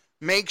to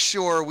make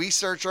sure we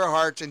search our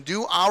hearts and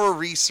do our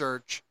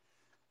research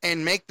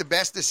and make the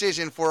best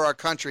decision for our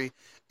country.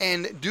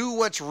 And do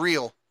what's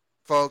real,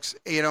 folks.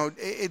 You know,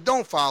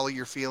 don't follow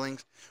your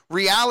feelings.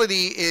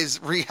 Reality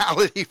is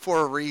reality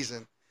for a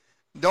reason.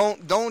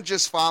 Don't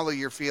just follow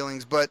your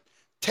feelings, but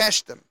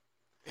test them.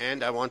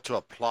 And I want to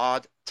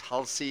applaud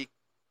Tulsi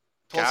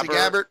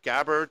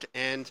Gabbard,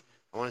 and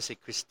I want to say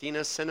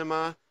Christina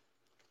Cinema.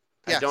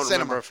 Yeah, I don't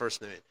Cinema. remember her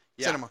first name.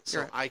 Yeah, Cinema.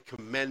 so I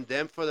commend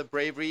them for the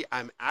bravery.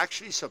 I'm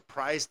actually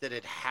surprised that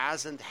it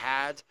hasn't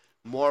had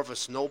more of a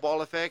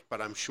snowball effect,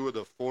 but I'm sure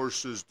the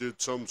forces did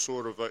some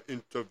sort of a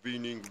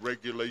intervening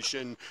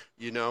regulation,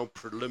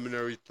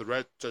 preliminary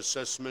threat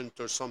assessment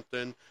or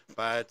something.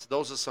 But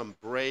those are some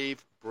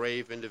brave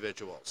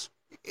individuals.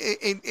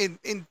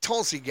 In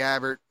Tulsi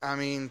Gabbard, I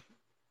mean,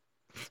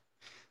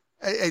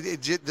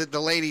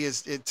 the lady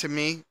is, to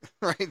me,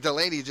 right? The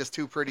lady is just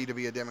too pretty to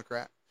be a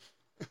Democrat.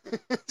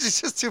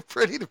 She's just too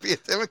pretty to be a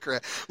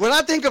Democrat. When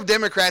I think of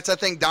Democrats, I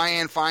think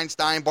Dianne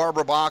Feinstein,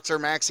 Barbara Boxer,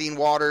 Maxine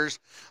Waters,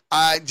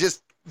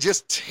 just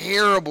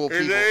terrible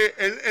people.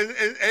 And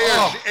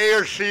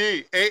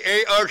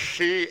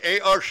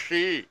ARC.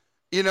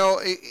 You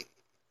know,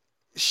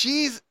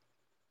 she's.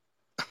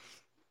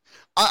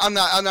 I'm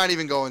not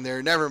even going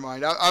there. Never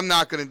mind. I'm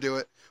not going to do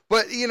it.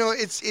 But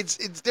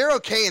it's they're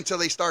okay until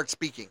they start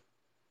speaking,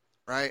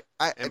 right?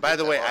 By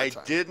the way,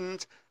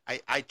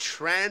 I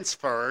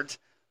transferred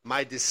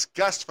my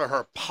disgust for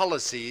her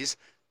policies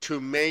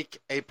to make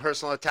a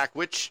personal attack,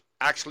 which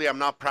actually I'm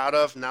not proud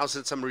of now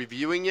since I'm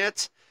reviewing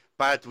it,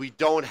 but we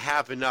don't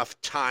have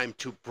enough time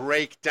to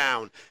break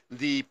down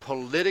the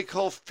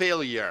political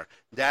failure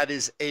that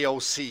is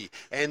AOC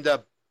and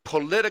the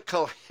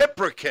political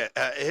hypocrite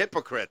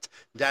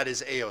that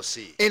is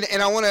AOC.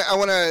 And I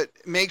want to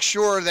make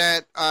sure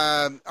that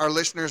our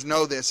listeners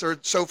know this.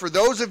 So for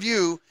those of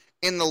you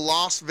in the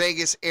Las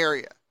Vegas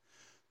area,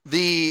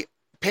 the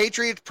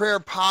Patriot Prayer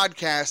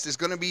Podcast is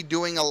going to be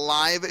doing a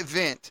live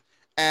event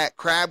at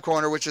Crab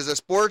Corner, which is a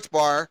sports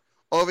bar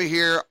over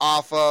here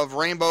off of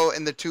Rainbow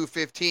and the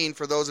 215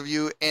 for those of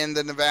you in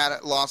the Nevada,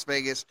 Las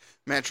Vegas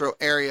metro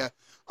area.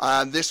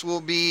 This will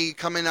be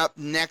coming up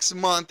next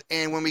month,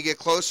 and when we get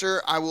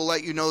closer, I will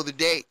let you know the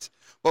date.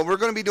 But we're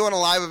going to be doing a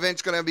live event.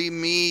 It's going to be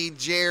me,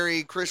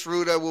 Jerry, Chris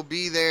Ruda will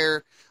be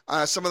there.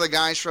 Some of the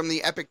guys from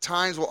the Epic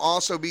Times will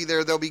also be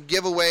there. There'll be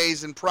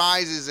giveaways and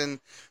prizes and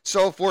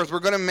so forth. We're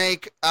going to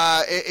make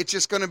it's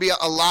just going to be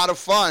a lot of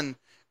fun.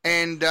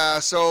 And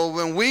so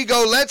when we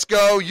go, let's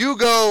go, you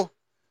go.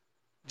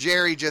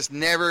 Jerry just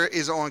never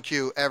is on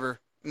cue,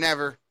 ever.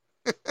 Never.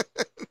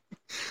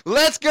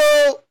 Let's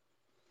go.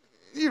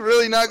 You're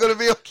really not going to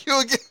be on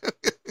cue again.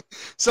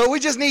 So we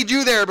just need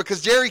you there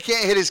because Jerry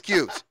can't hit his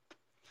cues.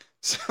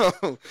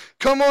 So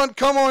come on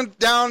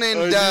down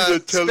and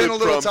spend a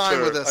little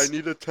time with us. I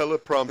need a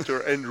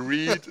teleprompter and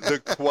read the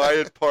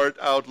quiet part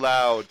out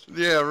loud.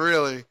 Yeah,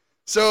 really.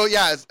 So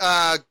yeah,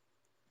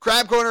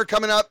 Crab Corner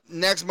coming up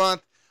next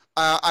month.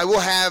 I will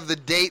have the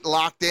date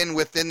locked in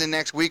within the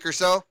next week or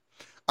so.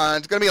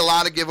 It's going to be a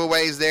lot of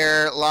giveaways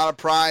there, a lot of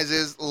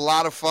prizes, a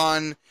lot of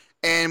fun,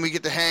 and we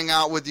get to hang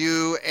out with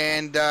you,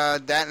 and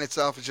that in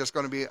itself is just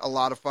going to be a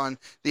lot of fun.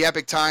 The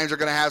Epic Times are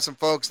going to have some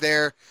folks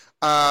there.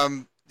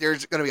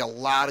 There's going to be a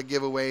lot of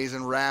giveaways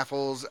and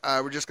raffles.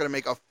 We're just going to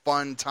make a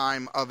fun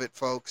time of it,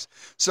 folks.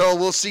 So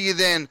we'll see you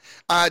then.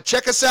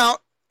 Check us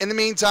out in the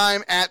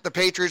meantime at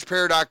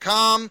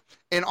thepatriotsprayer.com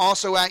and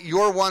also at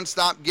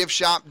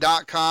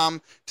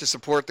yourone-stop-giftshop.com to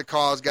support the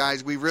cause,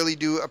 guys. We really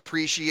do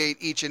appreciate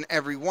each and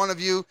every one of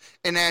you.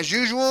 And as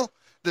usual,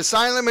 the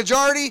silent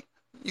majority,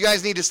 you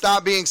guys need to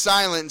stop being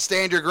silent and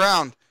stand your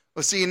ground.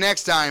 We'll see you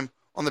next time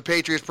on the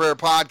Patriots Prayer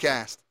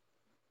Podcast.